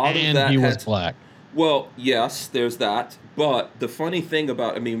a lot of that. And he was black. Well, yes, there's that. But the funny thing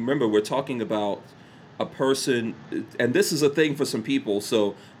remember, we're talking about a person, and this is a thing for some people.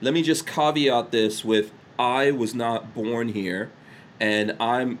 So let me just caveat this with: I was not born here, and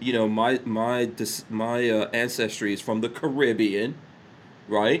I'm, my ancestry is from the Caribbean,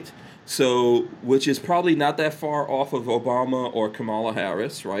 right? So, which is probably not that far off of Obama or Kamala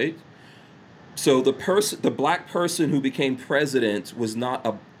Harris, right? So the black person who became president was not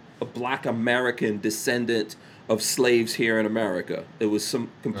a black American descendant of slaves here in America. It was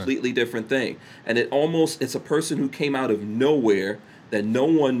some completely different thing. And it's a person who came out of nowhere that no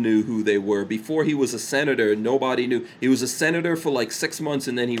one knew who they were. Before he was a senator, nobody knew. He was a senator for like 6 months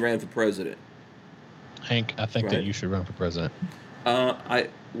and then he ran for president. Hank, I think that you should run for president.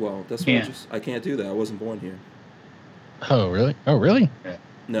 Well, that's why I can't do that. I wasn't born here. Oh, really? Oh, really? Yeah.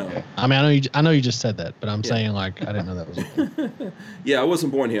 No. Yeah. I mean, I know you just said that, but I'm saying I didn't know that was. Yeah, I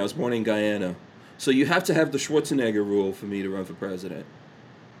wasn't born here. I was born in Guyana. So you have to have the Schwarzenegger rule for me to run for president.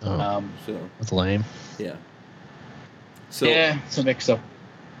 Oh, so that's lame. Yeah. So yeah, it's a mix-up.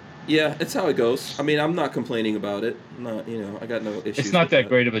 Yeah, it's how it goes. I mean, I'm not complaining about it. Not, I got no issues. It's not that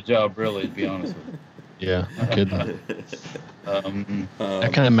great of a job, really, to be honest with you. Yeah, I couldn't. I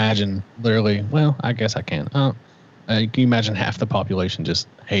can imagine literally. Well, I guess I can. Can you imagine half the population just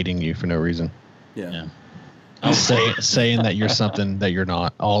hating you for no reason? Yeah. Saying that you're something that you're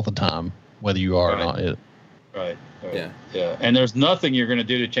not all the time, whether you are or not. Right. Yeah. And there's nothing you're going to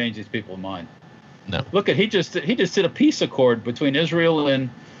do to change these people's mind. No. Look he just did a peace accord between Israel and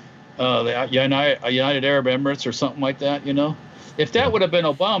the United Arab Emirates or something like that. If that would have been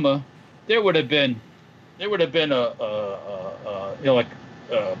Obama, there would have been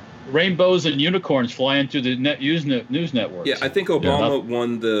rainbows and unicorns flying through the news networks. Yeah, I think Obama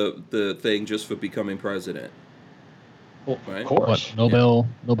won the thing just for becoming president. Well, right? Of course. What,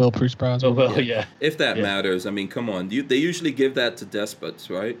 Nobel Peace Prize? Yeah. If that matters. I mean, come on. They usually give that to despots,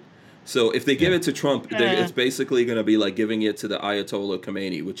 right? So if they give it to Trump, it's basically going to be like giving it to the Ayatollah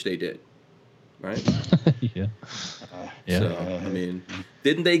Khomeini, which they did. Right? Yeah. So, I mean,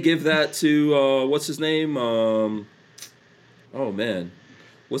 didn't they give that to, what's his name? Oh, man.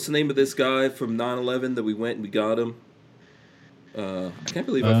 What's the name of this guy from 9/11 that we went and we got him? I can't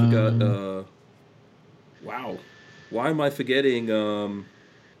believe I forgot. Wow. Why am I forgetting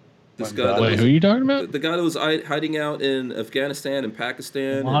this guy? Wait, who are you talking about? The guy that was hiding out in Afghanistan and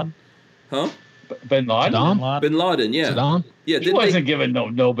Pakistan. Bin Laden? Bin Laden, yeah. Saddam? Yeah, he wasn't given no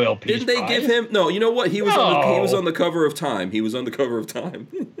Nobel Peace Prize. Didn't they give him? No, you know what? He was on the cover of Time. He was on the cover of Time.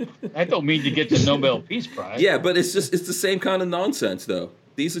 I don't mean to get the Nobel Peace Prize. Yeah, but it's the same kind of nonsense, though.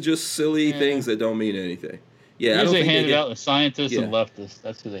 These are just silly things that don't mean anything. Yeah, I don't usually think hand it out to scientists and leftists.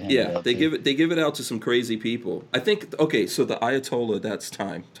 That's who they hand it out they to. give it out to some crazy people. I think okay, so the Ayatollah, that's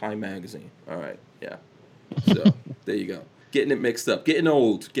Time magazine. All right, yeah. So there you go. Getting it mixed up. Getting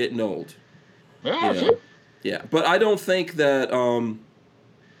old. Yeah, Sure. Yeah, but I don't think that I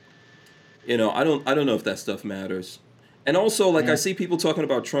don't know if that stuff matters. And also, like, I see people talking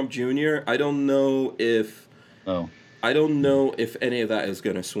about Trump Jr. I don't know if any of that is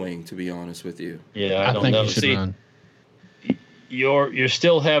going to swing, to be honest with you. Yeah, I don't think know. he should run. You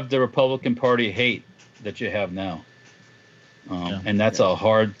still have the Republican Party hate that you have now, and that's a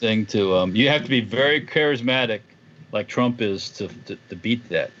hard thing to. You have to be very charismatic, like Trump is, to beat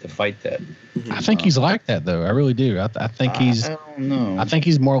that, to fight that. I think he's like that, though. I really do. I think he's. I don't know. I think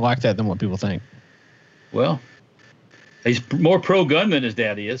he's more like that than what people think. Well, he's more pro-gun than his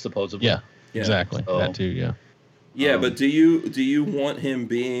daddy is, supposedly. Yeah, exactly. So, that too. Yeah. Yeah, but do you want him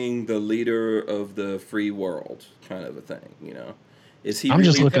being the leader of the free world, kind of a thing? You know, is he? I'm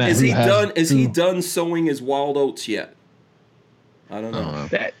just looking at Is who he has- done? Is who- he done sowing his wild oats yet? I don't know.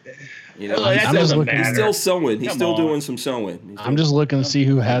 That, You know, that he's I'm just doesn't looking- he's matter. still sowing. He's Come still on. doing some sowing. I'm just looking to see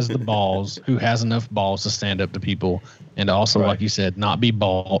who has the balls, who has enough balls to stand up to people, and to also, Right. like you said, not be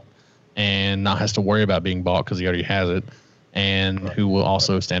bought and not has to worry about being bought because he already has it, and who will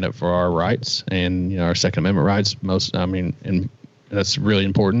also stand up for our rights and our Second Amendment rights. And that's really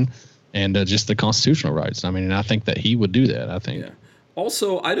important, and just the constitutional rights. And I think that he would do that. I think. Yeah.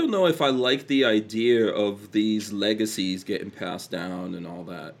 Also, I don't know if I like the idea of these legacies getting passed down and all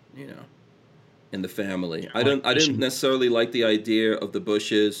that, in the family. I didn't necessarily like the idea of the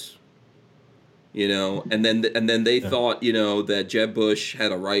Bushes, and then they thought, that Jeb Bush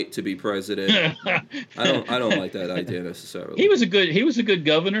had a right to be president. I don't like that idea necessarily. he was a good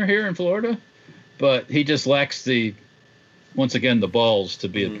governor here in Florida, but he just lacks the balls to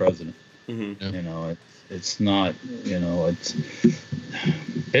be the president. Mm-hmm. It's not,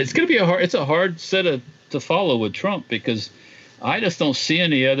 it's going to be a hard set to follow with Trump, because I just don't see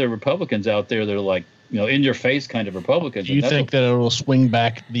any other Republicans out there that are like, in your face kind of Republicans. Do you think that it will swing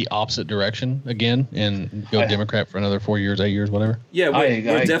back the opposite direction again and go Democrat for another 4 years, 8 years, whatever? Yeah,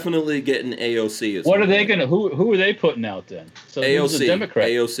 we're definitely getting AOC. What are they going to, who are they putting out then? So who's the Democrat?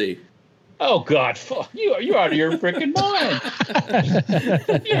 AOC. Oh God, fuck you! You're out of your freaking mind.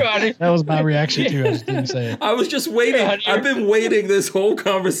 You're out of. That was my reaction too. I just didn't say it. I was just waiting. I've been waiting this whole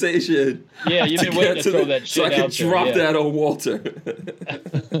conversation. Yeah, you've been waiting to throw that shit out so I could drop that on Walter.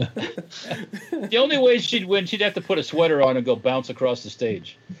 The only way she'd win, she'd have to put a sweater on and go bounce across the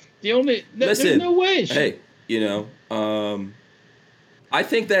stage. Listen, there's no way. Hey, I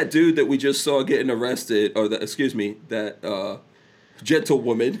think that dude that we just saw getting arrested, or that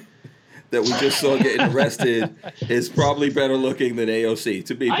gentlewoman that we just saw getting arrested is probably better looking than AOC,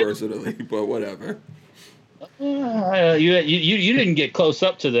 to me personally, but whatever. You didn't get close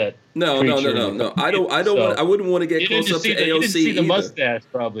up to that. No. I wouldn't want to get close up to AOC. You didn't see the either. mustache,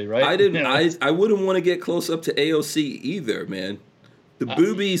 probably, right? I wouldn't want to get close up to AOC either, man. The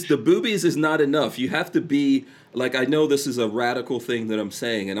boobies is not enough. You have to be like, I know this is a radical thing that I'm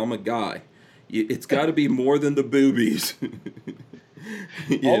saying, and I'm a guy. It's got to be more than the boobies.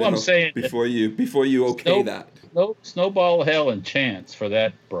 I'm saying before you okay that. No snowball hell and chance for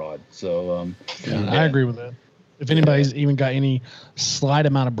that broad. So I agree with that. If anybody's even got any slight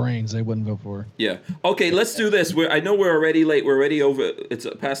amount of brains, they wouldn't vote for her. Yeah. Okay, let's do this. I know we're already late. We're already over. It's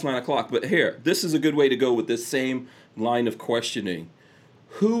past 9 o'clock. But here, this is a good way to go with this same line of questioning.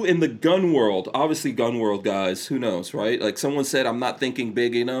 Who in the gun world, obviously gun world guys, who knows, right? Like someone said, I'm not thinking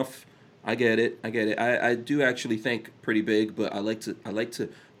big enough. I get it. I do actually think pretty big, but I like to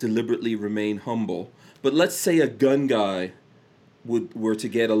deliberately remain humble. But let's say a gun guy were to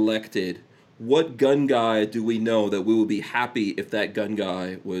get elected. What gun guy do we know that we would be happy if that gun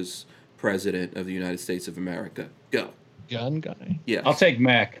guy was president of the United States of America? Go. Gun guy? Yeah. I'll take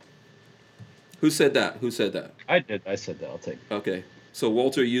Mac. Who said that? I did. I said that. I'll take. Okay. So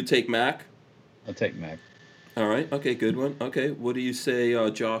Walter, you take Mac? I'll take Mac. All right. Okay, good one. Okay. What do you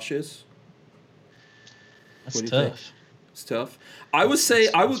say Josh is? That's tough. It's tough. I would say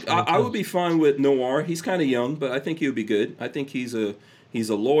I would be fine with Noir. He's kind of young, but I think he would be good. I think he's a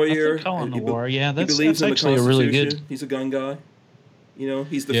lawyer. I think Colin Noir, yeah, he believes that's in the actually a really Constitution. good. He's a gun guy.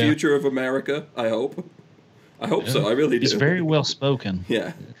 He's the future of America. I hope so. I really do. He's very well spoken.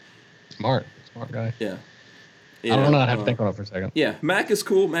 Yeah. Smart guy. Yeah. I don't know. I'd have to think on it for a second. Yeah, Mac is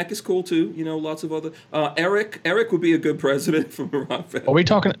cool. Mac is cool too. Lots of other. Eric would be a good president from Iran. Are we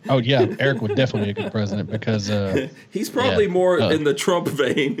talking? Oh yeah, Eric would definitely be a good president because he's probably more in the Trump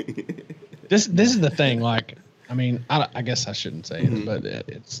vein. This is the thing. Like, I guess I shouldn't say it, but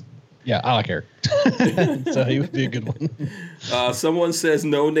it's Yeah, I like Eric. So he would be a good one. Someone says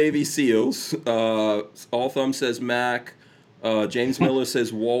no Navy SEALs. All Thumb says Mac. James Miller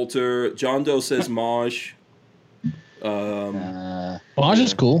says Walter. John Doe says Maj. Maj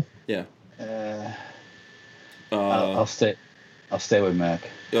is cool. Yeah. I'll stay with Mac.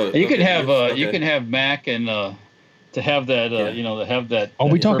 You Okay, can have okay. you can have Mac and to have that to have that. Are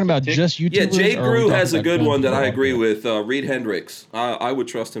we talking about perfect just YouTubers? Yeah, Jay or are we Grew talking has a about good guns one that I overall? agree with. Reed Hendricks. I would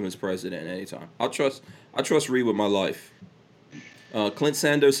trust him as president anytime. I trust Reed with my life. Clint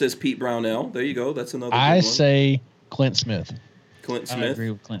Sando says Pete Brownell. There you go. That's another. Good I one. say Clint Smith Clint I Smith.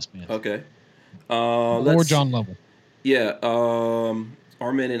 agree with Clint Smith. Okay. or John Lovell. Yeah.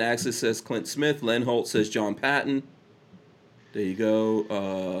 Armin and Axis says Clint Smith. Len Holt says John Patton. There you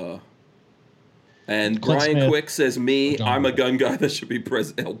go. And Clint Brian Smith Quick says me. John I'm a Lovell. gun guy that should be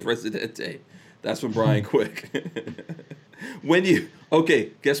El Presidente. That's from Brian Quick.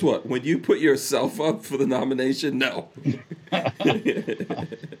 Guess what? When you put yourself up for the nomination, no.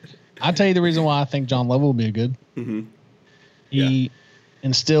 I'll tell you the reason why I think John Lovell will be good. Mm-hmm. He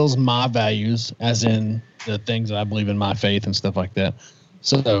instills my values, as in the things that I believe in, my faith and stuff like that.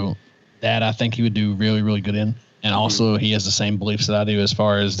 So that I think he would do really, really good in. And also, he has the same beliefs that I do as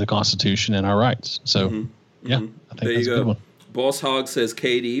far as the Constitution and our rights. So, yeah, I think There that's you a good go. one. Boss Hog says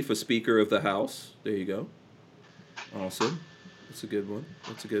KD for Speaker of the House. There you go. Awesome. That's a good one.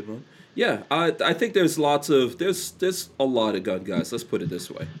 Yeah, I think there's a lot of gun guys. Let's put it this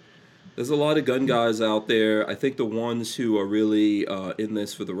way. There's a lot of gun guys out there. I think the ones who are really in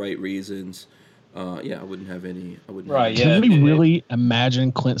this for the right reasons. I wouldn't have any. Right. Yeah. Can we really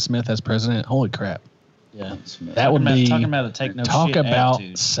imagine Clint Smith as president? Holy crap. Yeah, That would be talking about a take no talk shit about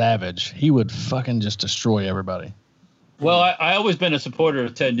attitude. savage. He would fucking just destroy everybody. Well, I always been a supporter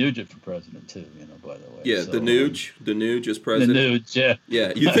of Ted Nugent for president too. By the way. Yeah, So, the Nuge is The president. Nuge, yeah.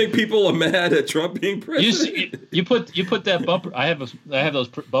 Yeah, you think people are mad at Trump being You president? see, you put that bumper. I have those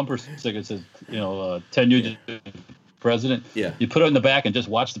bumper stickers that says Ted Nugent president. Yeah. You put it in the back and just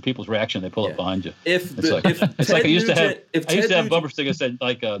watch the people's reaction. They pull Yeah. up behind you. If It's the, like, if it's Ted like I used to have. Nugent- if I used Ted to have Nugent- bumper stickers that said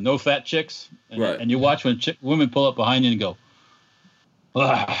like no fat chicks, Right. and you watch when women pull up behind you and go,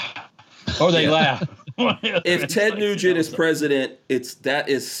 "Ah," or they Yeah. laugh. If It's Ted like, Nugent is so- president, that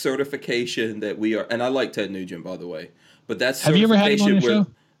is certification that we are. And I like Ted Nugent, by the way, but that's Have you ever had him on your certification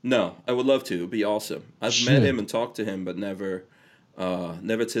show? No, I would love to. It'd be awesome. I've Should. met him and talked to him, but never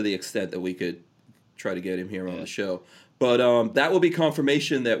to the extent that we could try to get him here on the show. But that will be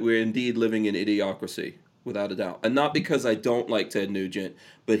confirmation that we're indeed living in idiocracy, without a doubt. And not because I don't like Ted Nugent,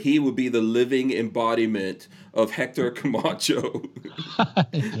 but he would be the living embodiment of Hector Camacho.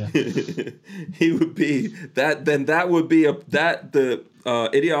 Yeah. He would be that. Then that would be the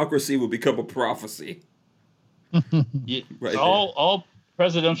idiocracy would become a prophecy. Right all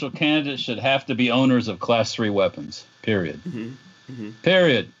presidential candidates should have to be owners of Class 3 weapons. Period.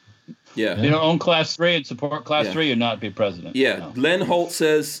 Period. Yeah. If you don't own Class 3 and support Class Yeah. 3, you're not be president. Yeah, No. Len Holt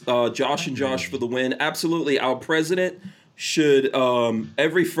says Josh and Josh for the win. Absolutely, our president should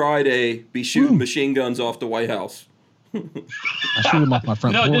every Friday be shooting machine guns off the White House. I shoot him off my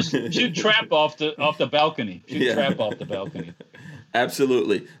front No, porch. just shoot trap off the balcony. Shoot Yeah. trap off the balcony.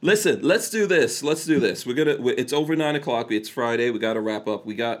 Absolutely. Listen, let's do this. It's over 9:00. It's Friday. We got to wrap up.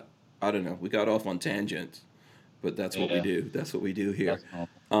 We got off on tangents, but that's what we Yeah. do. That's what we do here. That's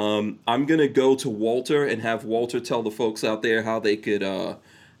awful. I'm gonna go to Walter and have Walter tell the folks out there how they can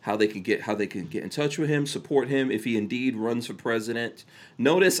get in touch with him, support him if he indeed runs for president.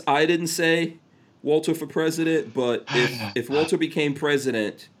 Notice I didn't say Walter for president, but if Walter became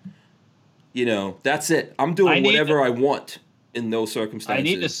president, that's it. I'm doing whatever I want in those circumstances. I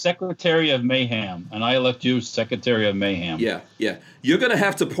need a Secretary of Mayhem, and I elect you Secretary of Mayhem. Yeah. You're gonna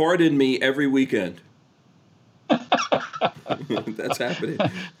have to pardon me every weekend. That's happening.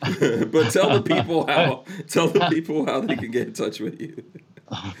 But tell the people how they can get in touch with you.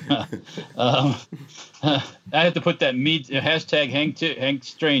 I have to put that hashtag Hank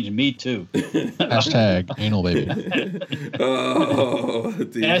Strange me too. Hashtag anal baby. Oh,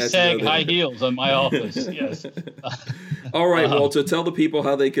 dude, that's Hashtag another- high heels on my office. Yes. All right, Walter, tell the people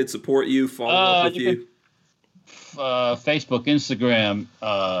how they could support you, follow up with you. Facebook, Instagram,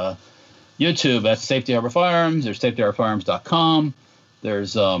 YouTube. That's Safety Harbor Firearms. There's safetyharborfirearms.com.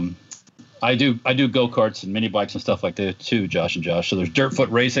 There's I do go-karts and mini bikes and stuff like that too, Josh and Josh. So there's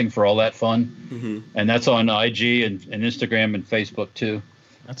Dirtfoot Racing for all that fun, and that's on IG and Instagram and Facebook too.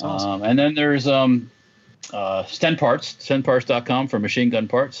 That's awesome. And then there's Sten Parts, stenparts.com for machine gun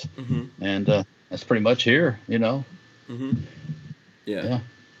parts, and that's pretty much here. Yeah.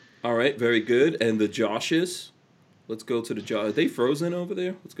 All right, very good. And the Joshes, Let's go to the job. Are they frozen over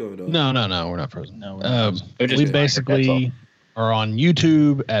there? What's going on? No, we're not frozen. No, we're not frozen. We basically are on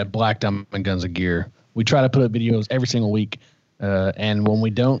YouTube at Black Diamond Guns and Gear. We try to put up videos every single week, and when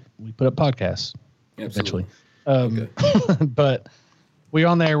we don't, we put up podcasts. Absolutely. Eventually. But we're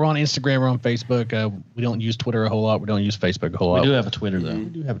on there. We're on Instagram. We're on Facebook. We don't use Twitter a whole lot. We don't use Facebook a whole lot. We do have a Twitter, though. We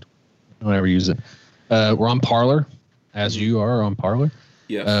do have a Twitter. We don't ever use it. We're on Parler, as you are on Parler.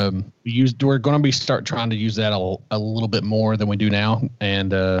 Yes. We're going to be trying to use that a little bit more than we do now,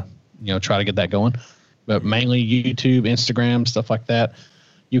 and try to get that going. But mainly YouTube, Instagram, stuff like that.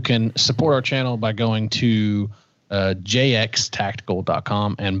 You can support our channel by going to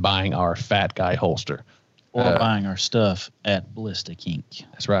jxtactical.com and buying our Fat Guy holster. Or buying our stuff at Ballistic Ink.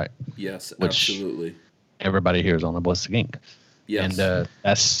 That's right. Yes, Which absolutely. Everybody here is on the Ballistic Ink. Yes. And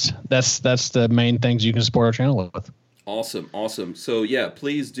that's the main things you can support our channel with. Awesome. So yeah,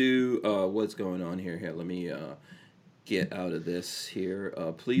 please do. What's going on here? Here, let me get out of this here.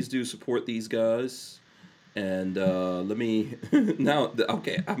 Please do support these guys. And let me now.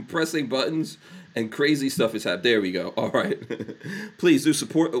 Okay, I'm pressing buttons and crazy stuff is happening. There we go. All right. Please do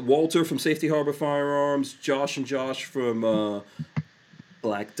support Walter from Safety Harbor Firearms, Josh and Josh from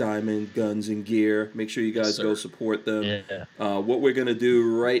Black Diamond Guns and Gear. Make sure you guys go support them. Yeah. What we're gonna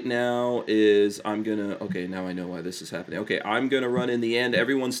do right now is okay, now I know why this is happening. Okay, I'm gonna run in the end.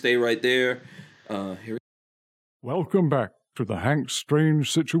 Everyone stay right there. Here. Welcome back to the Hank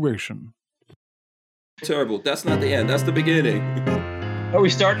Strange Situation. Terrible. That's not the end. That's the beginning. Are we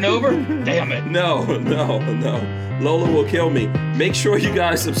starting over? Damn it. No. Lola will kill me. Make sure you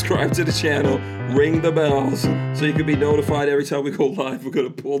guys subscribe to the channel. Ring the bells so you can be notified every time we go live. We're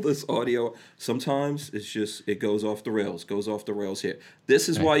going to pull this audio. Sometimes it goes off the rails here. This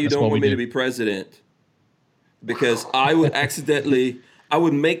is why you don't want me to be president. Because I would I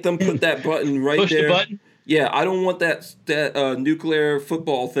would make them put that button right there. Push the button? Yeah, I don't want that nuclear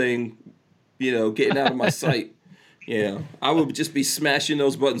football thing, getting out of my sight. Yeah, I would just be smashing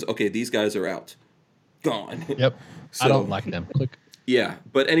those buttons. Okay, these guys are out. Gone. Yep. So, I don't like them. Click. Yeah,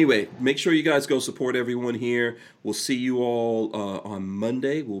 but anyway, make sure you guys go support everyone here. We'll see you all on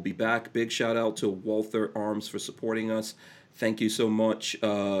Monday. We'll be back. Big shout out to Walther Arms for supporting us. Thank you so much.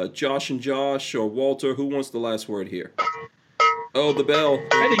 Josh and Josh or Walter, who wants the last word here? Oh, the bell.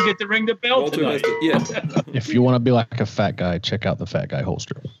 I didn't get to ring the bell Walter tonight. If you want to be like a fat guy, check out the Fat Guy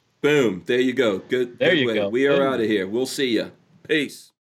holster. Boom. There you go. Good. There you way. go. We are out of here. We'll see ya. Peace.